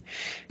movie.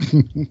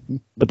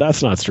 But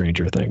that's not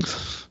Stranger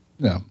Things.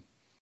 Yeah.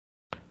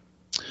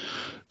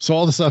 So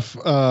all the stuff,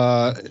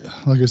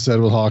 like I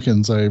said, with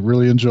Hawkins, I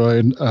really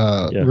enjoyed.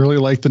 Really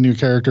liked the new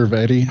character of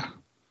Eddie.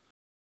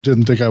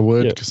 Didn't think I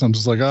would, because I'm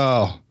just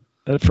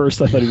At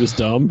first I thought he was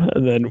dumb,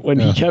 and then when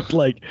he kept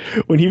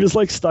when he was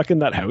stuck in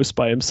that house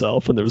by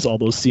himself, and there was all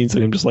those scenes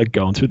of him just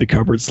going through the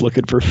cupboards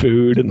looking for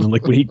food, and then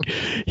when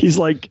he's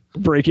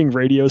breaking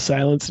radio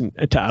silence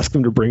and to ask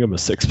them to bring him a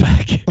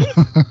 6-pack.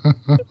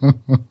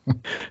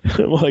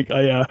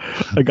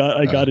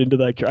 I got into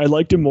that. I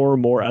liked him more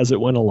and more as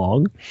it went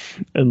along,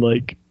 and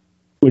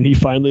when he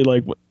finally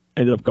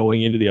ended up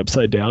going into the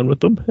Upside Down with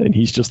them, and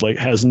he's just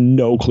has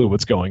no clue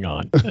what's going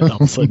on, and all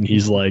of a sudden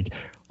he's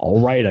all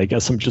right, I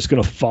guess I'm just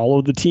going to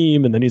follow the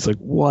team. And then he's like,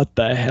 what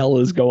the hell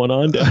is going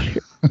on down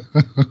here?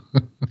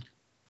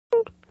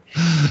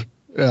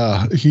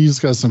 Yeah, he's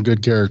got some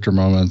good character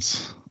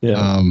moments.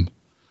 Yeah.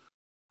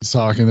 He's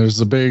talking.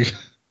 There's a big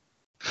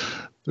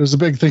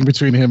thing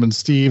between him and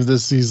Steve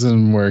this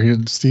season where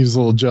Steve's a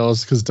little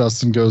jealous because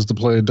Dustin goes to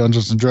play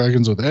Dungeons and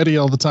Dragons with Eddie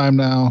all the time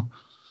now.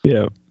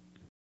 Yeah.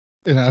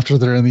 And after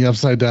they're in the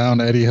Upside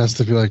Down, Eddie has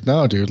to be like,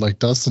 no, dude,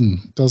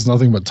 Dustin does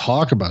nothing but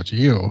talk about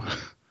you.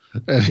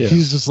 And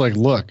he's just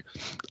look,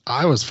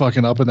 I was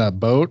fucking up in that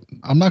boat.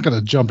 I'm not going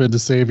to jump in to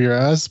save your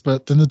ass.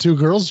 But then the two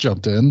girls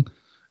jumped in,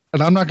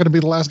 and I'm not going to be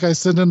the last guy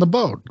sitting in the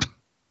boat.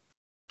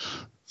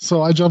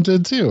 So I jumped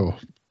in too.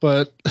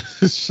 But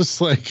it's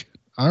just like,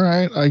 all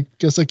right, I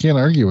guess I can't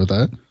argue with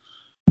that.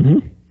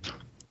 Mm-hmm.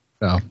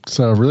 Yeah.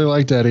 So I really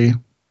liked Eddie.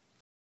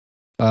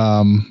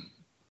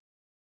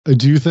 I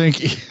do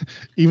think,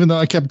 even though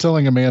I kept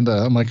telling Amanda,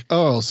 I'm like,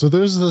 oh, so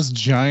there's this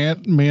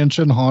giant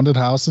mansion haunted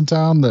house in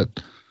town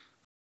that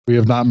we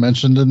have not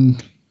mentioned in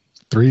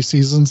 3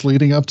 seasons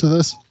leading up to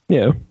this.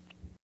 Yeah.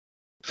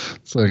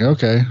 It's like,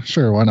 okay,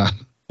 sure, why not?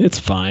 It's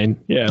fine.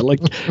 Yeah, like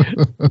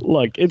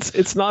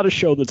it's not a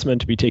show that's meant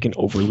to be taken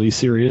overly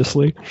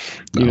seriously,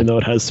 even though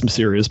it has some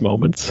serious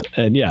moments.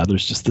 And yeah,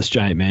 there's just this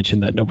giant mansion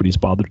that nobody's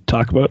bothered to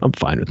talk about. I'm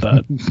fine with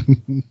that.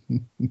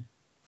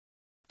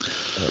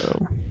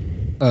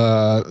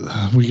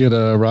 We get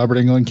a Robert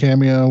Englund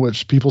cameo,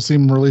 which people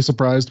seem really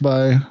surprised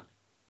by.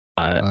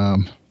 I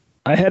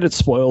had it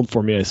spoiled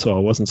for me, so I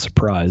wasn't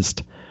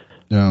surprised.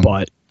 Yeah.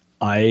 But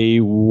I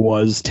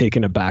was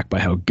taken aback by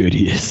how good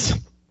he is.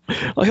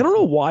 Like, I don't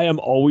know why I'm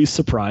always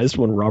surprised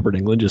when Robert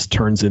Englund just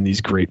turns in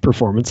these great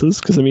performances,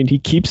 because I mean, he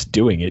keeps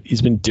doing it.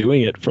 He's been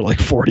doing it for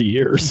like 40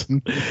 years.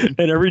 And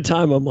every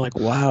time I'm like,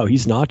 wow,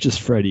 he's not just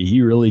Freddy.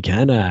 He really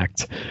can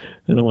act.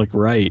 And I'm like,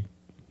 right.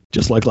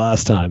 Just like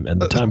last time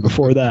and the time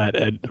before that.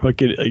 And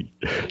fucking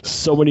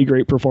so many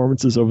great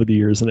performances over the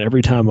years. And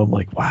every time I'm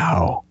like,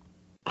 wow.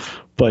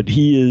 But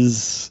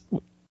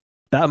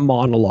that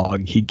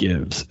monologue he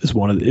gives is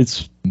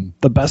it's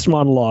the best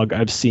monologue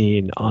I've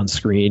seen on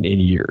screen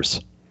in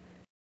years.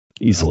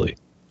 Easily.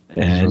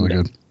 And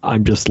really good.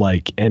 I'm just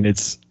like, and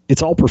it's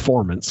all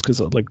performance, because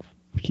like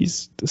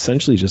he's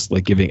essentially just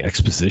like giving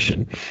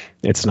exposition.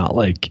 It's not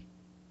like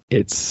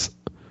it's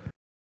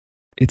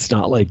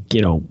not like,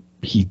 you know,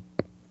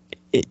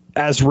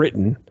 as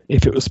written,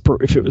 if it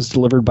was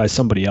delivered by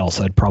somebody else,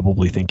 I'd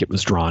probably think it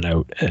was drawn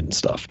out and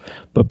stuff.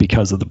 But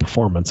because of the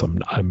performance,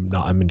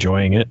 I'm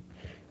enjoying it.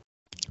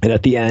 And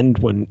at the end,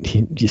 when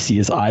you see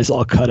his eyes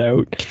all cut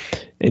out,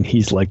 and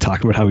he's like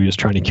talking about how he was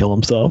trying to kill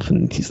himself,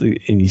 and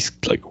he's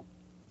like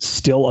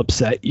still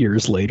upset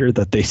years later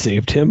that they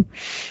saved him.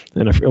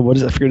 And I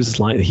forget his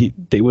line.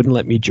 They wouldn't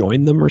let me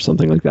join them or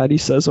something like that. He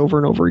says over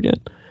and over again.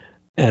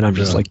 And I'm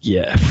just like,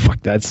 yeah,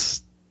 fuck,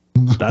 that's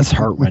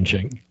heart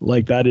wrenching.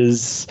 Like that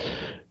is,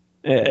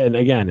 and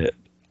again,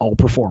 all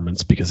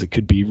performance, because it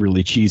could be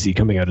really cheesy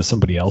coming out of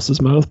somebody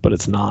else's mouth, but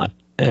it's not.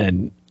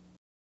 And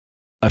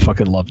I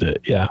fucking loved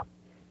it. Yeah.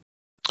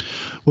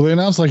 Well, they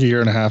announced like a year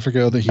and a half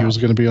ago that he was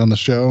going to be on the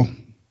show,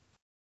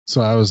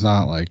 so I was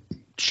not like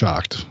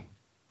shocked.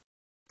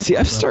 See,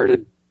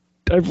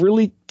 I've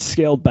really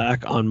scaled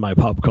back on my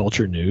pop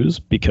culture news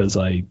because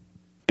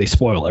they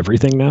spoil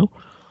everything now.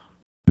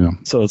 Yeah.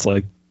 So it's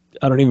like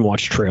I don't even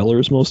watch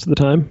trailers most of the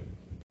time,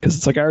 because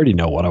it's like I already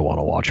know what I want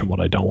to watch and what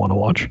I don't want to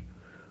watch.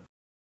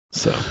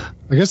 So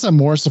I guess I'm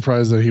more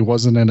surprised that he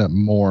wasn't in it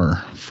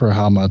more for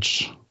how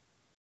much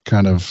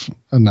kind of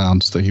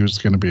announced that he was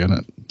going to be in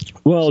it.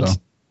 Well, so.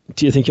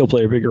 Do you think he'll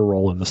play a bigger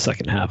role in the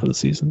second half of the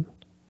season?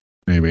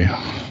 Maybe.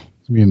 I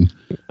mean,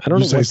 I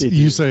don't know.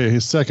 You say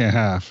his second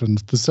half, and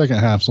the second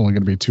half's only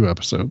going to be 2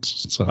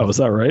 episodes. So. Oh, is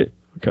that right?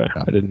 Okay,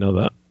 yeah. I didn't know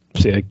that.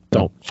 See, I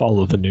don't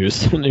follow the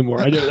news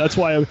anymore. I do. That's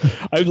why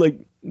I like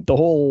the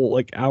whole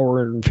like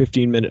hour and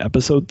 15-minute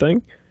episode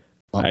thing.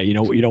 You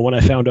know when I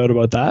found out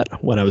about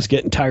that, when I was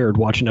getting tired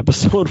watching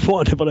episode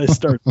 1, but I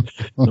start I'm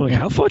like,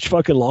 how much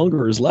fucking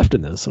longer is left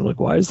in this? I'm like,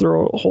 why is there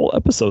a whole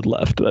episode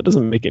left? That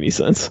doesn't make any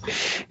sense.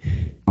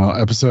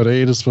 Episode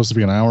 8 is supposed to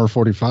be an hour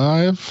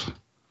 45.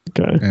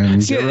 Okay.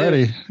 And get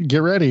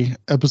ready.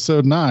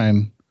 Episode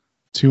 9,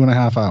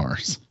 2.5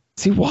 hours.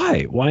 See,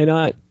 why? Why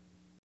not?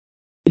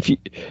 If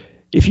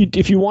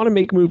you want to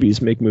make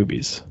movies, make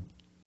movies.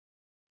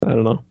 I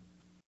don't know.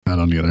 I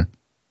don't either.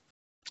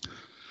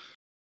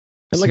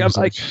 And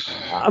like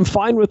I'm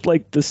fine with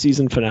like the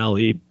season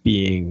finale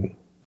being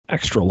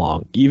extra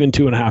long, even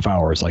 2.5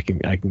 hours. I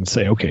can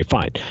say, okay,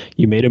 fine,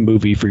 you made a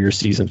movie for your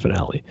season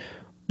finale,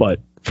 but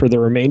for the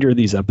remainder of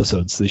these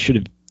episodes, they should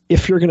have.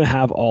 If you're going to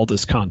have all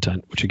this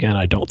content, which again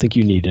I don't think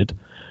you needed,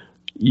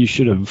 you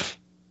should have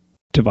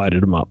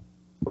divided them up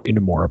into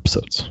more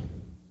episodes.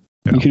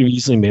 Yeah. You could have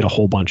easily made a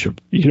whole bunch of.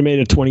 You could have made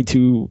a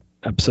 22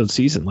 episode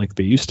season like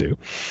they used to,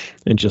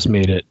 and just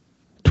made it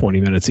 20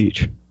 minutes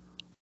each.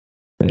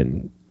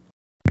 And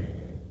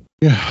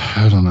yeah,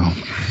 I don't know.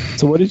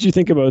 So what did you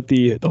think about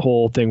the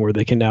whole thing where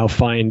they can now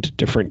find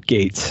different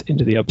gates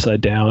into the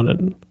Upside Down?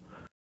 And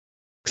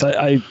cause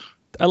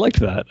I liked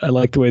that. I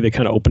liked the way they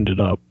kind of opened it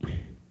up.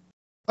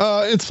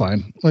 It's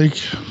fine. Like,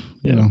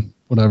 you know,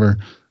 whatever.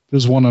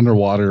 There's one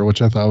underwater,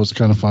 which I thought was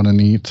kind of fun and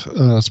neat,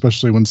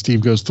 especially when Steve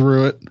goes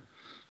through it.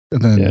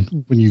 And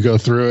then when you go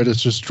through it,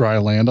 it's just dry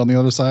land on the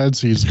other side.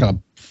 So you just kind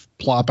of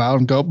plop out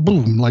and go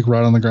boom, like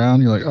right on the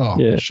ground. You're like,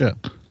 oh, shit.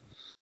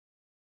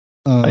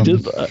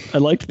 I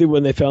liked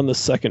when they found the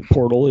second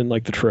portal in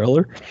like the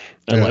trailer.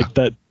 I liked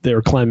that they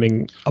were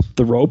climbing up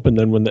the rope, and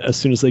then as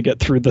soon as they get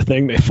through the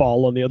thing, they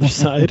fall on the other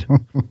side.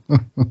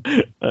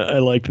 I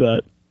liked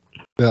that.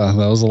 Yeah,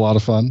 that was a lot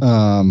of fun.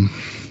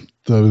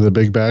 The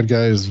big bad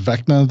guy is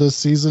Vecna this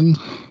season.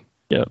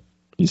 Yeah,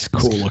 he's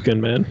cool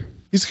looking, man.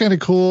 He's kind of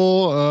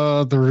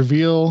cool. The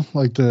reveal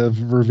at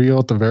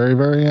the very,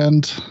 very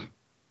end,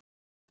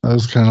 I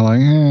was kind of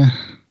like,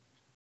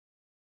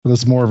 But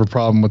it's more of a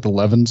problem with the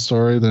Eleven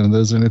story than it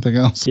is anything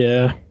else.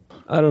 Yeah.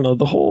 I don't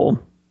know.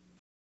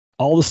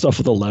 All the stuff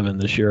with 11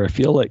 this year,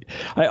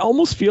 I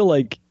almost feel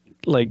like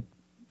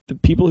the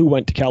people who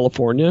went to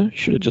California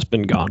should have just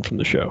been gone from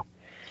the show.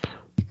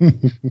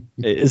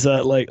 Is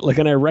that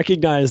and I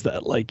recognize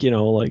that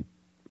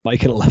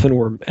Mike and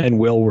 11 and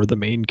Will were the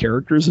main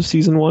characters of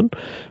season 1,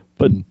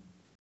 but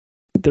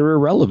they're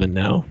irrelevant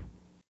now.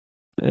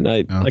 And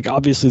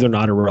obviously they're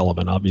not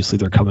irrelevant. Obviously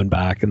they're coming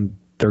back and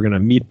they're going to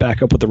meet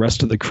back up with the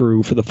rest of the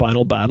crew for the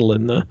final battle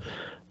in the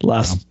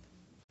last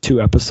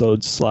 2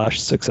 episodes /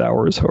 6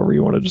 hours, however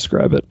you want to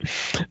describe it.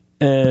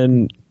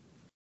 And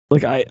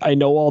I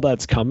know all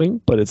that's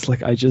coming, but it's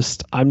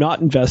I'm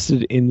not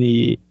invested in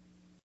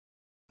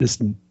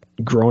this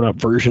grown-up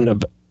version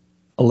of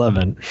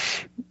 11,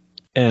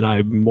 and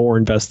I'm more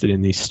invested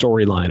in the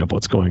storyline of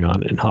what's going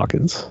on in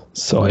Hawkins.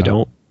 So I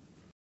don't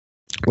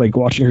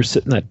watching her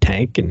sit in that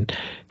tank and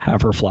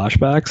have her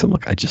flashbacks. I'm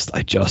I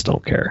just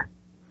don't care.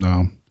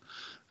 No,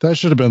 that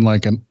should have been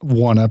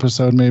one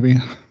episode maybe.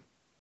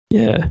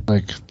 Yeah,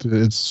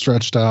 it's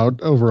stretched out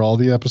over all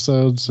the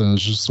episodes, and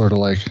it's just sort of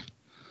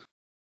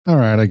all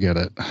right, I get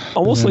it.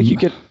 Almost you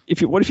get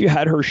what if you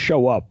had her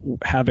show up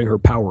having her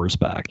powers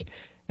back,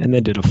 and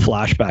then did a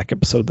flashback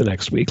episode the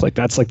next week?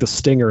 That's the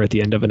stinger at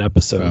the end of an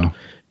episode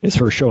is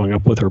her showing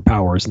up with her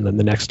powers, and then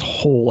the next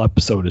whole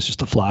episode is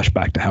just a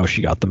flashback to how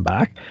she got them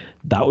back.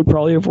 That would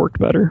probably have worked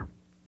better.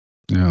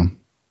 Yeah,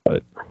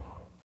 but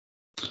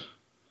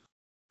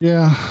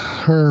yeah,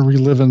 her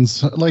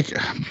reliving's I don't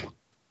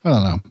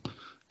know,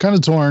 kind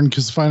of torn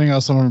because finding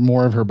out some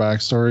more of her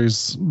backstory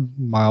is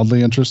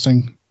mildly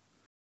interesting.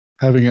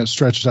 Having it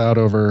stretched out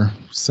over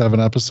 7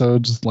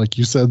 episodes, like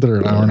you said, that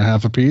are an hour and a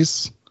half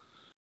apiece,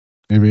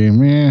 maybe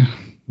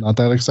not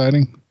that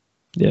exciting.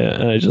 Yeah,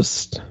 and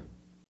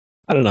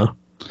I don't know.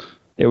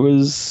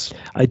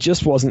 I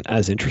just wasn't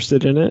as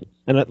interested in it.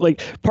 And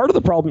part of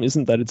the problem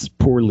isn't that it's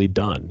poorly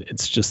done.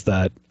 It's just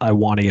that I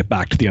want to get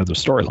back to the other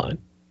storyline.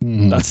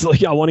 Mm-hmm. That's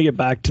I want to get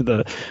back to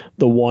the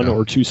 1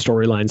 or 2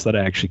 storylines that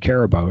I actually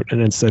care about.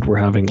 And instead we're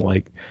having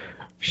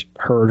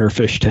her in her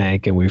fish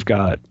tank, and we've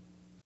got,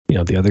 the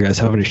other guys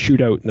having a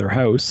shootout in their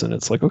house. And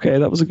it's okay,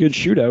 that was a good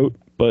shootout,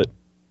 but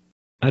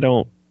I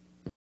don't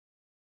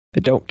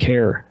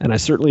care. And I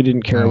certainly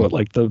didn't care about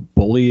the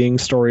bullying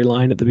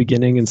storyline at the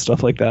beginning and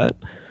stuff like that.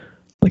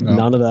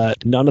 None of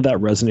that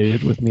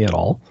resonated with me at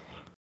all.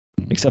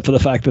 Except for the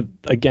fact that,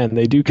 again,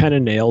 they do kind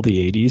of nail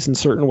the 80s in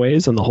certain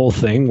ways, and the whole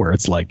thing where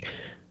it's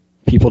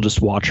people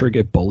just watch her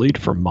get bullied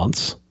for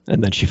months,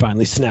 and then she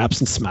finally snaps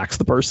and smacks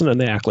the person,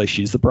 and they act like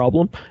she's the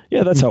problem.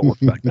 Yeah, that's how it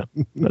worked back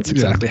then. That's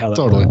exactly how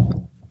that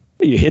worked.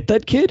 You hit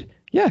that kid?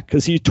 Yeah,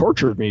 because he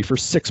tortured me for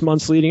 6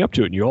 months leading up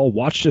to it, and you all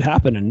watched it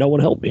happen, and no one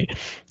helped me.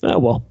 Oh,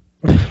 well,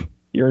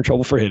 you're in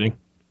trouble for hitting.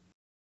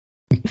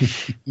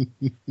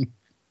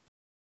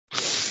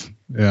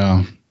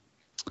 Yeah.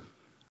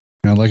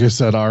 And like I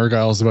said,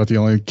 Argyle's about the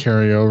only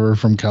carryover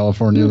from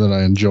California that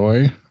I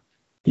enjoy.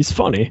 He's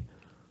funny.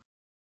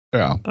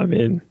 Yeah. I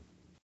mean,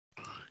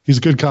 he's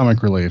good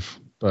comic relief,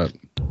 but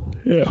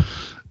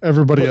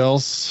everybody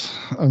else,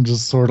 I'm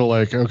just sort of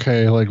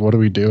okay, what are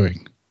we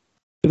doing?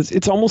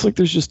 It's almost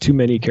there's just too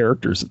many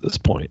characters at this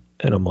point,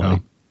 and I'm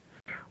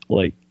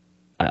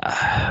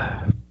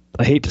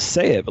I hate to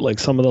say it, but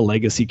some of the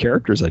legacy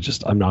characters,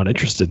 I'm not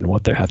interested in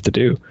what they have to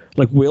do.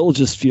 Will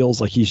just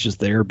feels like he's just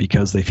there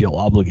because they feel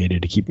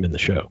obligated to keep him in the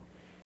show.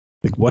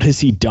 What has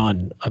he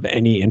done of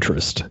any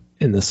interest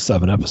in this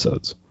 7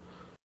 episodes?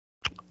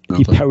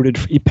 Nothing.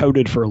 He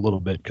pouted for a little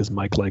bit because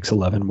Mike likes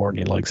 11 more than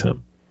he likes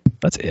him.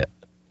 That's it.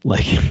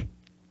 And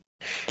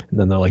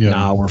then they're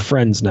nah, we're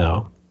friends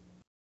now.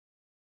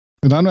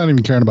 And I'm not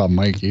even caring about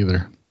Mike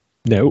either.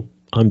 No.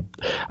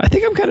 I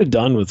think I'm kind of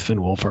done with Finn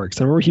Wolfhard,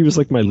 because I remember he was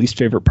my least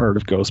favorite part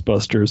of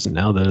Ghostbusters, and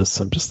now this,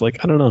 I'm just I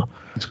don't know.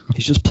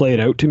 He's just played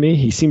out to me.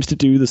 He seems to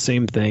do the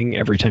same thing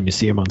every time you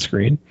see him on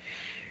screen.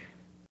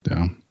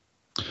 Yeah.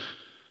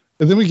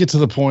 And then we get to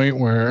the point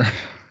where,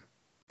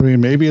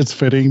 maybe it's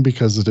fitting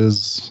because it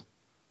is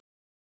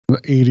the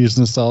 80s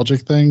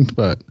nostalgic thing,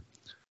 but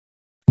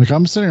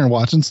I'm sitting here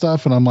watching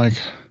stuff and I'm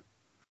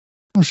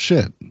oh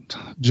shit,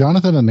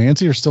 Jonathan and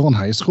Nancy are still in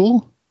high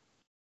school?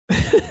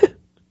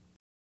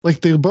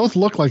 They both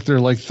look like they're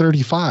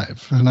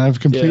 35, and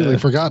I've completely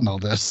forgotten all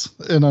this.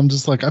 And I'm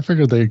just I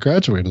figured they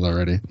graduated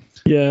already.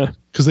 Yeah.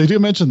 Because they do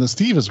mention that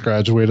Steve has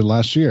graduated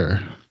last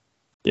year.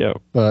 Yeah.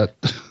 But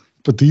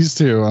these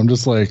two, I'm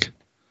just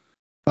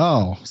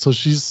oh, so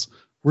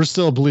we're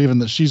still believing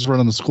that she's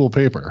running the school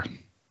paper.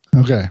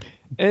 Okay.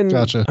 And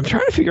gotcha. I'm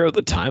trying to figure out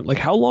the time,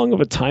 how long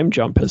of a time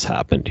jump has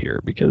happened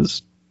here,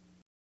 because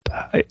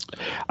I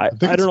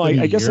don't know.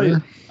 I guess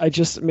I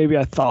just maybe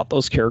I thought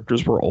those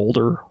characters were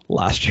older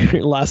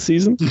last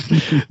season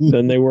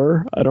than they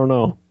were. I don't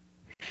know.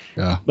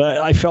 Yeah. But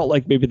I felt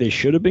maybe they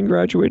should have been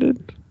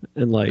graduated,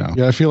 and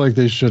yeah, I feel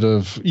they should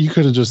have. You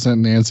could have just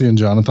sent Nancy and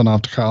Jonathan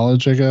off to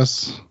college, I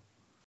guess.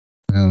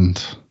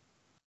 And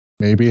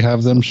maybe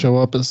have them show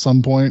up at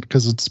some point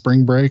because it's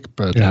spring break,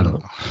 but I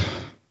don't know.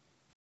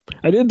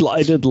 I did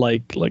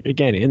like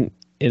again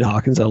in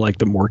Hawkins, I liked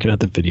them working at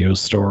the video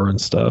store and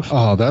stuff.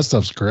 Oh, that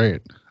stuff's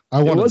great.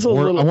 I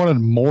wanted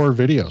more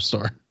video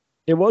store.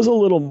 It was a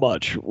little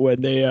much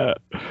when they're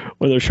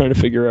trying to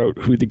figure out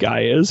who the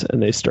guy is,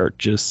 and they start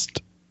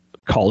just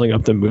calling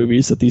up the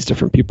movies that these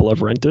different people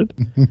have rented.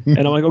 And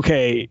I'm like,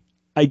 okay,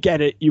 I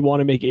get it. You want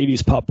to make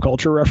 80s pop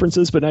culture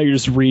references, but now you're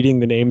just reading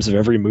the names of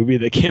every movie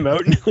that came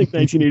out in like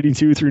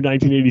 1982 through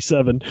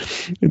 1987.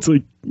 It's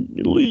like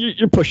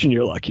you're pushing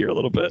your luck here a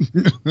little bit.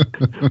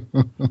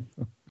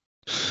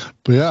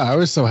 But yeah, I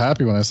was so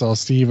happy when I saw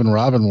Steve and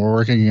Robin were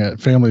working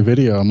at Family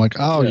Video. I'm like,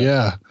 oh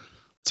yeah,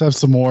 let's have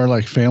some more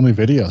like Family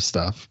Video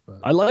stuff. But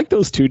I like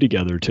those two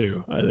together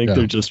too. I think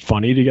they're just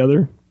funny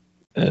together.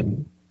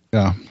 And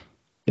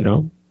you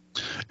know,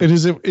 and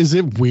is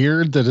it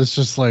weird that it's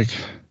just like,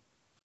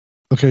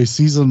 okay,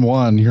 season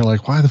 1, you're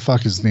like, why the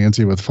fuck is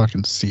Nancy with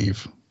fucking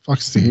Steve?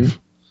 Fuck Steve.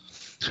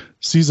 Mm-hmm.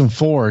 Season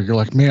 4, you're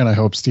like, man, I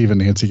hope Steve and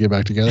Nancy get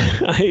back together.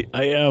 I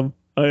am.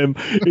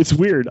 It's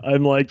weird.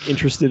 I'm like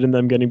interested in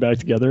them getting back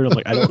together. And I'm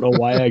like, I don't know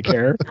why I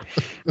care,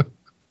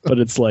 but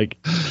it's like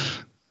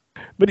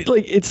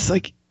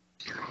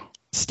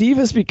Steve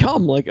has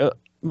become like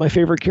my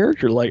favorite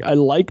character. Like I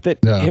like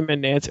that him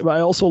and Nancy, but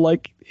I also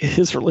like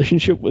his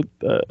relationship with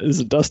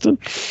is it Dustin?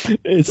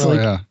 It's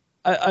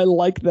I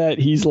like that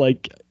he's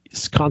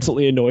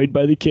constantly annoyed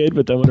by the kid,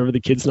 but then whenever the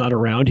kid's not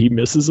around, he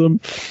misses him.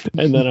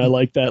 And then I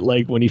like that,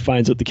 like when he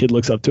finds out the kid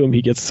looks up to him,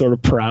 he gets sort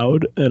of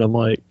proud. And I'm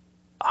like,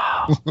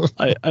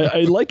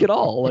 I like it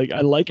all. Like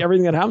I like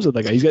everything that happens with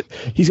that guy.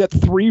 He's got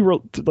 3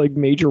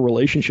 major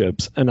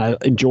relationships, and I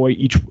enjoy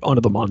each one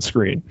of them on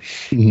screen.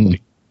 Mm-hmm.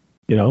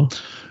 You know?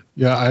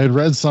 Yeah, I had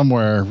read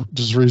somewhere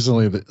just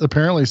recently that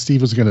apparently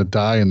Steve was going to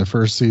die in the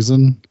first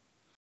season.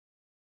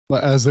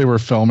 But as they were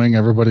filming,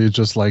 everybody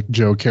just liked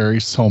Joe Carey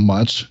so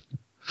much.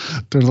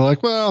 They're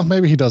like, well,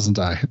 maybe he doesn't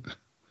die.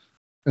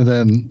 And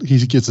then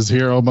he gets his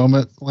hero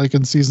moment, like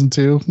in season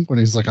 2, when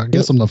he's like, I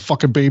guess I'm the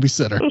fucking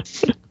babysitter.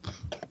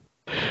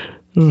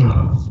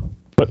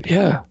 But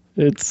yeah,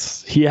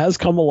 he has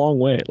come a long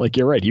way. Like,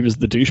 you're right. He was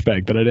the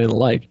douchebag that I didn't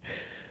like.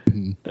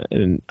 Mm-hmm.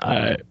 And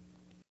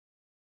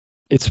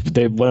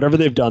whatever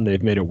they've done,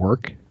 they've made it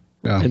work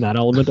in that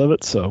element of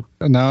it. So,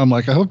 and now I'm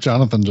like, I hope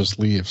Jonathan just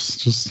leaves,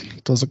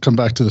 just doesn't come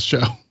back to the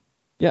show.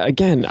 Yeah.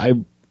 Again,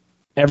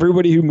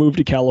 everybody who moved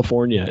to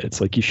California, it's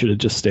like, you should have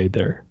just stayed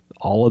there.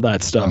 All of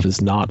that stuff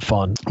is not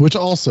fun. Which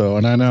also,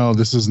 and I know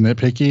this is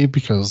nitpicky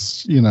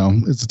because, you know,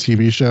 it's a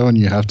TV show and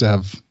you have to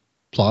have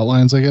plot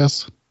lines, I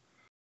guess.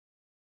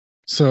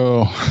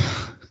 So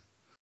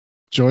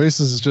Joyce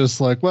is just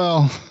like,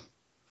 well,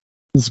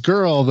 this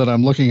girl that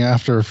I'm looking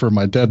after for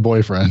my dead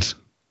boyfriend,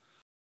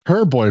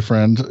 her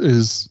boyfriend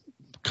is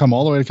come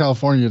all the way to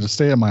California to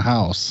stay at my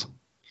house.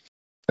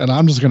 And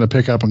I'm just going to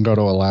pick up and go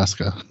to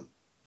Alaska.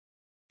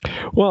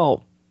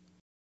 Well,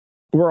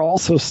 we're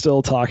also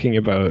still talking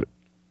about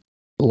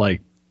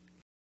like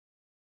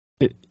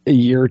a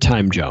year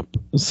time jump.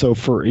 So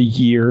for a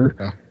year,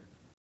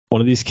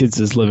 one of these kids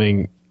is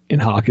living in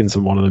Hawkins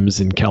and one of them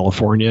is in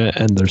California.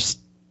 And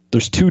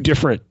there's 2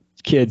 different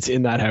kids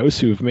in that house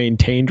who've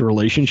maintained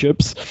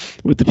relationships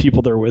with the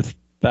people they're with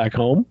back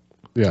home.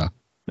 Yeah.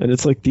 And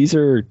it's like, these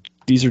are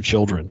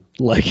children.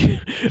 Like,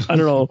 I don't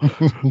know,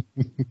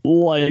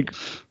 like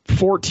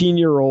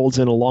 14-year-olds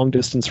in a long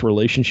distance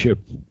relationship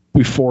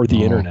before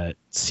the internet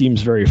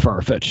seems very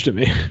far-fetched to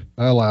me.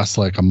 That lasts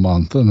like a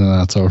month and then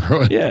that's over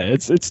with. Yeah.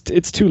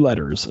 It's 2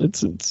 letters.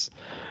 It's,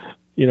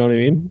 you know what I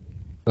mean?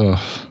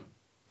 Ugh.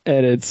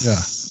 And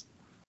it's,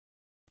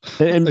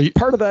 and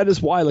part of that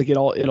is why, like, it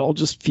all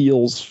just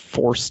feels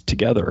forced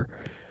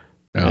together.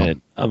 Yeah.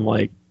 And I'm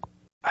like,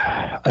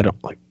 I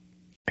don't like,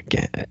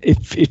 again,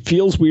 it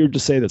feels weird to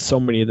say that so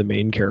many of the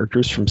main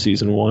characters from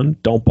season 1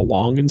 don't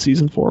belong in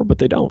season 4, but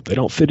they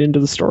don't fit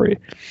into the story.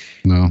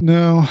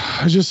 No,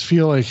 I just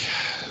feel like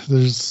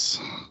I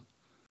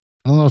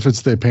don't know if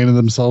it's they painted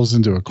themselves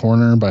into a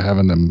corner by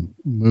having them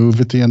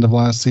move at the end of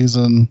last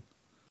season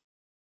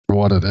or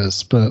what it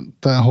is, but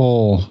that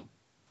whole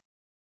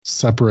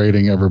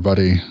separating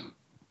everybody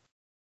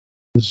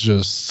is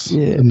just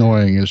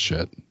annoying as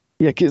shit.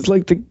 Yeah, because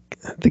like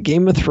the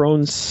Game of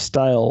Thrones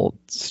style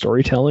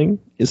storytelling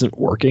isn't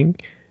working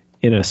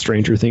in a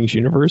Stranger Things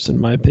universe, in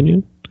my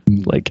opinion.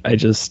 Like, I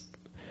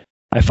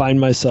find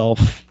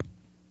myself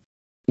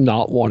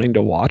not wanting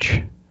to watch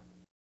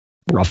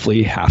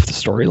roughly half the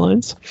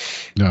storylines.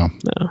 No.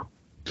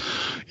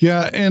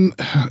 Yeah, and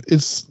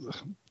it's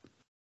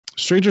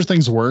Stranger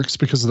Things works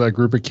because of that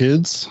group of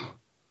kids.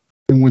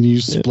 And when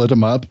you split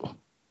them up,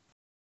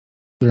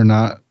 they're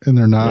not.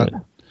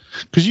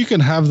 Because you can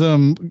have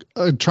them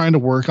trying to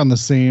work on the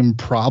same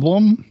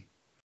problem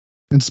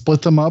and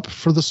split them up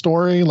for the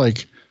story.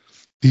 Like,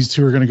 these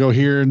 2 are going to go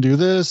here and do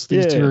this.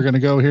 These 2 are going to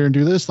go here and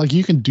do this. Like,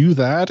 you can do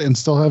that and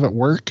still have it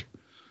work.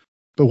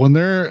 But when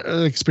they're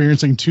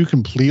experiencing 2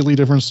 completely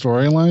different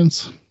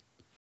storylines,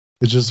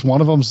 it's just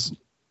one of them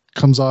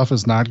comes off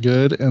as not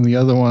good. And the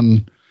other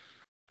one,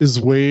 is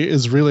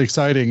really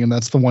exciting, and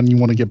that's the one you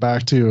want to get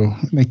back to,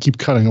 and they keep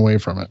cutting away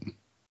from it.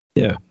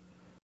 Yeah.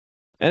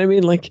 And I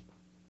mean, like,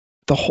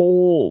 the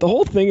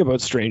whole thing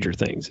about Stranger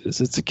Things is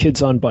it's a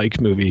kids on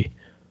bike movie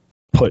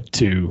put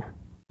to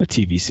a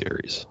TV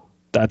series.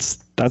 That's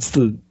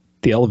the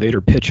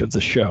elevator pitch of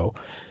the show.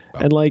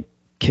 Wow. And like,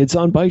 kids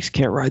on bikes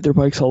can't ride their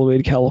bikes all the way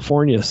to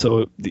California.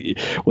 So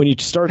when you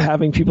start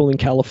having people in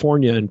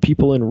California and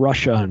people in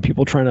Russia and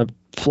people trying to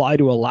fly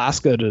to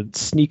Alaska to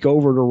sneak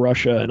over to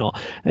Russia and all,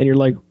 and you're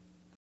like,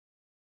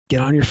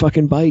 get on your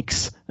fucking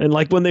bikes. And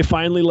like, when they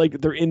finally,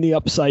 like, they're in the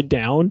Upside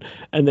Down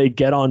and they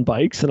get on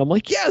bikes, and I'm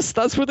like, yes,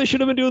 that's what they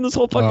should have been doing this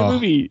whole fucking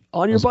movie.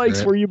 On your bikes,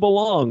 great. Where you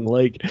belong.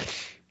 Like,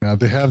 yeah,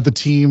 they have the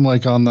team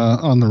like on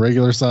the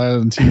regular side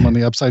and the team on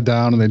the Upside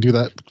Down, and they do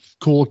that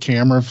cool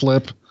camera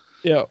flip.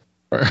 Yeah.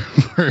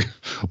 Where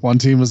one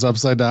team is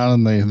upside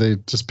down and they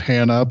just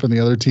pan up, and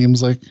the other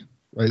team's like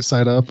right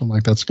side up. I'm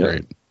like, that's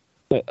great.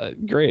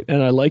 Great.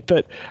 And I like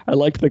that. I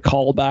like the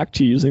callback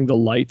to using the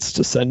lights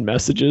to send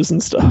messages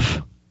and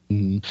stuff.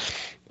 Mm-hmm.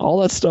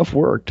 All that stuff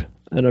worked.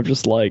 And I'm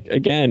just like,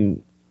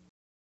 again,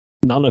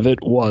 none of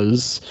it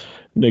was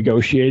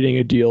negotiating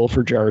a deal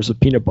for jars of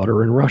peanut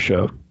butter in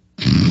Russia.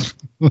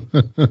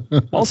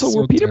 Also,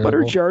 were peanut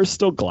butter jars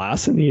still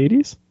glass in the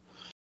 80s?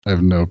 I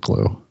have no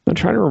clue. I'm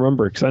trying to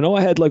remember, because I know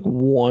I had like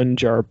one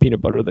jar of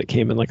peanut butter that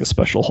came in like a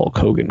special Hulk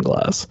Hogan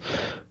glass,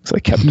 because I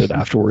kept it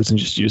afterwards and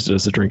just used it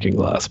as a drinking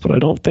glass. But I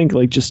don't think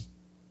like just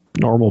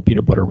normal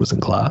peanut butter was in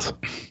glass.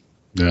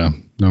 Yeah,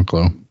 no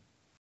clue.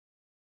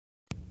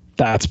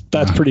 That's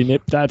pretty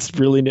that's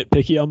really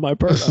nitpicky on my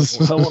part.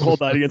 I won't hold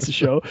that against the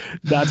show.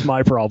 That's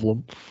my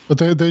problem. But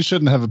they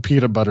shouldn't have a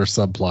peanut butter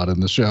subplot in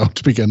the show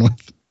to begin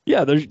with.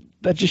 Yeah,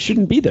 that just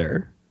shouldn't be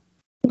there.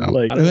 No.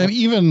 Like, and then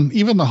even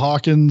the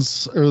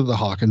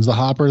the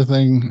Hopper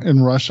thing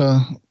in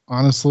Russia,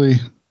 honestly,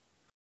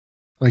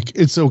 like,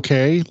 it's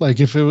okay.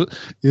 Like, if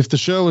the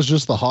show was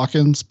just the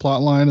Hawkins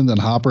plot line and then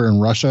Hopper in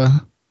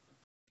Russia,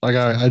 like,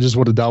 I just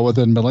would have dealt with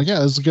it and been like, yeah,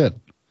 this is good.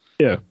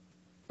 Yeah.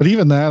 But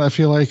even that, I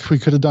feel like we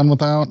could have done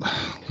without.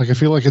 Like, I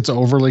feel like it's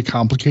overly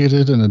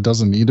complicated and it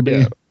doesn't need to be.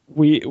 Yeah.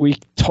 We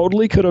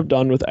totally could have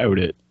done without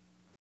it.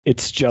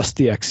 It's just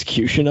the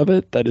execution of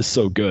it that is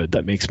so good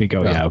that makes me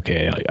go, yeah,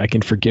 okay, I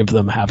can forgive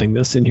them having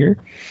this in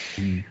here.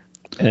 Mm.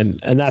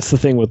 And that's the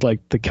thing with like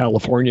the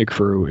California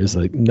crew, is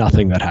like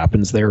nothing that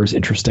happens there is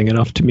interesting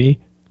enough to me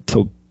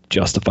to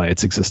justify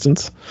its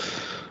existence.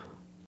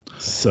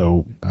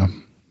 So,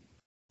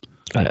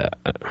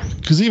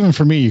 because even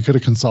for me, you could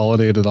have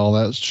consolidated all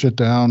that shit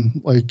down.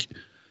 Like,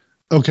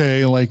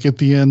 okay, like at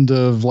the end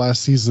of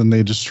last season,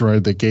 they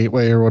destroyed the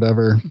gateway or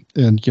whatever,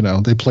 and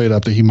they played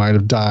up that he might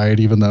have died,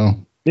 even though.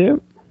 Yeah.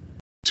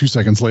 2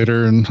 seconds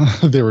later, and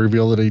they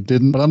reveal that he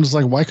didn't. But I'm just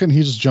like, why couldn't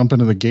he just jump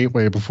into the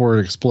gateway before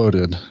it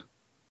exploded?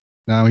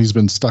 Now he's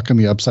been stuck in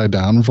the Upside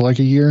Down for like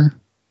a year.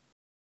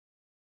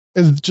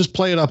 And just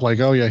play it up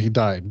like, oh yeah, he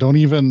died. Don't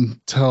even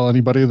tell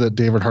anybody that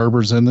David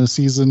Harbour's in this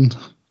season.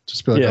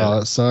 Just be like, oh,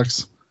 that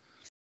sucks.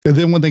 And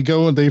then when they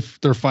go and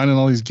they're finding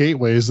all these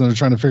gateways and they're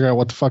trying to figure out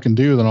what to fucking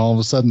do, then all of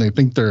a sudden they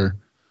think they're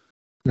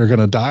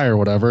gonna die or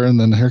whatever, and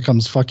then here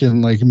comes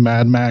fucking like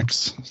Mad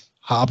Max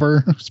Hopper,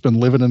 who's been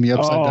living in the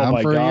Upside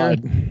Down for a year.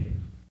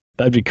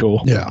 That'd be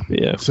cool. Yeah.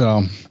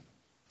 So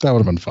that would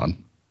have been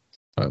fun.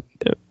 But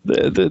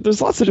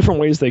there's lots of different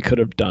ways they could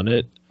have done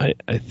it.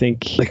 I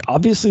think, like,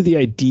 obviously the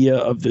idea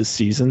of this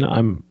season,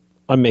 I'm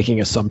making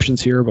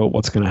assumptions here about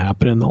what's going to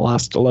happen in the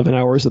last 11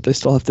 hours that they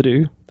still have to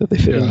do, that they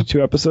fit into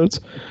 2 episodes.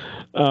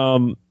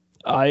 I'm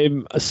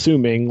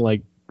assuming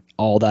like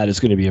all that is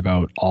going to be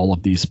about all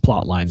of these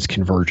plot lines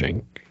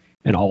converging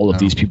and all of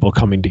these people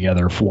coming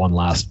together for one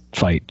last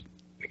fight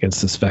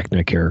against this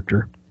Vecna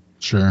character.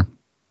 Sure.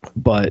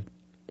 But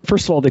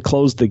first of all, they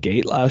closed the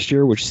gate last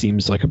year, which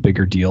seems like a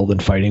bigger deal than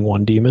fighting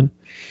one demon.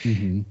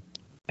 Mm-hmm.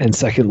 And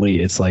secondly,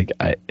 it's like,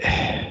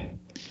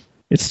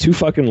 it's too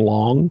fucking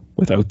long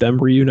without them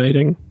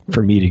reuniting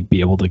for me to be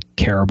able to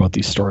care about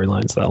these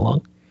storylines that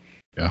long.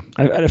 Yeah.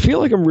 I feel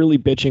like I'm really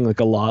bitching like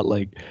a lot,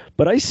 like,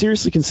 but I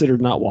seriously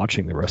considered not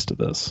watching the rest of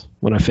this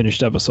when I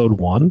finished episode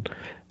 1.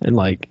 And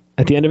like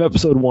at the end of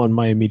episode 1,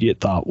 my immediate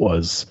thought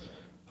was,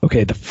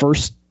 okay, the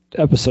first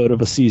episode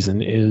of a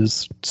season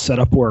is set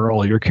up where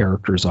all your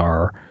characters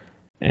are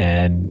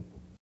and,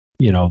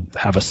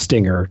 have a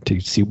stinger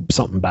to see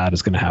something bad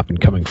is going to happen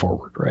coming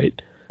forward.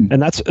 Right. Mm-hmm.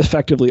 And that's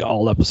effectively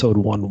all episode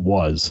 1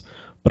 was.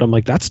 But I'm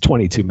like, that's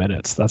 22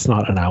 minutes. That's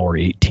not an hour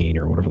 18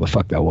 or whatever the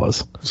fuck that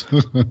was.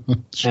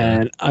 Sure.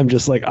 And I'm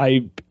just like,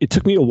 it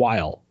took me a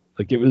while.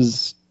 Like, it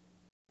was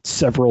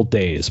several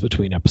days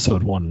between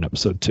episode 1 and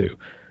episode 2.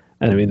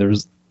 And I mean,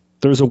 there's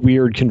a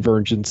weird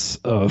convergence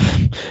of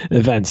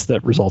events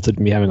that resulted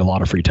in me having a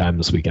lot of free time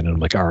this weekend. And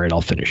I'm like, all right,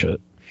 I'll finish it.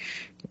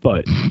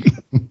 But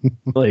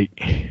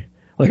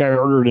like I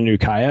ordered a new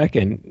kayak,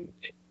 and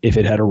if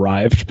it had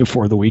arrived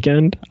before the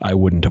weekend, I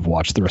wouldn't have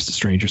watched the rest of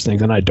Stranger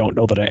Things, and I don't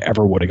know that I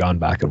ever would have gone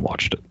back and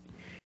watched it.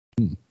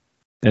 And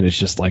it's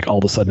just like, all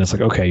of a sudden it's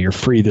like, okay, you're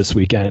free this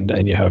weekend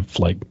and you have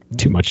like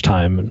too much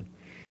time. And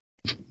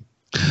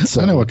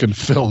so, I know what can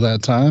fill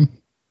that time.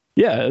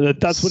 Yeah,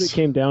 that's what it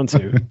came down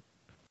to.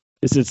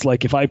 It's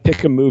like if I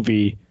pick a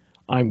movie,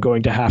 I'm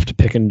going to have to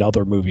pick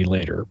another movie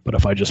later. But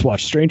if I just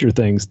watch Stranger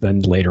Things,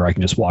 then later I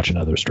can just watch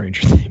another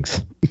Stranger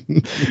Things.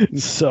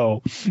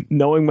 So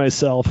knowing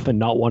myself and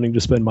not wanting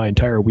to spend my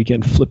entire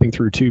weekend flipping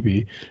through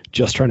Tubi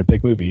just trying to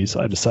pick movies,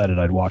 I decided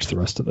I'd watch the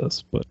rest of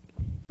this. But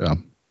yeah,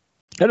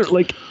 I don't,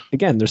 like,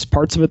 again, there's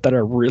parts of it that I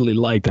really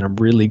liked, and I'm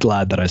really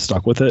glad that I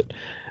stuck with it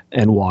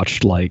and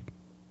watched the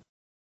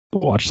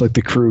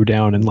crew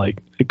down and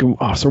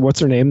so what's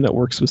her name that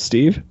works with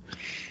Steve?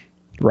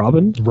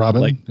 Robin,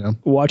 like, yeah.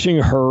 Watching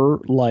her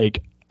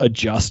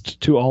adjust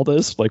to all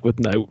this,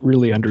 without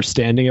really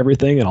understanding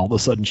everything, and all of a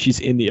sudden she's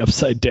in the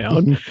Upside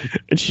Down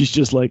and she's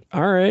just like,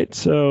 all right,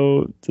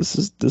 so this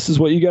is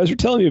what you guys are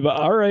telling me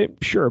about. All right,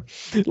 sure.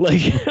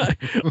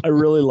 I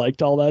really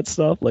liked all that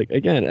stuff.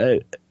 Again,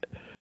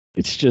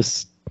 it's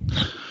just,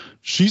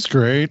 she's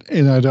great.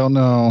 And I don't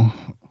know,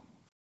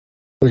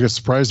 it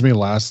surprised me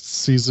last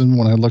season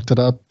when I looked it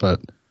up, but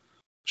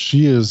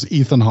she is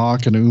Ethan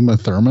Hawke and Uma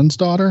Thurman's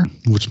daughter,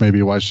 which may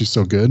be why she's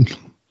so good.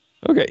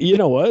 Okay, you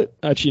know what?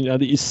 Actually, now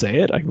that you say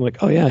it, I'm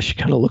like, oh yeah, she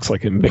kind of looks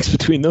like a mix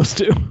between those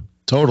two.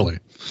 Totally.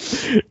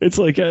 It's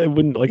like I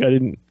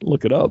didn't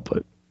look it up,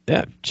 but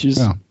yeah,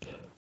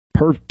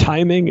 her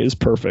timing is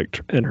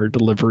perfect, and her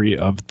delivery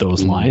of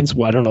those lines.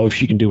 Well, I don't know if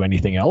she can do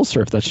anything else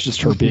or if that's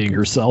just her being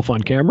herself on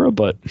camera,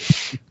 but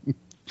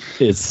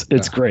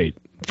it's great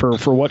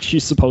for what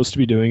she's supposed to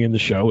be doing in the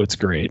show. It's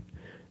great.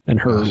 And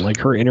her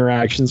her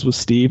interactions with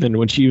Steve, and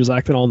when she was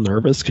acting all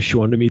nervous because she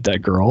wanted to meet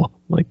that girl,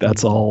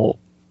 that all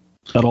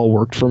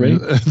worked for me.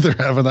 They're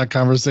having that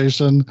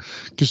conversation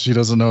because she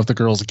doesn't know if the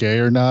girl's gay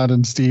or not,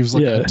 and Steve's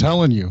like, I'm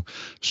telling you,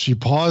 she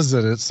paused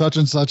it at such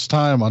and such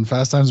time on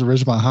Fast Times at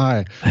Ridgemont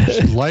High.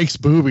 She likes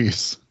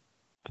boobies.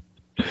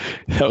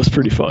 That was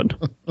pretty fun.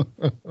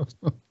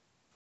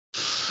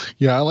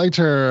 Yeah, I liked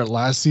her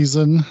last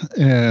season,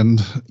 and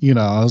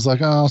I was like,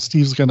 oh,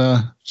 Steve's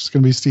just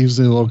gonna be Steve's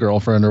new little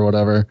girlfriend or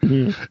whatever.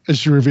 Mm-hmm. And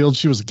she revealed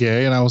she was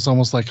gay, and I was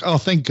almost like, oh,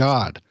 thank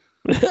God.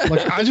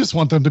 I just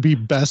want them to be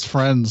best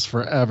friends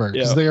forever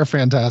because they are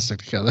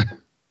fantastic together.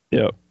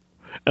 Yeah,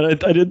 and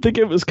I did think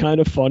it was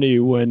kind of funny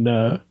when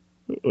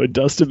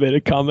Dustin made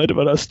a comment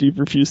about how Steve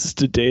refuses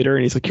to date her,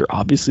 and he's like, "You're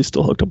obviously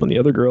still hooked up on the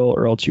other girl,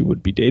 or else you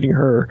would be dating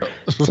her."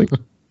 It's like,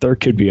 there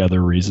could be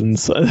other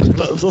reasons.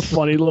 That was a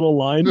funny little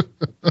line.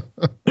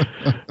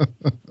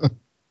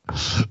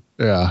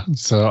 Yeah,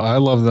 so I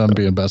love them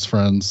being best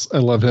friends. I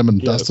love him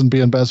and Dustin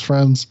being best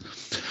friends.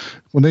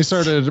 When they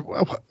started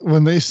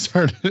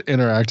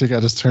interacting, I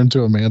just turned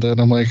to Amanda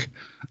and I'm like,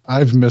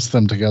 I've missed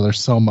them together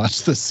so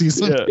much this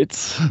season. Yeah,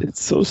 it's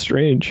so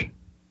strange.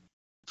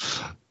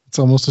 It's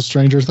almost a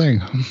Stranger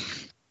Thing.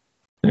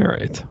 All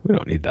right, we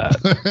don't need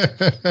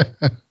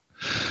that.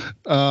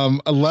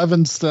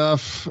 11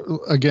 stuff.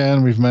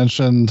 Again, we've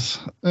mentioned,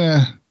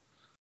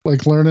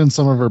 learning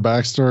some of her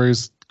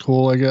backstories.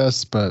 Cool, I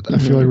guess, but I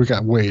feel like we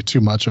got way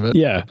too much of it.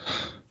 Yeah,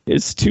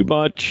 it's too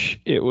much.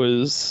 It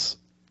was,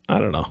 I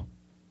don't know.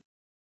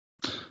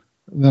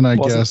 Then I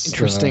guess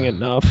interesting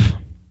enough.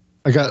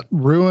 I got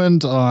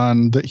ruined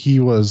on that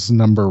he was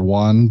number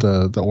one.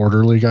 The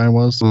orderly guy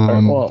was.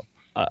 Well,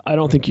 I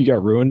don't think you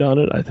got ruined on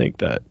it. I think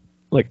that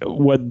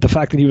the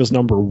fact that he was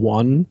number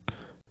one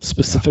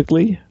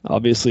specifically,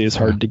 obviously, is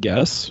hard to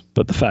guess.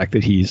 But the fact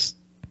that he's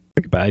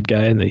a bad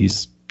guy and that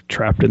he's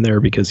trapped in there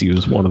because he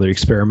was one of the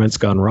experiments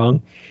gone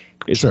wrong,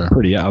 it's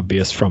pretty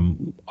obvious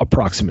from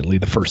approximately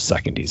the first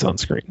second he's on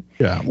screen.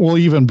 Yeah, well,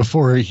 even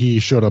before he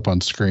showed up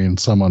on screen,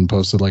 someone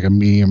posted a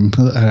meme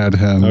that had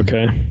him in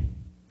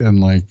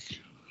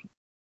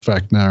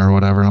Vecna or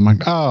whatever. I'm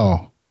like,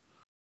 oh,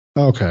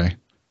 okay.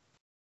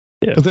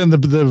 Yeah. But then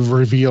the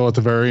reveal at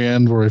the very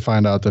end where we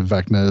find out that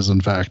Vecna is in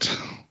fact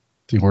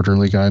the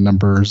orderly guy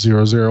number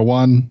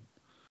 001.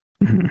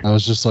 I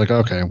was just like,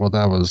 okay, well,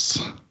 that was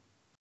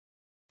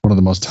one of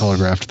the most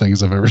telegraphed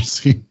things I've ever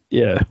seen.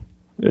 Yeah.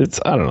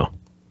 I don't know.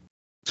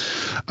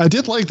 I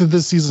did like that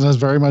this season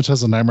very much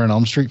has a Nightmare on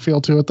Elm Street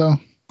feel to it, though.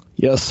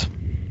 Yes.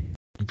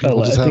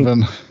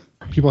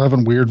 People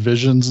having weird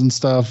visions and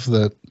stuff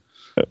that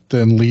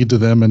then lead to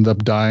them end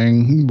up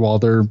dying while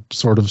they're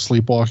sort of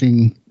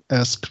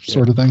sleepwalking-esque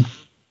sort of thing.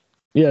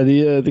 Yeah,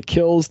 the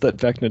kills that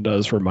Vecna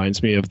does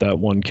reminds me of that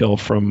one kill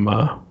from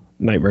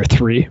Nightmare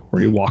 3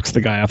 where he walks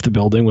the guy off the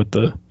building with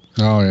the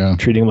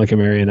treating him like a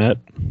marionette.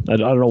 I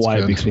don't know why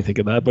it makes me think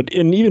of that, but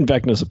even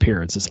Vecna's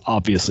appearance is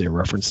obviously a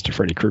reference to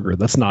Freddy Krueger.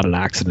 That's not an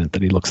accident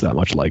that he looks that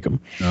much like him.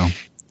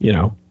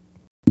 No.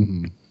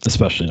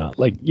 Especially not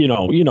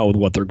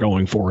what they're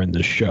going for in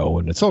this show,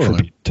 and it's a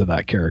tribute to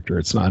that character.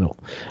 It's not.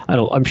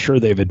 I'm sure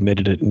they've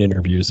admitted it in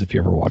interviews if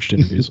you ever watched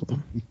interviews with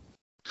them.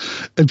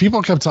 And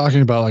people kept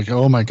talking about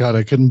oh my God,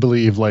 I couldn't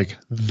believe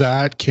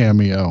that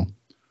cameo.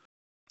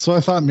 So I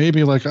thought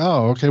maybe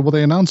oh, okay, well,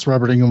 they announced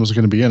Robert Englund was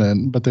going to be in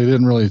it, but they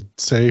didn't really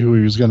say who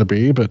he was going to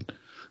be, but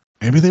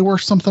maybe they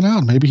worked something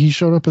out. Maybe he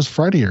showed up as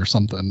Freddy or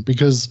something,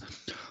 because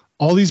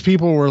all these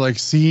people were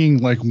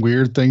seeing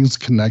weird things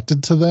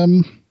connected to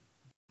them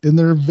in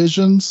their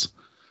visions.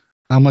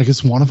 I'm like,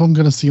 is one of them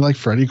going to see like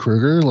Freddy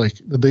Krueger? Like,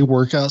 did they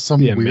work out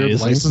some weird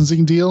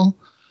licensing deal?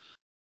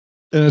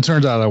 And it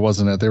turned out I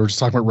wasn't it. They were just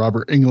talking about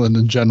Robert Englund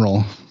in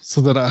general. So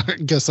that I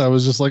guess I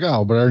was just like,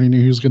 oh, but I already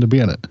knew he was going to be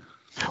in it.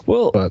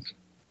 Well, but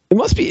it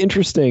must be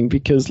interesting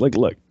because, like,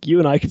 look, you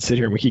and I could sit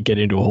here and we could get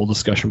into a whole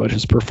discussion about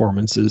his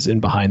performances in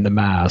Behind the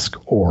Mask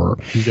or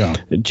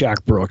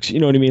Jack Brooks. You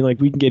know what I mean?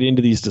 Like, we can get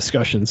into these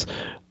discussions.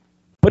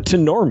 But to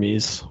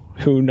normies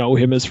who know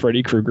him as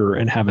Freddy Krueger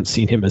and haven't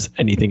seen him as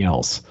anything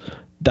else,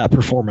 that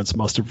performance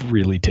must have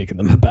really taken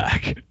them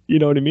aback. You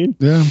know what I mean?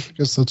 Yeah, I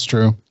guess that's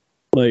true.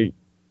 Like,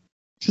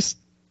 just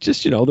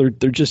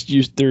they're just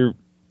used.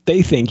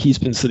 They think he's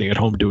been sitting at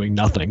home doing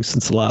nothing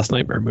since the last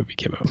Nightmare movie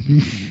came out.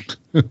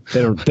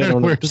 They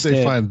don't. Where did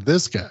they find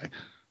this guy?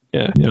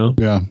 Yeah,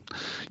 Yeah.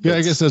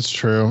 I guess that's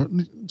true.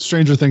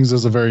 Stranger Things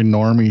is a very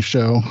normie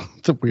show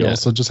that we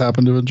also just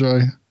happen to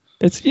enjoy.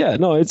 It's you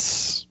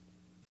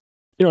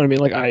know what I mean?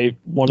 Like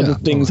one of the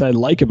things I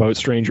like about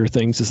Stranger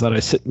Things is that I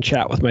sit and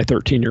chat with my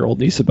 13-year-old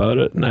niece about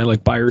it, and I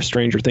like buy her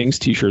Stranger Things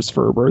t-shirts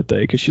for her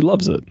birthday because she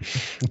loves it.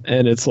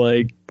 And it's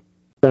like,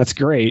 that's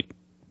great,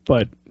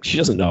 but she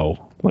doesn't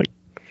know. Like,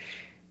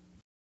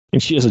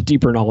 and she has a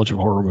deeper knowledge of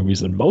horror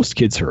movies than most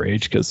kids her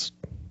age because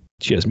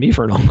she has me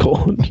for an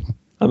uncle. And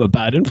I'm a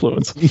bad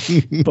influence,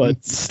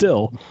 but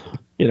still,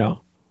 Yeah.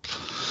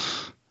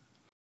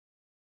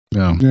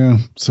 Yeah.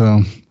 So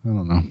I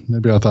don't know.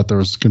 Maybe I thought there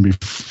was going to be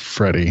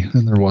Freddy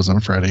and there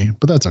wasn't Freddy,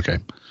 but that's okay.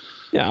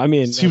 Yeah. I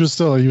mean, he was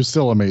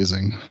still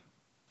amazing.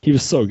 He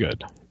was so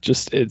good.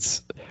 Just,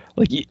 it's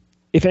like,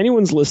 if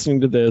anyone's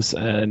listening to this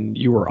and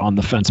you were on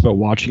the fence about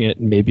watching it,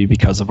 and maybe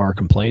because of our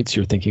complaints,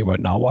 you're thinking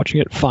about not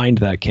watching it, find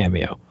that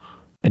cameo.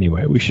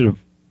 Anyway, we should have,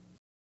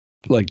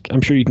 like,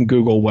 I'm sure you can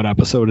Google what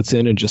episode it's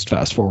in and just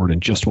fast forward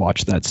and just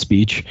watch that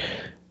speech.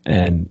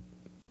 And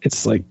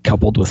it's like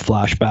coupled with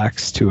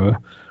flashbacks to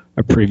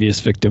a previous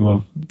victim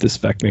of this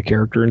Vecna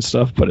character and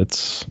stuff, but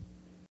it's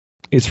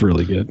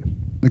really good.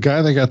 The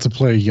guy that got to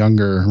play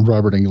younger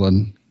Robert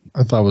Englund,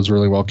 I thought was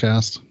really well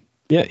cast.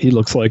 Yeah, he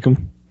looks like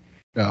him.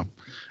 Yeah.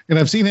 And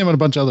I've seen him in a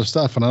bunch of other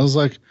stuff, and I was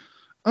like,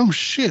 oh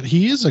shit,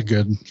 he is a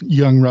good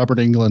young Robert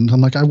Englund.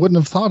 I'm like, I wouldn't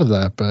have thought of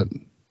that, but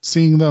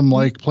seeing them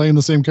like playing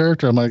the same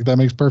character, I'm like, that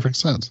makes perfect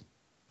sense.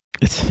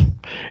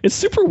 It's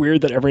super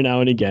weird that every now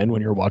and again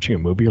when you're watching a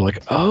movie, you're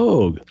like,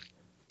 oh,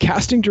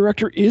 casting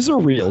director is a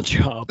real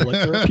job.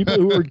 Like, there are people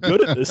who are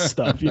good at this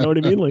stuff. You know what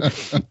I mean? Like,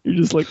 you're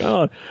just like,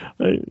 oh,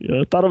 I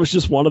thought it was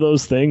just one of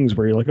those things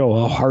where you're like,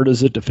 oh, how hard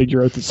is it to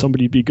figure out that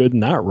somebody'd be good in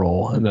that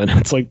role? And then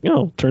it's like,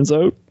 turns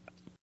out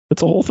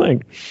it's a whole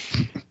thing.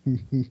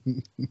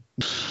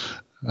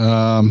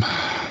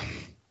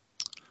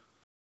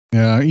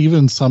 Yeah,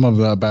 even some of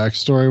the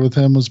backstory with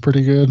him was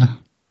pretty good.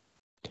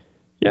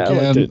 Yeah, I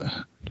liked it.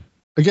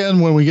 Again,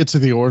 when we get to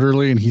the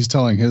orderly and he's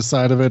telling his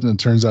side of it, and it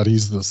turns out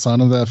he's the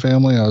son of that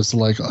family, I was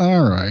like,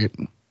 all right.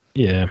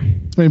 Yeah.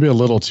 It's maybe a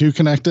little too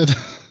connected.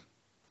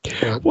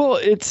 Well,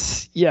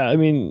 I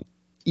mean,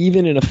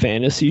 even in a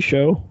fantasy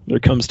show, there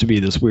comes to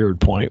be this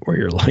weird point where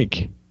you're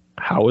like,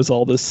 how is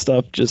all this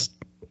stuff just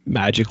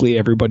magically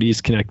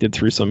everybody's connected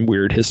through some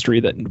weird history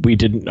that we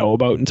didn't know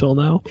about until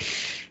now?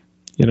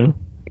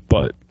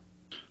 But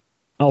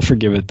I'll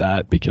forgive it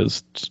that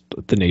because it's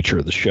the nature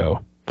of the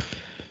show.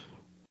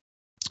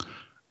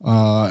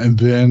 And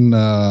then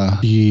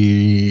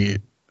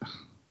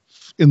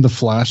in the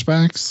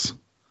flashbacks,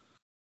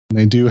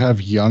 they do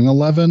have young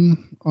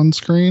Eleven on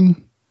screen.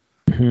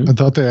 Mm-hmm. I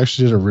thought they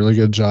actually did a really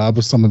good job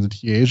with some of the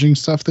de-aging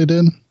stuff they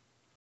did.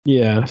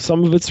 Yeah,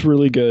 some of it's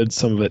really good.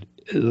 Some of it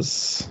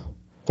is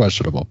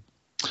questionable.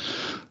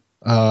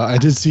 I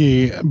did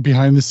see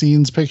behind the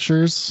scenes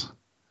pictures.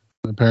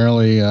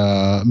 Apparently,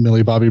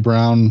 Millie Bobby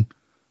Brown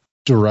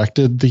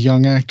directed the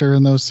young actor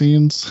in those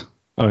scenes.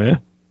 Oh, yeah?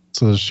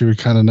 So she would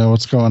kind of know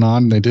what's going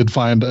on. They did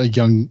find a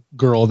young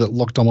girl that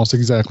looked almost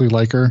exactly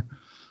like her.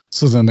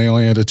 So then they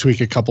only had to tweak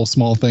a couple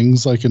small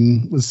things like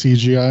with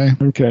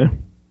CGI. Okay.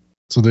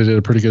 So they did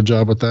a pretty good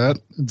job with that.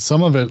 And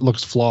some of it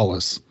looks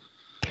flawless.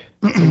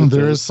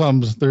 There is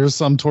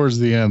some towards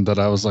the end that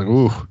I was like,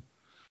 ooh.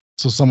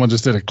 So someone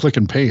just did a click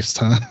and paste,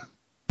 huh?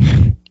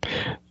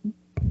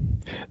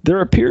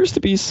 There appears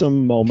to be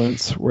some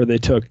moments where they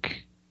took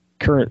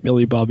current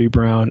Millie Bobby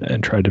Brown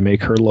and tried to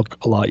make her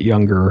look a lot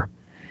younger.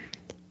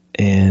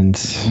 And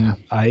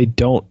I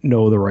don't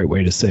know the right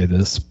way to say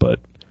this, but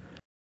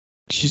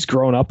she's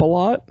grown up a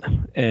lot,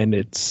 and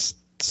it's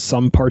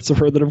some parts of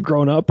her that have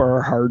grown up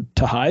are hard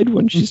to hide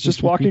when she's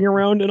just walking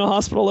around in a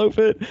hospital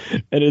outfit,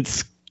 and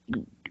it's a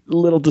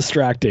little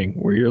distracting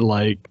where you're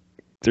like,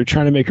 they're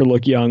trying to make her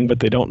look young, but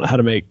they don't know how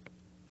to make.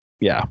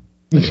 Yeah.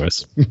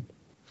 Anyways,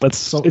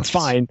 it's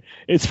fine.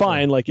 It's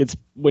fine. Like, it's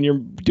when you're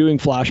doing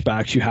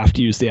flashbacks, you have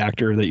to use the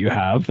actor that you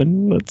have,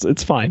 and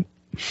it's fine.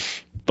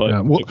 But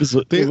it was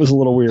a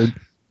little weird.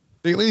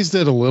 They at least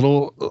did a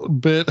little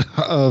bit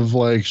of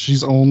like,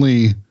 she's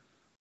only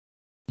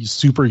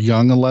super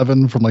young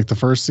 11 from like the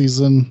first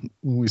season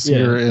when we see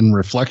her in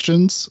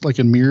reflections, like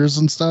in mirrors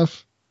and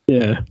stuff.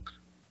 Yeah.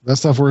 That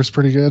stuff works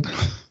pretty good.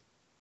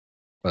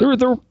 There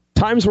were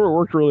times where it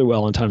worked really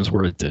well and times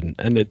where it didn't.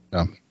 And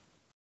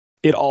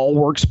it all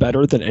works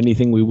better than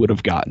anything we would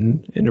have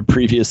gotten in a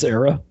previous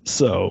era.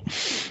 So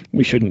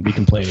we shouldn't be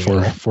complaining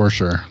for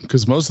sure.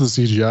 Because most of the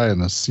CGI in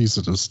this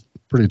season is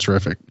pretty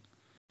terrific.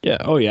 Yeah.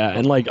 Oh yeah.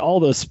 And like all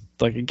this,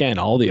 like again,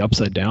 all the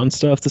upside down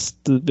stuff, the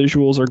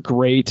visuals are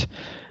great.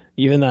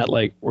 Even that,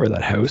 like where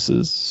that house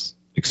is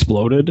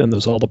exploded and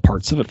there's all the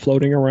parts of it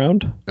floating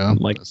around. Yeah.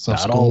 Like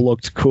that all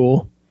looked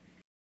cool.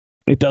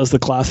 It does the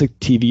classic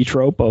TV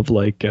trope of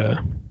like,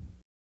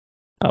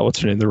 what's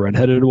her name? The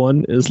redheaded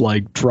one is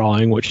like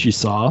drawing what she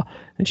saw.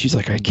 And she's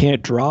like, I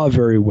can't draw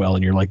very well.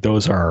 And you're like,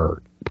 those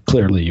are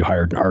clearly you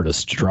hired an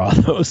artist to draw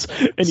those.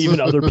 And even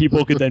other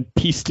people could then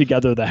piece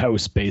together the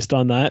house based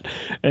on that.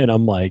 And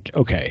I'm like,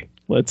 okay,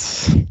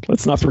 let's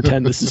not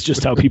pretend this is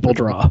just how people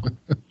draw.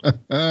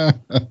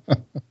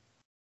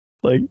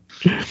 Like,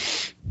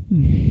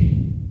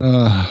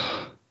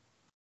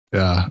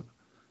 yeah.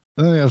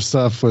 Then they have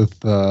stuff with,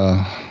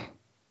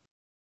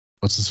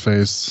 what's his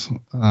face?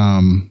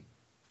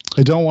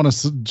 I don't want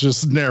to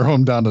just narrow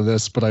him down to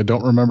this, but I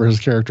don't remember his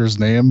character's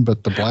name,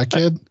 but the black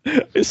kid.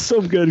 It's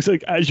so good. It's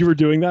like, as you were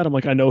doing that, I'm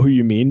like, I know who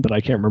you mean, but I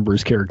can't remember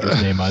his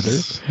character's name either.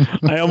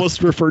 I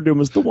almost referred to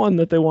him as the one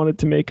that they wanted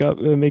to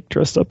make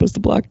dressed up as the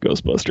black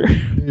Ghostbuster.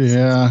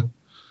 Yeah.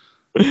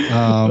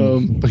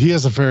 But he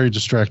has a very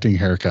distracting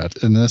haircut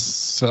in this.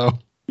 So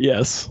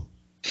yes,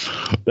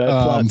 that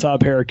flat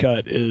top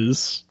haircut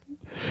is,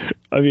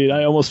 I mean,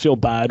 I almost feel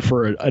bad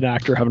for an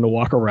actor having to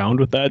walk around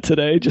with that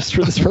today just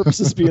for this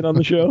purposes being on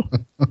the show.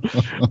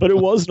 But it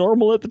was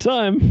normal at the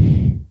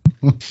time.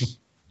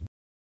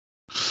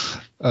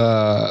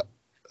 I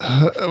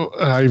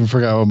even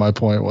forgot what my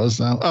point was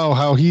now. Oh,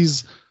 how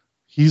he's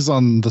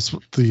on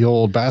the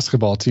old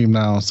basketball team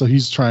now. So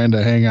he's trying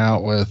to hang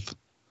out with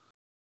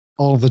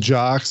all the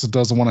jocks that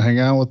doesn't want to hang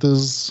out with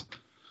his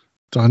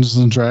Dungeons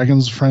and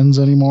Dragons friends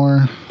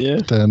anymore. Yeah.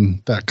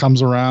 Then that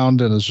comes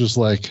around and it's just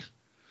like,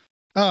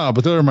 oh,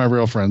 but they're my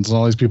real friends, and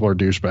all these people are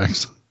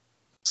douchebags.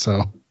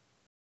 So,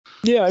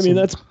 yeah, I mean,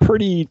 that's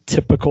pretty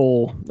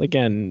typical.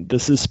 Again,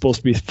 this is supposed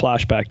to be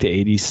flashback to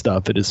 80s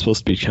stuff. It is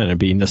supposed to be kind of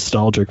be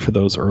nostalgic for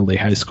those early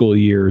high school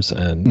years,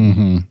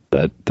 and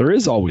that there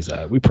is always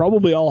that. We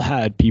probably all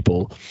had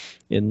people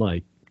in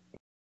like,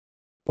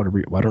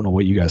 whatever, I don't know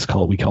what you guys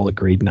call it. We call it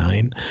grade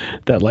 9,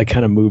 that like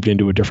kind of moved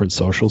into a different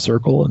social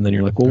circle, and then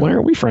you're like, well, why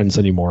aren't we friends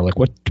anymore? Like,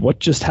 what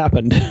just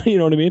happened? You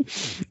know what I mean?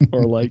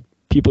 Or like,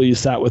 people you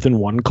sat with in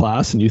one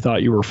class and you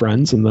thought you were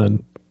friends, and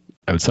then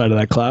outside of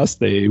that class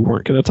they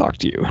weren't going to talk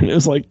to you. And it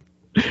was like,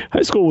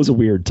 high school was a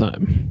weird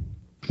time.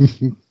 I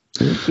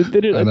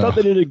thought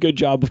they did a good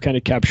job of kind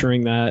of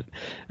capturing that.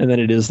 And then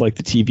it is like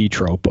the TV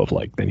trope of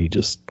like, then he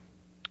just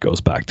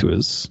goes back to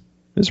his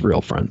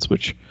real friends,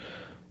 which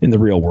in the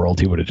real world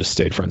he would have just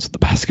stayed friends with the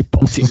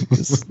basketball team,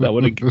 because that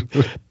would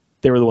have,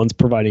 they were the ones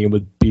providing him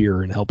with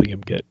beer and helping him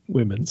get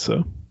women.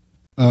 So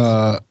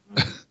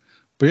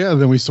but yeah,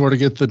 then we sort of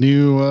get the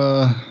new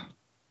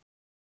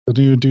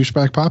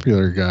douchebag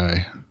popular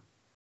guy.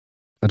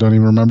 I don't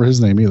even remember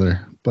his name either.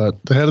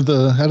 But the head of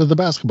the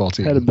basketball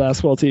team. Head of the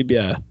basketball team,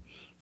 yeah.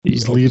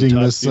 He's leading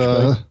this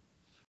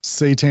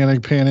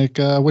satanic panic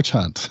witch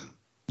hunt.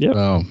 Yeah.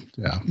 Oh,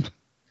 yeah.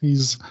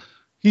 He's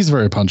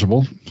very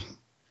punchable.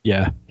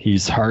 Yeah,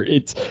 he's hard.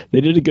 They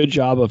did a good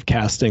job of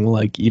casting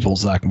like evil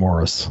Zach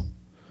Morris.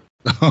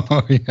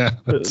 Oh yeah,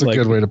 that's like,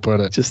 a good way to put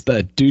it. Just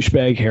that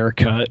douchebag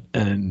haircut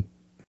and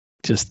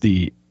just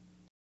the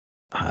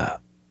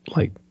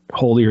like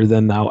holier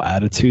than thou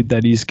attitude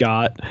that he's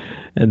got,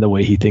 and the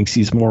way he thinks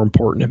he's more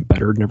important and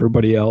better than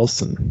everybody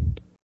else, and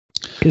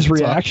his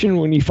reaction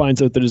when he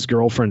finds out that his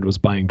girlfriend was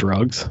buying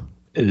drugs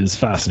is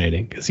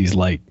fascinating, because he's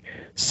like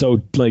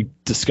so like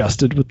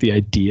disgusted with the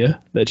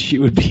idea that she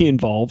would be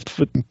involved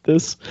with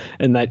this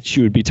and that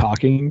she would be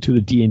talking to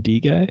the D&D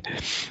guy.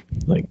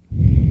 Like,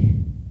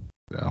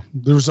 yeah,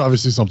 there was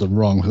obviously something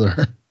wrong with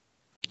her.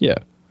 Yeah.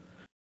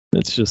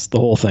 It's just, the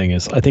whole thing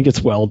is, I think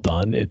it's well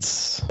done.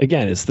 It's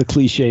the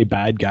cliche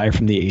bad guy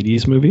from the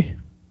 80s movie,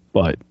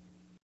 but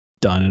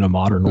done in a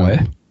modern way.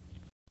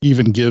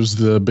 Even gives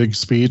the big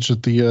speech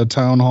at the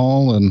town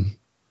hall, and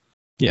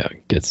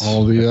gets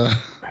all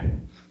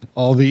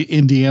the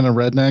Indiana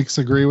rednecks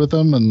agree with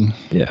him and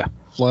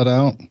flood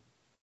out.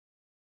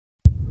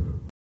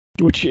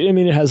 Which, I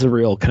mean, it has a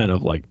real kind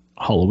of like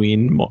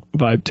Halloween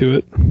vibe to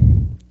it,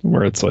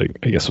 where it's like,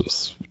 I guess it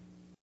was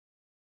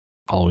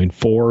Halloween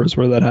 4 is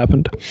where that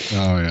happened.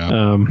 Oh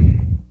yeah.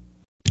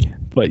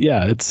 But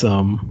yeah, it's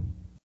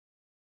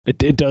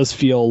it does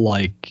feel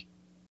like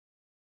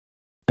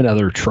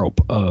another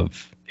trope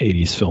of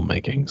 80s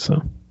filmmaking.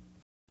 So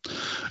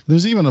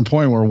there's even a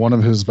point where one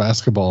of his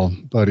basketball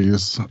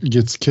buddies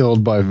gets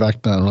killed by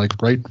Vecna, like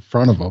right in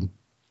front of him.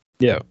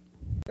 Yeah.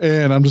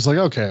 And I'm just like,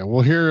 okay,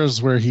 well,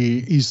 here's where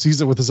he sees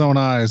it with his own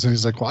eyes, and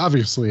he's like, well,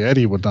 obviously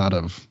Eddie would not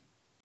have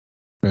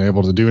been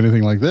able to do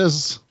anything like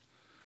this.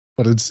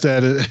 But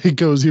instead, it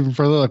goes even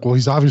further. Like, well,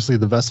 he's obviously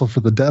the vessel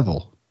for the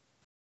devil.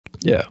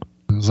 Yeah.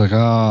 I was like,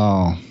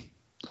 oh,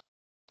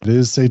 it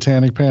is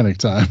satanic panic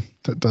time.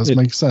 That does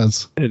make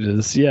sense. It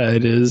is. Yeah,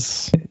 it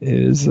is. It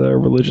is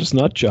religious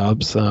nut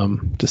jobs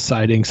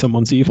deciding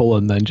someone's evil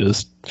and then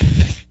just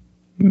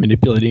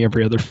manipulating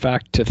every other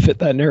fact to fit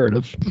that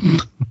narrative.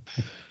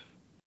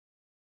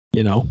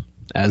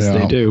 As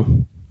they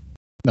do.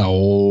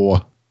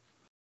 No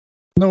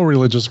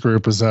religious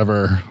group has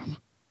ever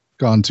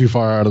gone too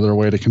far out of their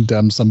way to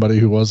condemn somebody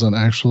who wasn't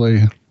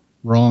actually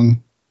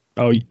wrong.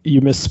 Oh,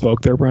 you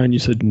misspoke there, Brian. You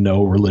said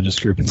no religious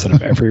group instead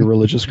of every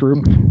religious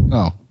group.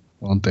 Oh,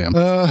 well, damn.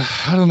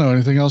 I don't know.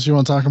 Anything else you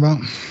want to talk about?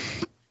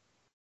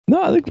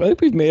 No, I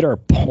think we've made our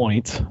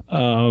point.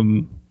 I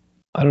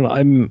don't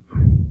know.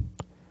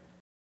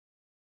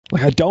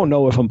 I don't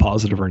know if I'm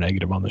positive or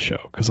negative on the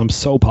show because I'm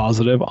so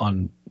positive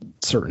on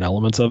certain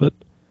elements of it.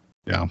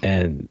 Yeah.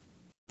 And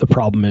the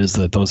problem is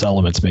that those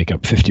elements make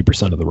up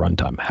 50% of the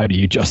runtime. How do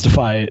you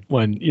justify it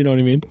when, you know what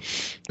I mean?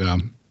 Yeah.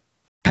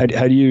 How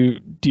do you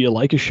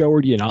like a show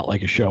or do you not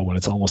like a show when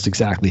it's almost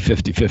exactly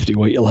 50-50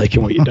 what you like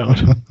and what you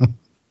don't?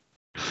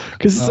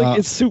 Because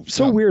it's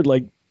so weird,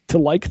 like to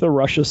like the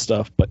Russia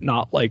stuff, but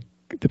not like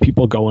the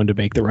people going to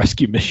make the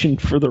rescue mission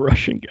for the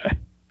Russian guy.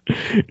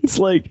 It's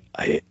like,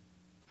 I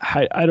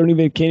can't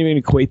even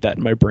equate that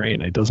in my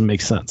brain. It doesn't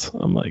make sense.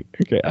 I'm like,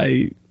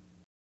 okay,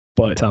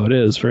 but that's how it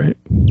is, right?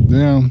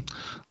 Yeah.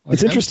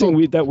 It's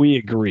interesting that we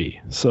agree.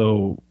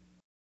 So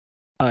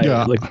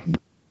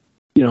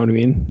you know what I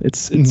mean?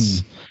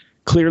 It's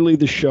clearly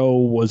the show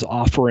was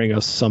offering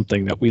us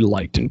something that we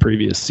liked in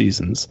previous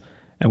seasons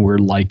and we're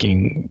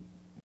liking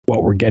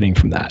what we're getting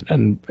from that.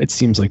 And it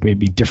seems like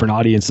maybe different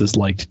audiences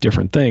liked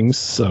different things.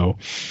 So,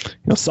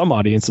 some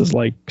audiences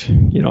liked,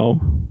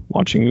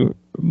 watching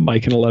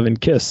Mike and Eleven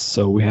kiss.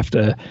 So we have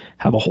to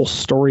have a whole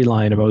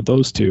storyline about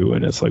those two.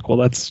 And it's like, well,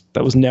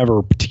 that was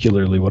never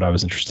particularly what I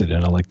was interested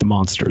in. I like the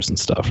monsters and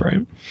stuff,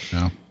 right?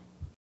 Yeah.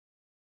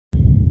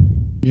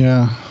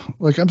 Yeah.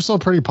 Like I'm still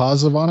pretty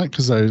positive on it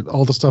because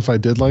all the stuff I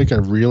did like, I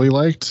really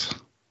liked.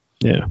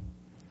 Yeah.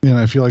 And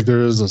I feel like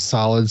there is a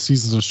solid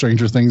Seasons of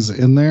Stranger Things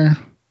in there.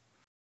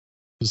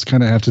 Just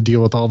kind of have to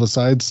deal with all the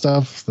side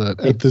stuff that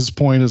at this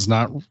point is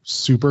not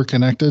super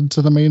connected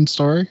to the main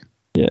story.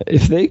 Yeah.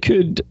 If they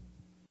could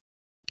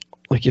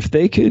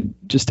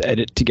just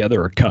edit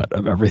together a cut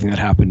of everything that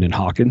happened in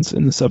Hawkins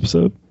in this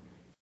episode,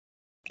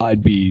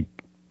 I'd be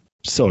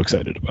so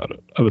excited about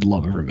it. I would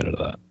love every minute of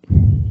that.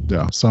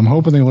 Yeah. So I'm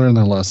hoping they learn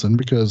their lesson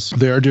because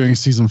they are doing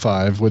season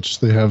 5, which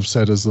they have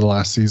said is the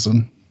last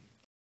season.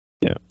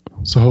 Yeah.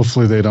 So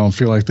hopefully they don't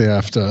feel like they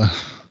have to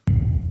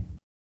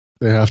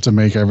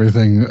make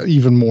everything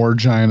even more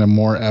giant and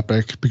more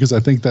epic because I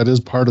think that is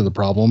part of the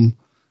problem.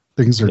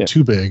 Things are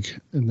too big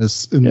in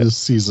this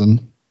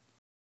season.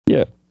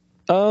 Yeah.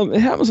 It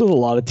happens with a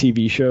lot of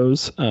TV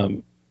shows.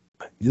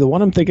 The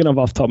one I'm thinking of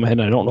off the top of my head,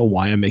 and I don't know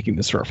why I'm making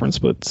this reference,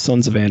 but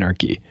Sons of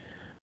Anarchy.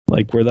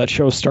 Like where that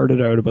show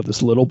started out about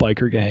this little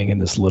biker gang in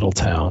this little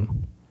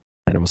town.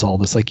 And it was all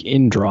this like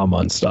in drama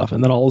and stuff.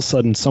 And then all of a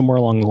sudden, somewhere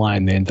along the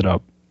line, they ended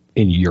up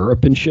in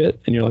Europe and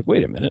shit. And you're like,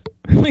 wait a minute.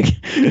 Like,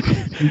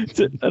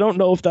 I don't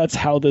know if that's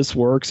how this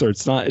works or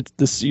it's not. It's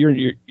this.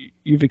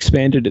 You've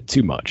expanded it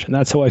too much. And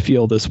that's how I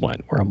feel this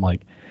went, where I'm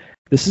like,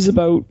 this is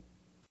about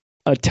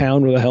a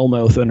town with a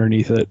hellmouth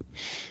underneath it.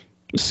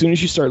 As soon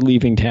as you start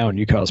leaving town,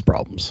 you cause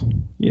problems,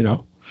 Yeah.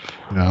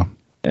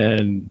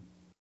 And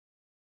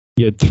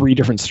you had 3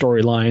 different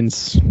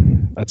storylines,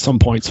 at some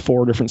points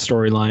 4 different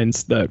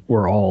storylines that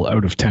were all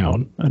out of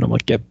town. And I'm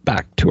like, get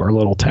back to our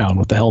little town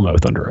with the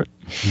hellmouth under it.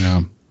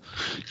 Yeah.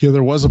 Yeah,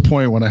 there was a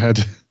point when I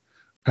had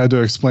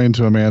to explain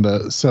to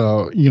Amanda.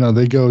 So,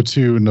 they go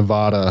to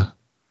Nevada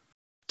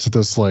to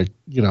this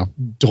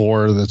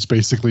door that's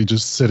basically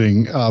just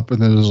sitting up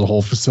and then there's a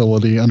whole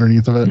facility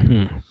underneath of it.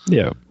 Mm-hmm.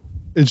 Yeah.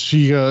 And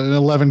and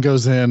 11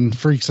 goes in,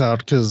 freaks out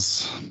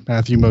because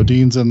Matthew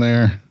Modine's in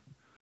there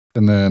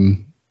and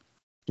then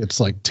gets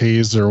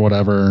tased or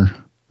whatever,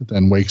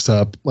 then wakes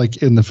up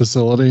in the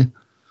facility.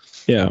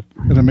 Yeah.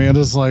 And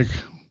Amanda's like,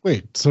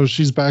 wait, so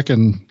she's back, how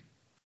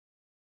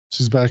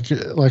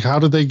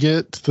did they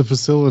get to the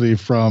facility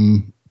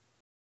from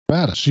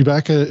Nevada? She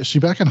back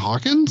in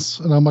Hawkins?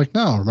 And I'm like,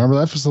 no, remember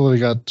that facility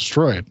got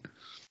destroyed.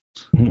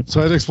 Mm-hmm.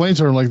 So I had to explain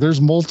to her,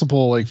 there's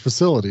multiple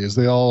facilities.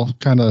 They all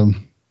kind of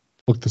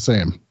look the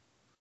same.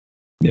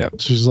 Yeah.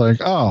 She's like,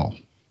 oh,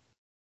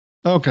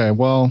 okay,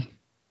 well.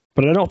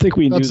 But I don't think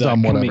we knew that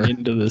coming whatever.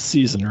 into this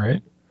season,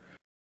 right?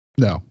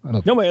 No, I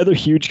don't. My other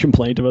huge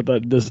complaint about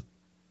that, this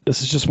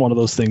is just one of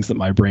those things that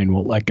my brain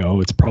won't let go.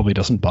 It probably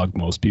doesn't bug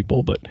most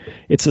people, but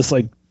it's this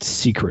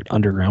secret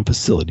underground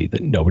facility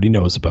that nobody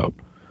knows about.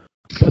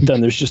 But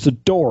then there's just a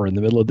door in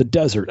the middle of the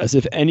desert, as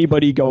if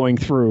anybody going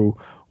through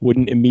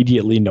wouldn't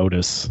immediately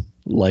notice,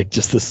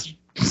 just this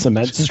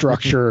cement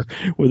structure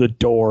with a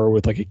door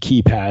with a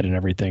keypad and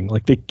everything.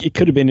 It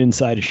could have been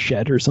inside a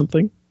shed or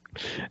something,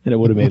 and it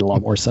would have made a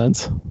lot more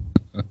sense.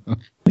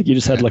 You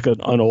just had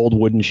an old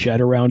wooden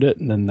shed around it,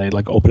 and then they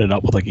open it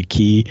up with a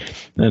key,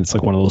 and it's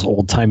one of those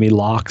old timey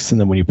locks. And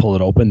then when you pull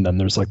it open, then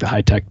there's the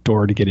high tech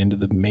door to get into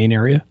the main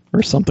area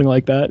or something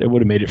like that. It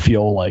would have made it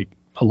feel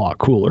a lot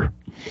cooler.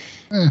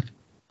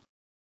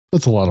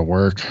 That's a lot of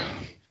work.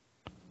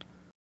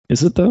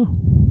 Is it though?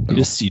 No.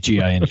 Just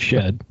CGI in a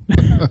shed.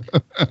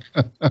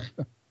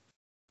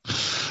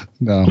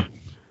 No.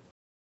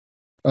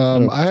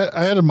 I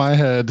had in my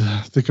head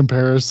the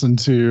comparison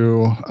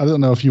to, I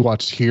don't know if you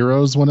watched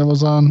Heroes when it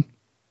was on.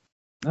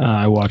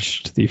 I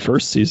watched the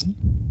first season.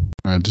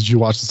 Did you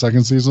watch the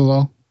second season at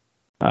all?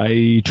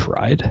 I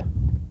tried.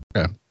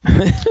 Okay.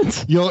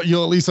 You'll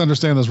at least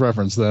understand this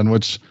reference then,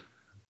 which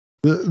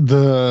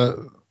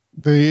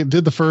they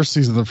did the first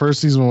season. The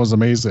first season was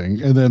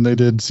amazing, and then they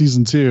did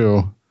season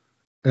 2,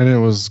 and it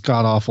was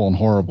god awful and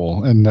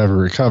horrible and never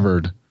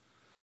recovered.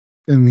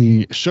 And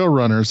the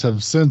showrunners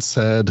have since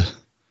said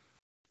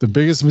the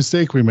biggest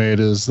mistake we made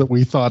is that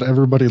we thought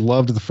everybody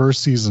loved the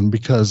first season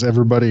because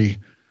everybody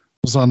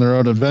was on their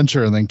own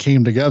adventure and then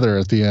came together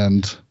at the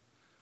end.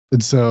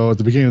 And so at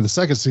the beginning of the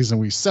second season,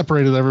 we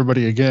separated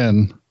everybody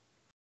again,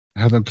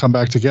 had them come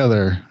back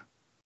together.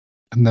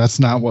 And that's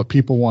not what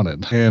people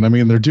wanted. And I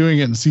mean, they're doing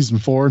it in season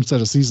 4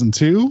 instead of season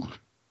 2.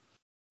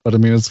 But I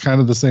mean, it's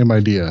kind of the same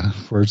idea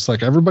where it's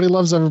like everybody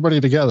loves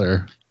everybody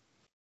together.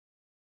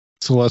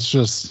 So let's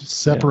just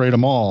separate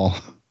them all,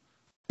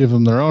 give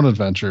them their own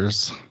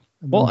adventures,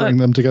 and bring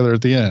them together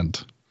at the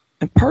end.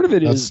 And part of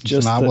it is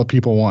just not what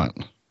people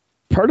want.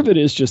 Part of it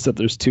is just that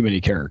there's too many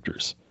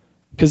characters.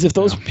 Because if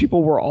those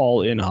people were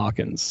all in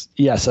Hawkins,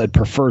 yes, I'd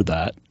prefer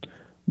that.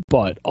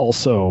 But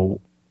also,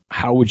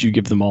 how would you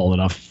give them all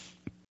enough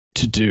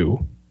to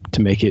do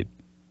to make it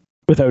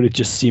without it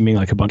just seeming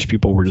like a bunch of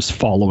people were just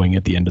following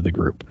at the end of the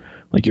group?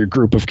 Like your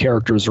group of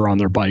characters are on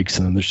their bikes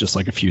and then there's just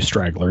like a few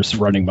stragglers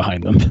running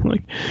behind them.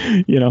 Like,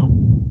 you know.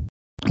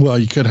 Well,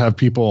 you could have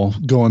people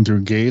going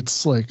through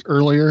gates like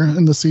earlier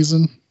in the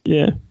season.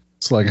 Yeah.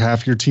 It's like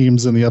half your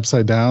team's in the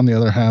upside down, the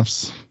other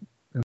half's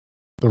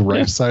the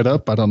right side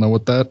up. I don't know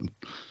what that's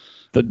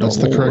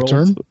the correct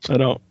term.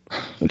 Not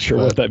sure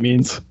what that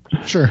means.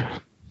 Sure.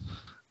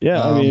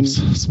 Yeah, I mean,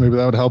 so maybe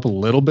that would help a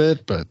little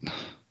bit, but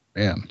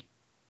man,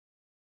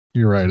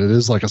 you're right. It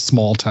is like a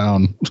small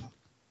town.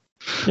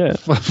 Yeah,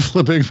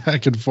 flipping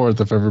back and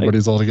forth if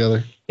everybody's all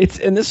together.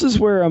 And this is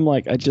where I'm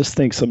like, I just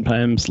think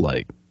sometimes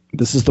like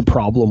this is the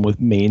problem with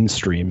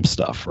mainstream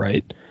stuff,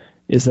 right?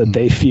 Is that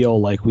they feel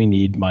like we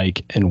need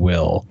Mike and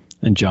Will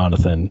and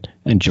Jonathan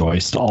and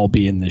Joyce to all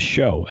be in this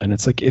show, and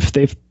it's like if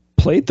they've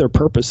played their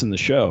purpose in the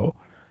show,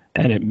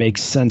 and it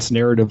makes sense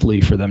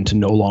narratively for them to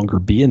no longer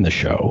be in the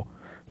show.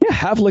 Yeah,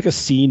 have like a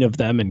scene of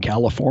them in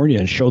California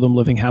and show them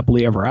living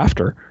happily ever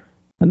after.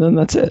 And then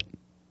that's it.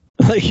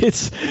 Like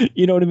it's,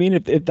 you know what I mean?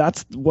 If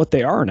that's what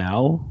they are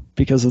now,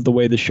 because of the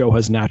way the show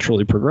has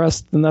naturally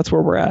progressed, then that's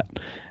where we're at.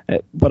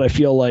 But I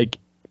feel like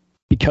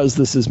because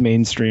this is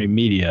mainstream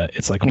media,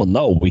 it's like, well,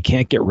 no, we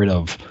can't get rid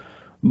of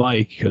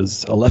Mike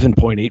because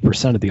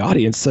 11.8% of the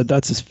audience said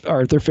that's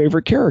their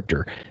favorite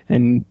character.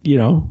 And, you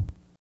know,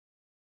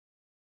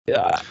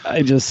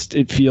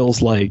 it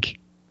feels like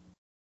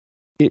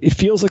it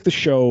feels like the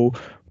show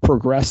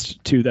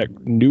progressed to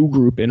that new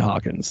group in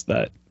Hawkins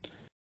that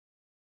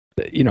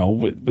you know,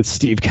 with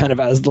Steve kind of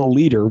as the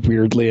leader,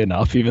 weirdly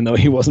enough, even though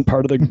he wasn't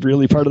part of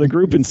the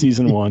group in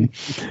season 1.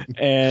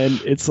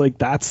 And it's like,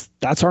 that's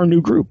our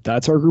new group.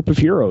 That's our group of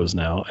heroes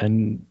now.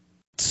 And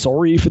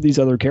sorry for these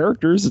other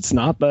characters. It's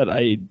not that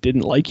I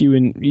didn't like you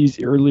in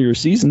these earlier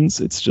seasons.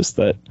 It's just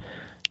that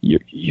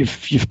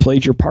you've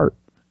played your part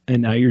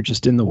and now you're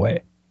just in the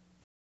way.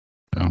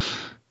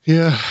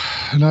 Yeah,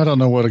 and I don't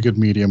know what a good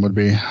medium would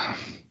be,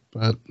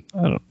 but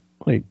I don't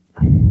like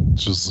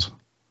just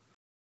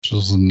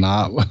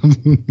not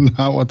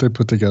what they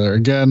put together.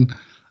 Again,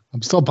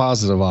 I'm still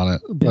positive on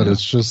it, but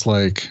it's just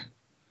like,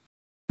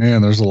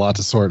 man, there's a lot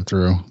to sort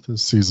through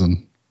this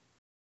season.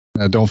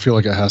 I don't feel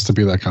like it has to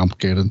be that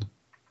complicated.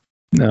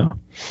 No,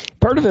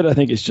 part of it I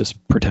think is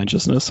just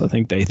pretentiousness. I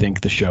think they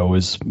think the show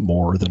is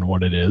more than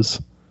what it is.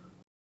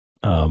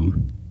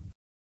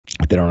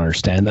 They don't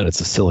understand that it's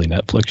a silly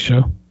Netflix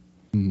show.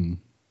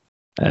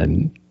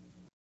 And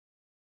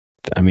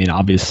I mean,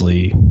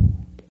 obviously,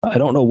 I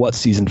don't know what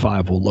season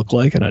 5 will look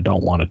like, and I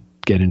don't want to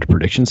get into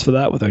predictions for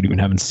that without even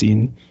having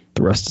seen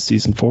the rest of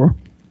season 4.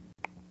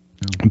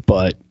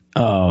 But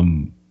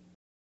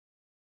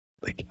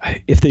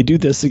if they do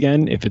this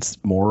again, if it's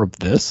more of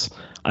this,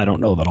 I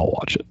don't know that I'll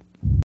watch it.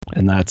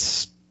 And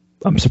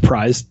I'm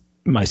surprised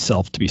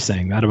myself to be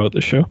saying that about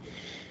the show.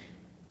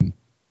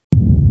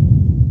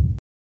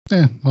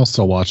 Yeah, I'll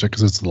still watch it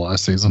because it's the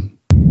last season.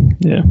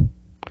 Yeah.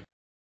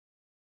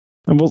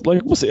 And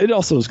we'll see. It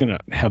also is going to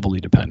heavily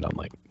depend on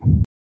like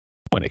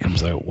when it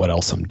comes out, what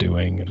else I'm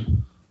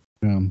doing.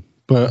 Yeah,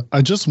 but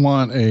I just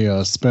want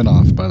a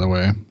spin-off, by the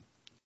way,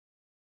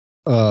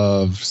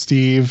 of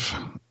Steve,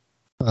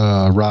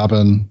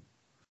 Robin,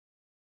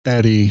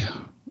 Eddie,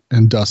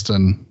 and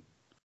Dustin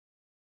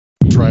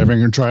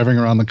driving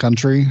around the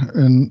country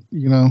and,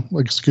 you know,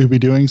 like Scooby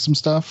doing some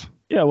stuff.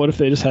 Yeah, what if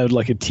they just had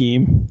like a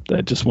team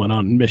that just went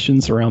on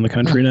missions around the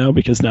country now,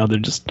 because now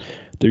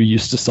they're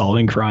used to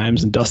solving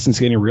crimes and Dustin's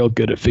getting real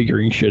good at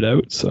figuring shit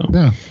out. So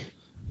yeah,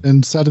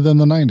 and set it in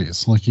the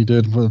 90s like he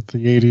did with the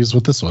 80s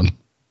with this one.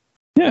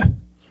 Yeah,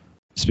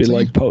 just be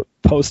like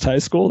post high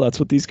school. That's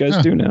what these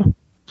guys do now.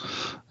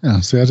 Yeah,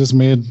 see, I just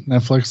made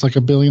Netflix like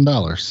 $1 billion.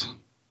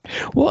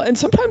 Well, and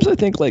sometimes I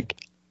think like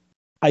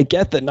I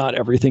get that not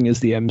everything is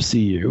the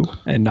MCU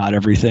and not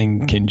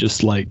everything can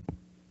just like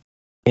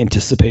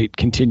anticipate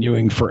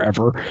continuing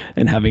forever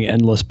and having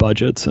endless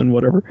budgets and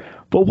whatever.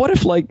 But what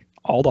if like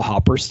all the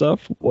Hopper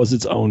stuff was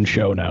its own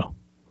show now?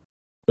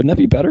 Wouldn't that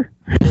be better?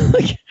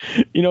 Like,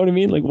 you know what I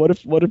mean? Like, what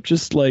if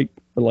just like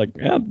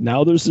yeah,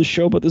 now there's this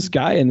show about this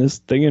guy and this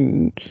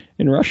thing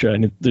in Russia,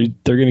 and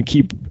they're gonna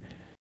keep,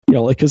 you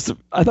know, like, because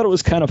I thought it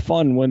was kind of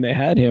fun when they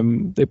had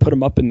him. They put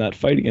him up in that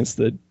fight against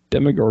the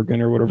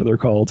Demogorgon or whatever they're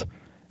called,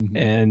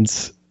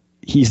 and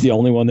he's the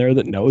only one there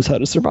that knows how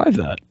to survive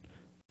that.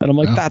 And I'm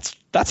like,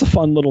 that's a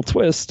fun little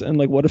twist. And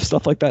like, what if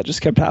stuff like that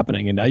just kept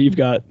happening? And now you've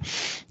got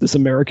this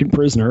American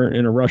prisoner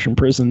in a Russian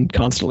prison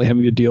constantly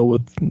having to deal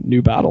with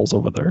new battles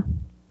over there.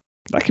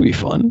 That could be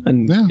fun.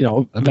 And, you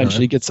know,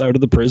 eventually gets out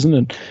of the prison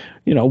and,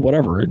 you know,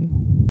 whatever.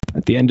 And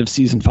at the end of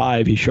season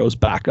 5, he shows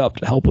back up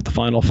to help with the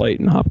final fight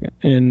in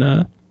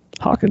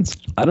Hawkins.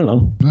 I don't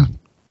know.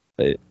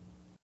 Yeah.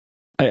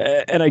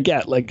 I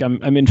get, like,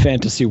 I'm in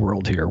fantasy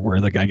world here where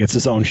the guy gets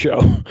his own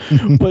show.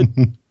 But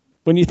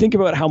when you think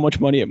about how much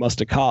money it must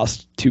have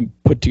cost to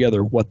put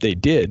together what they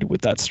did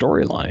with that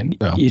storyline,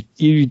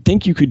 you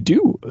think you could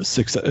do a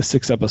six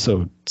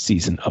episode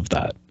season of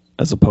that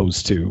as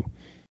opposed to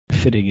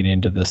fitting it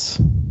into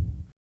this.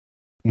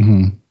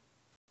 Yeah,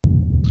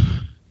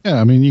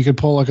 I mean, you could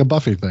pull like a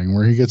Buffy thing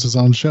where he gets his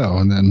own show,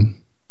 and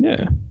then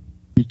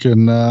you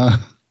can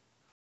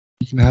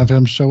have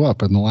him show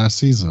up in the last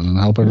season and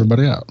help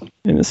everybody out.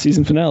 In the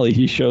season finale,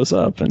 he shows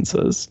up and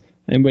says,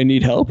 "Anybody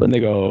need help?" And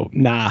they go,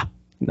 "Nah,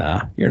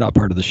 you're not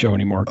part of the show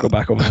anymore. Go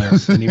back over there."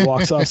 And he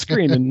walks off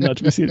screen and not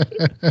to be seen.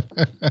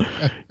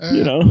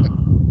 You know?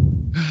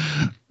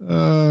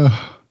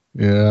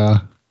 Yeah.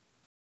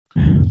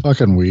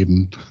 Fucking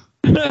Whedon.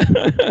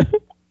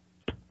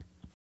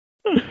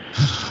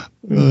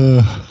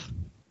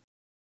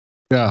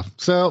 Yeah.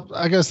 So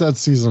I guess that's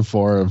season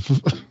 4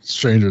 of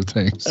Stranger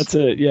Things. That's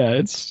it.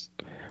 Yeah.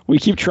 We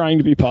keep trying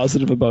to be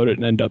positive about it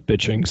and end up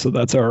bitching. So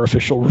that's our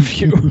official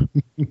review.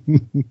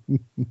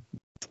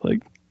 It's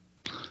like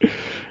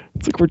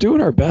we're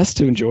doing our best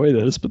to enjoy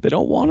this, but they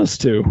don't want us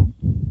to.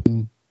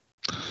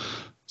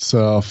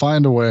 So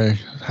find a way,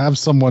 have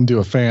someone do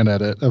a fan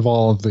edit of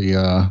all of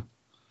the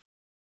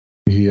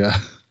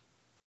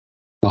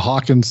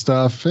Hawkins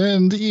stuff,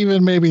 and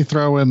even maybe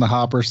throw in the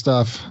Hopper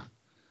stuff.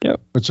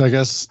 Yep. Which I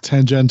guess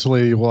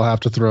tangentially we'll have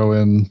to throw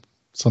in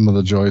some of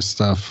the Joyce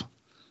stuff.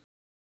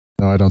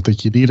 No, I don't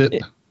think you need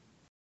it.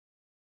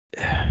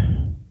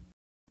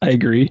 I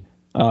agree.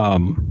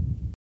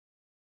 And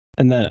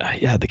then,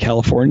 the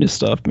California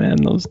stuff, man,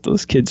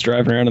 those kids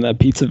driving around in that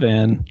pizza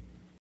van.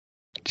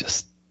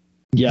 Just,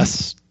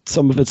 yes,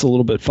 some of it's a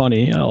little bit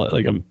funny.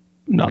 I'm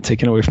not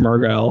taking away from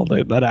Argyle.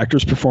 That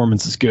actor's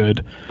performance is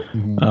good.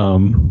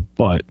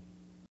 But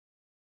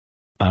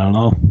I don't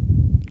know.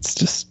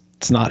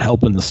 It's not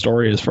helping the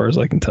story as far as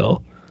I can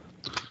tell.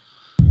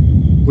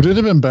 Would it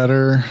have been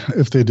better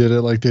if they did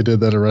it like they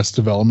did that Arrested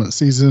Development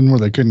season where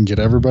they couldn't get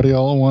everybody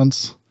all at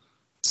once?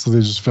 So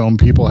they just filmed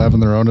people having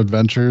their own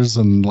adventures,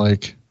 and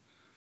like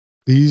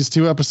these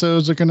 2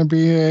 episodes are going to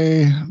be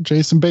a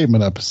Jason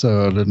Bateman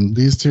episode, and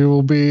these 2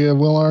 will be a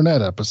Will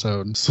Arnett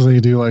episode. So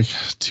they do like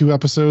 2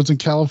 episodes in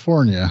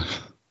California,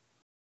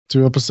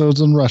 2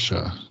 episodes in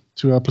Russia,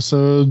 2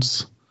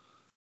 episodes,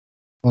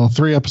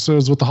 3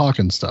 episodes with the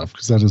Hawkins stuff,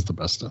 because that is the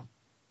best stuff.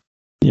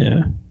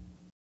 Yeah.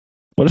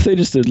 What if they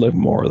just did like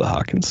more of the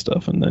Hawkins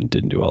stuff and then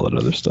didn't do all that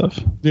other stuff?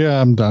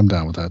 Yeah, I'm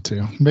down with that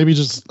too. Maybe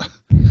just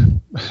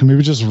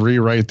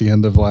rewrite the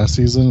end of last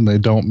season and they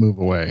don't move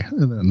away,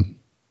 and then.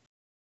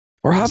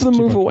 Or have them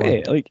move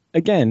away. Like,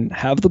 again,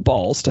 have the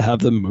balls to have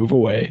them move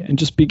away and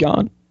just be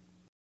gone.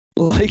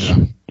 Like,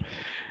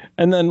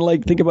 and then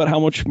like think about how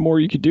much more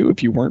you could do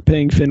if you weren't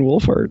paying Finn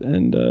Wolfhard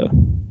and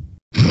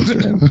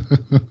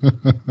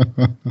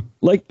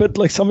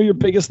but some of your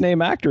biggest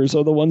name actors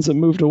are the ones that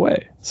moved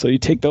away. So you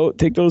take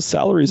those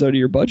salaries out of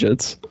your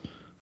budgets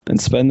and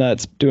spend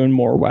that doing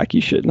more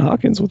wacky shit in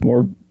Hawkins with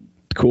more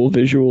cool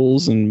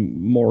visuals and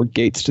more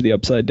gates to the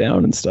upside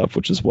down and stuff,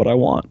 which is what I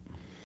want.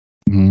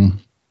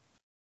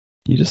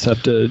 You just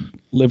have to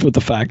live with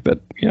the fact that,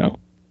 you know,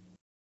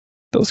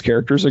 those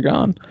characters are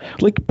gone.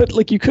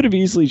 But you could have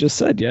easily just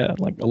said, yeah,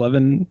 like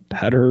 11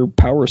 had her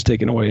powers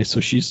taken away,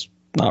 so she's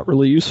not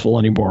really useful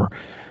anymore.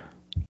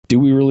 Do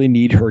we really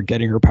need her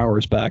getting her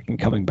powers back and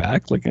coming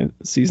back like a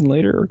season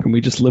later, or can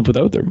we just live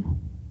without them?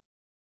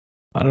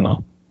 I don't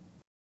know.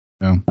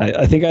 Yeah.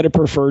 I think I'd have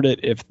preferred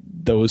it if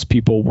those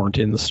people weren't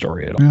in the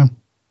story at all. Yeah.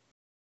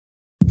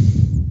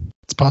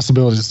 It's a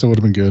possibility it still would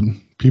have been good.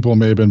 People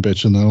may have been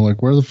bitching though,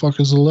 like, where the fuck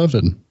is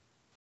 11?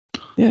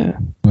 Yeah.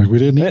 Like, we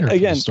didn't need her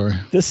again, for the story.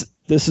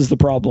 This is the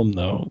problem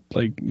though.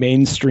 Like,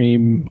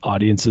 mainstream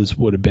audiences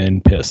would have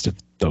been pissed if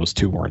those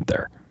 2 weren't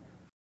there.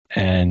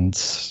 And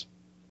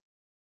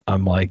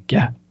I'm like,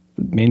 yeah,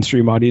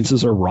 mainstream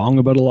audiences are wrong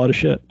about a lot of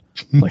shit.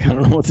 Like, I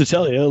don't know what to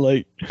tell you.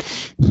 Like,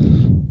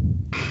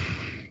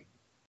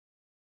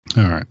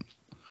 all right.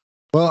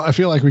 Well, I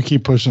feel like we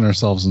keep pushing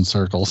ourselves in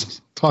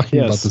circles, talking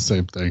about the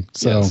same thing.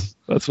 So, yes,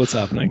 That's what's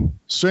happening.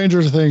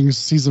 Stranger Things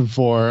season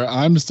 4.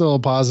 I'm still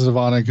positive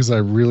on it because I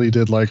really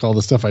did like all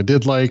the stuff I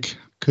did like.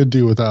 Could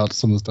do without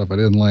some of the stuff I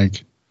didn't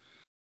like.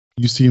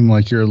 You seem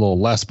like you're a little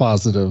less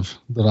positive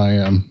than I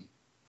am.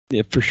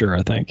 Yeah, for sure.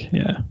 I think.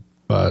 Yeah.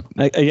 But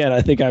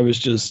I think I was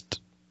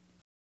just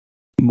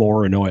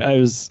more annoyed.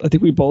 I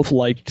think we both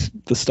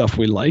liked the stuff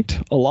we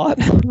liked a lot.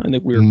 I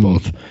think we were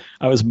both.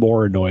 I was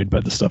more annoyed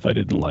by the stuff I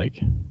didn't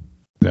like.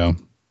 Yeah.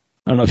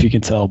 I don't know if you can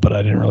tell, but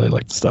I didn't really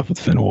like the stuff with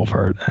Finn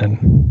Wolfhard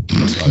and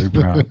Scotty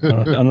Brown.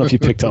 I don't know if you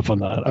picked up on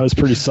that. I was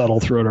pretty subtle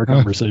throughout our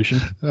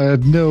conversation. I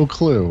had no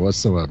clue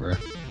whatsoever.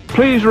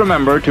 Please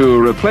remember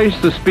to replace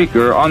the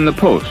speaker on the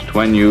post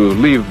when you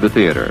leave the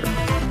theater.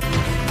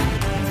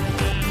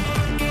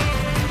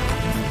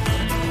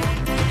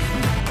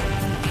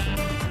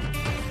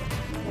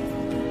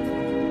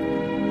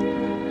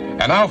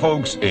 And now,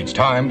 folks, it's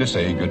time to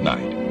say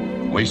goodnight.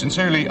 We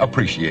sincerely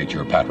appreciate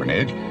your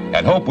patronage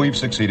and hope we've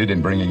succeeded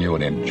in bringing you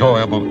an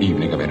enjoyable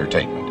evening of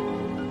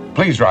entertainment.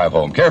 Please drive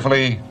home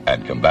carefully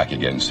and come back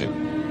again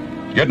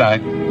soon. Good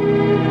night.